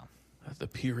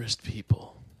purest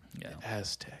people. Yeah. The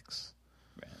Aztecs.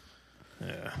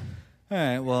 Yeah. All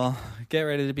right, well, get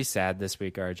ready to be sad this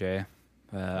week, RJ.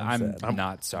 I'm sad.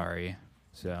 not sorry.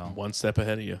 So One step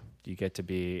ahead of you. you get to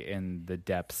be in the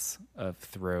depths of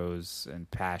throes and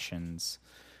passions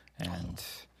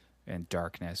and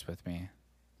darkness with me.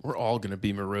 We're all going to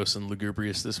be morose and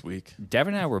lugubrious this week.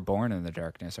 Devin and I were born in the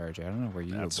darkness, RJ. I don't know where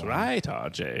you were born. right,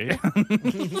 RJ.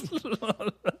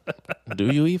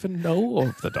 Do you even know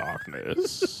of the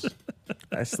darkness?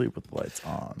 I sleep with the lights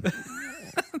on.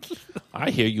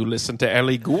 I hear you listen to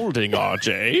Ellie Goulding,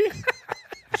 RJ.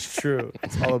 It's true.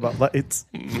 It's all about lights.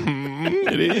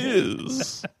 It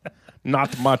is.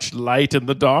 Not much light in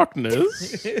the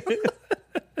darkness.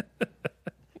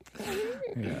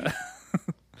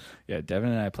 Yeah, Devin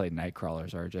and I played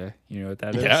Nightcrawlers, RJ. You know what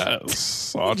that is?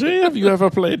 Yes. RJ, have you ever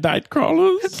played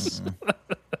Nightcrawlers?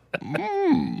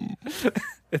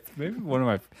 It's maybe one of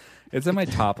my... It's in my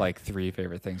top, 3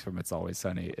 favorite things from It's Always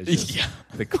Sunny. It's just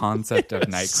the concept of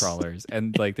Nightcrawlers.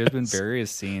 And, there's been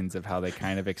various scenes of how they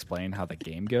kind of explain how the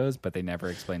game goes, but they never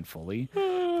explain fully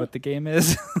what the game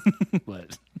is.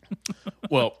 But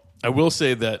Well, I will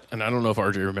say that, and I don't know if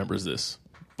RJ remembers this,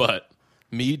 but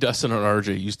me, Dustin, and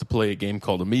RJ used to play a game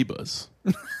called Amoebas.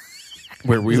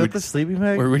 Where we Is would that the sleeping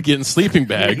bag? where we'd get in sleeping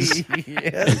bags.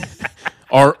 Yes.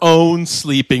 Our own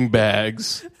sleeping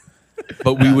bags.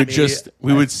 But we would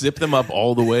zip them up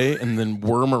all the way and then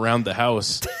worm around the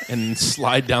house and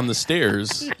slide down the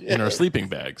stairs in our sleeping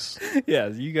bags. yeah,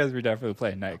 you guys were definitely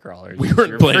playing Nightcrawlers. We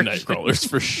weren't playing Nightcrawlers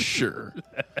for sure.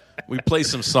 We play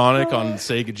some Sonic on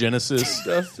Sega Genesis,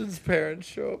 Dustin's parents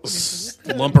show up.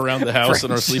 lump around the house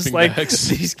in our It's just sleeping bags.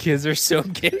 These kids are so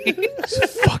gay.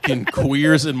 Fucking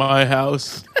queers in my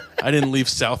house. I didn't leave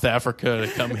South Africa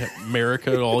to come to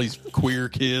America to all these queer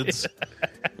kids.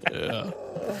 Yeah.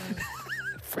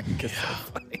 Frank is so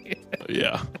funny.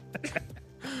 Yeah. I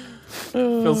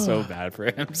feel so bad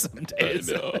for him some I days.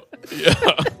 know. Yeah.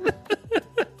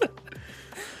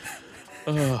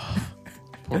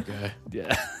 Poor guy.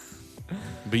 Yeah.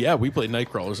 But yeah, we played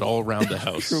Nightcrawlers all around the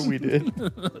house. Sure we did.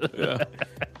 Yeah.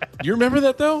 You remember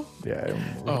that though? Yeah, I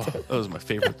remember. Oh, that was my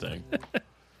favorite thing.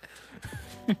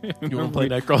 You want to play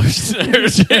Nightcrawlers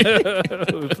today?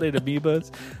 We played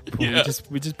Amoebas. Yeah.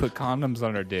 We just put condoms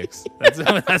on our dicks.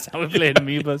 That's how we played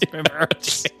Amoebas. Remember?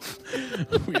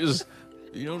 We just,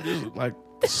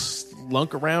 just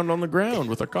slunk around on the ground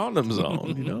with our condoms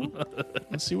on,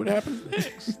 and see what happens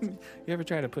next. You ever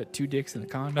try to put 2 dicks in a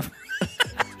condom?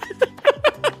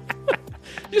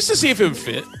 Just to see if it would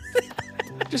fit.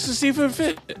 Just to see if it would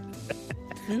fit.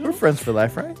 We're friends for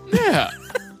life, right? Yeah.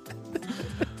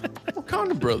 We're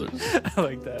condom brothers. I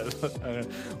like that.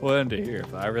 We'll end it here,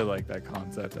 but I really like that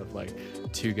concept of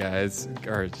 2 guys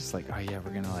are just like, oh yeah,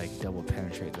 we're gonna double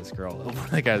penetrate this girl. One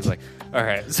of the guys like, all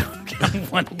right, so I'm getting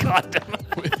 1 condom.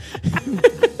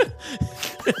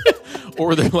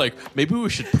 Or they're like, maybe we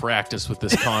should practice with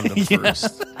this condom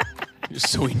first. Just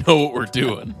so we know what we're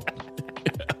doing.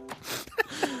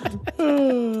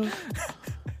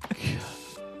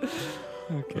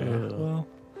 Okay.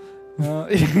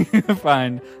 Well, you can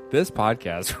find this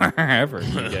podcast wherever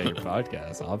you get your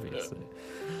podcasts, obviously.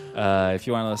 If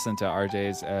you want to listen to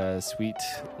RJ's sweet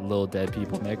Little Dead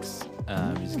People mix,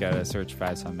 you just got to search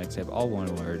 5-Song Mixtape, all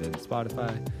one word, in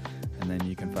Spotify. And then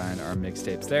you can find our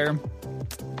mixtapes there.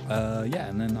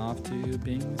 And then off to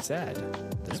being sad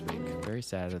this week. Very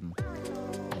sad and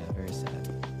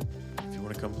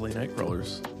come play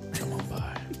Nightcrawlers. Come on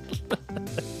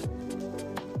by.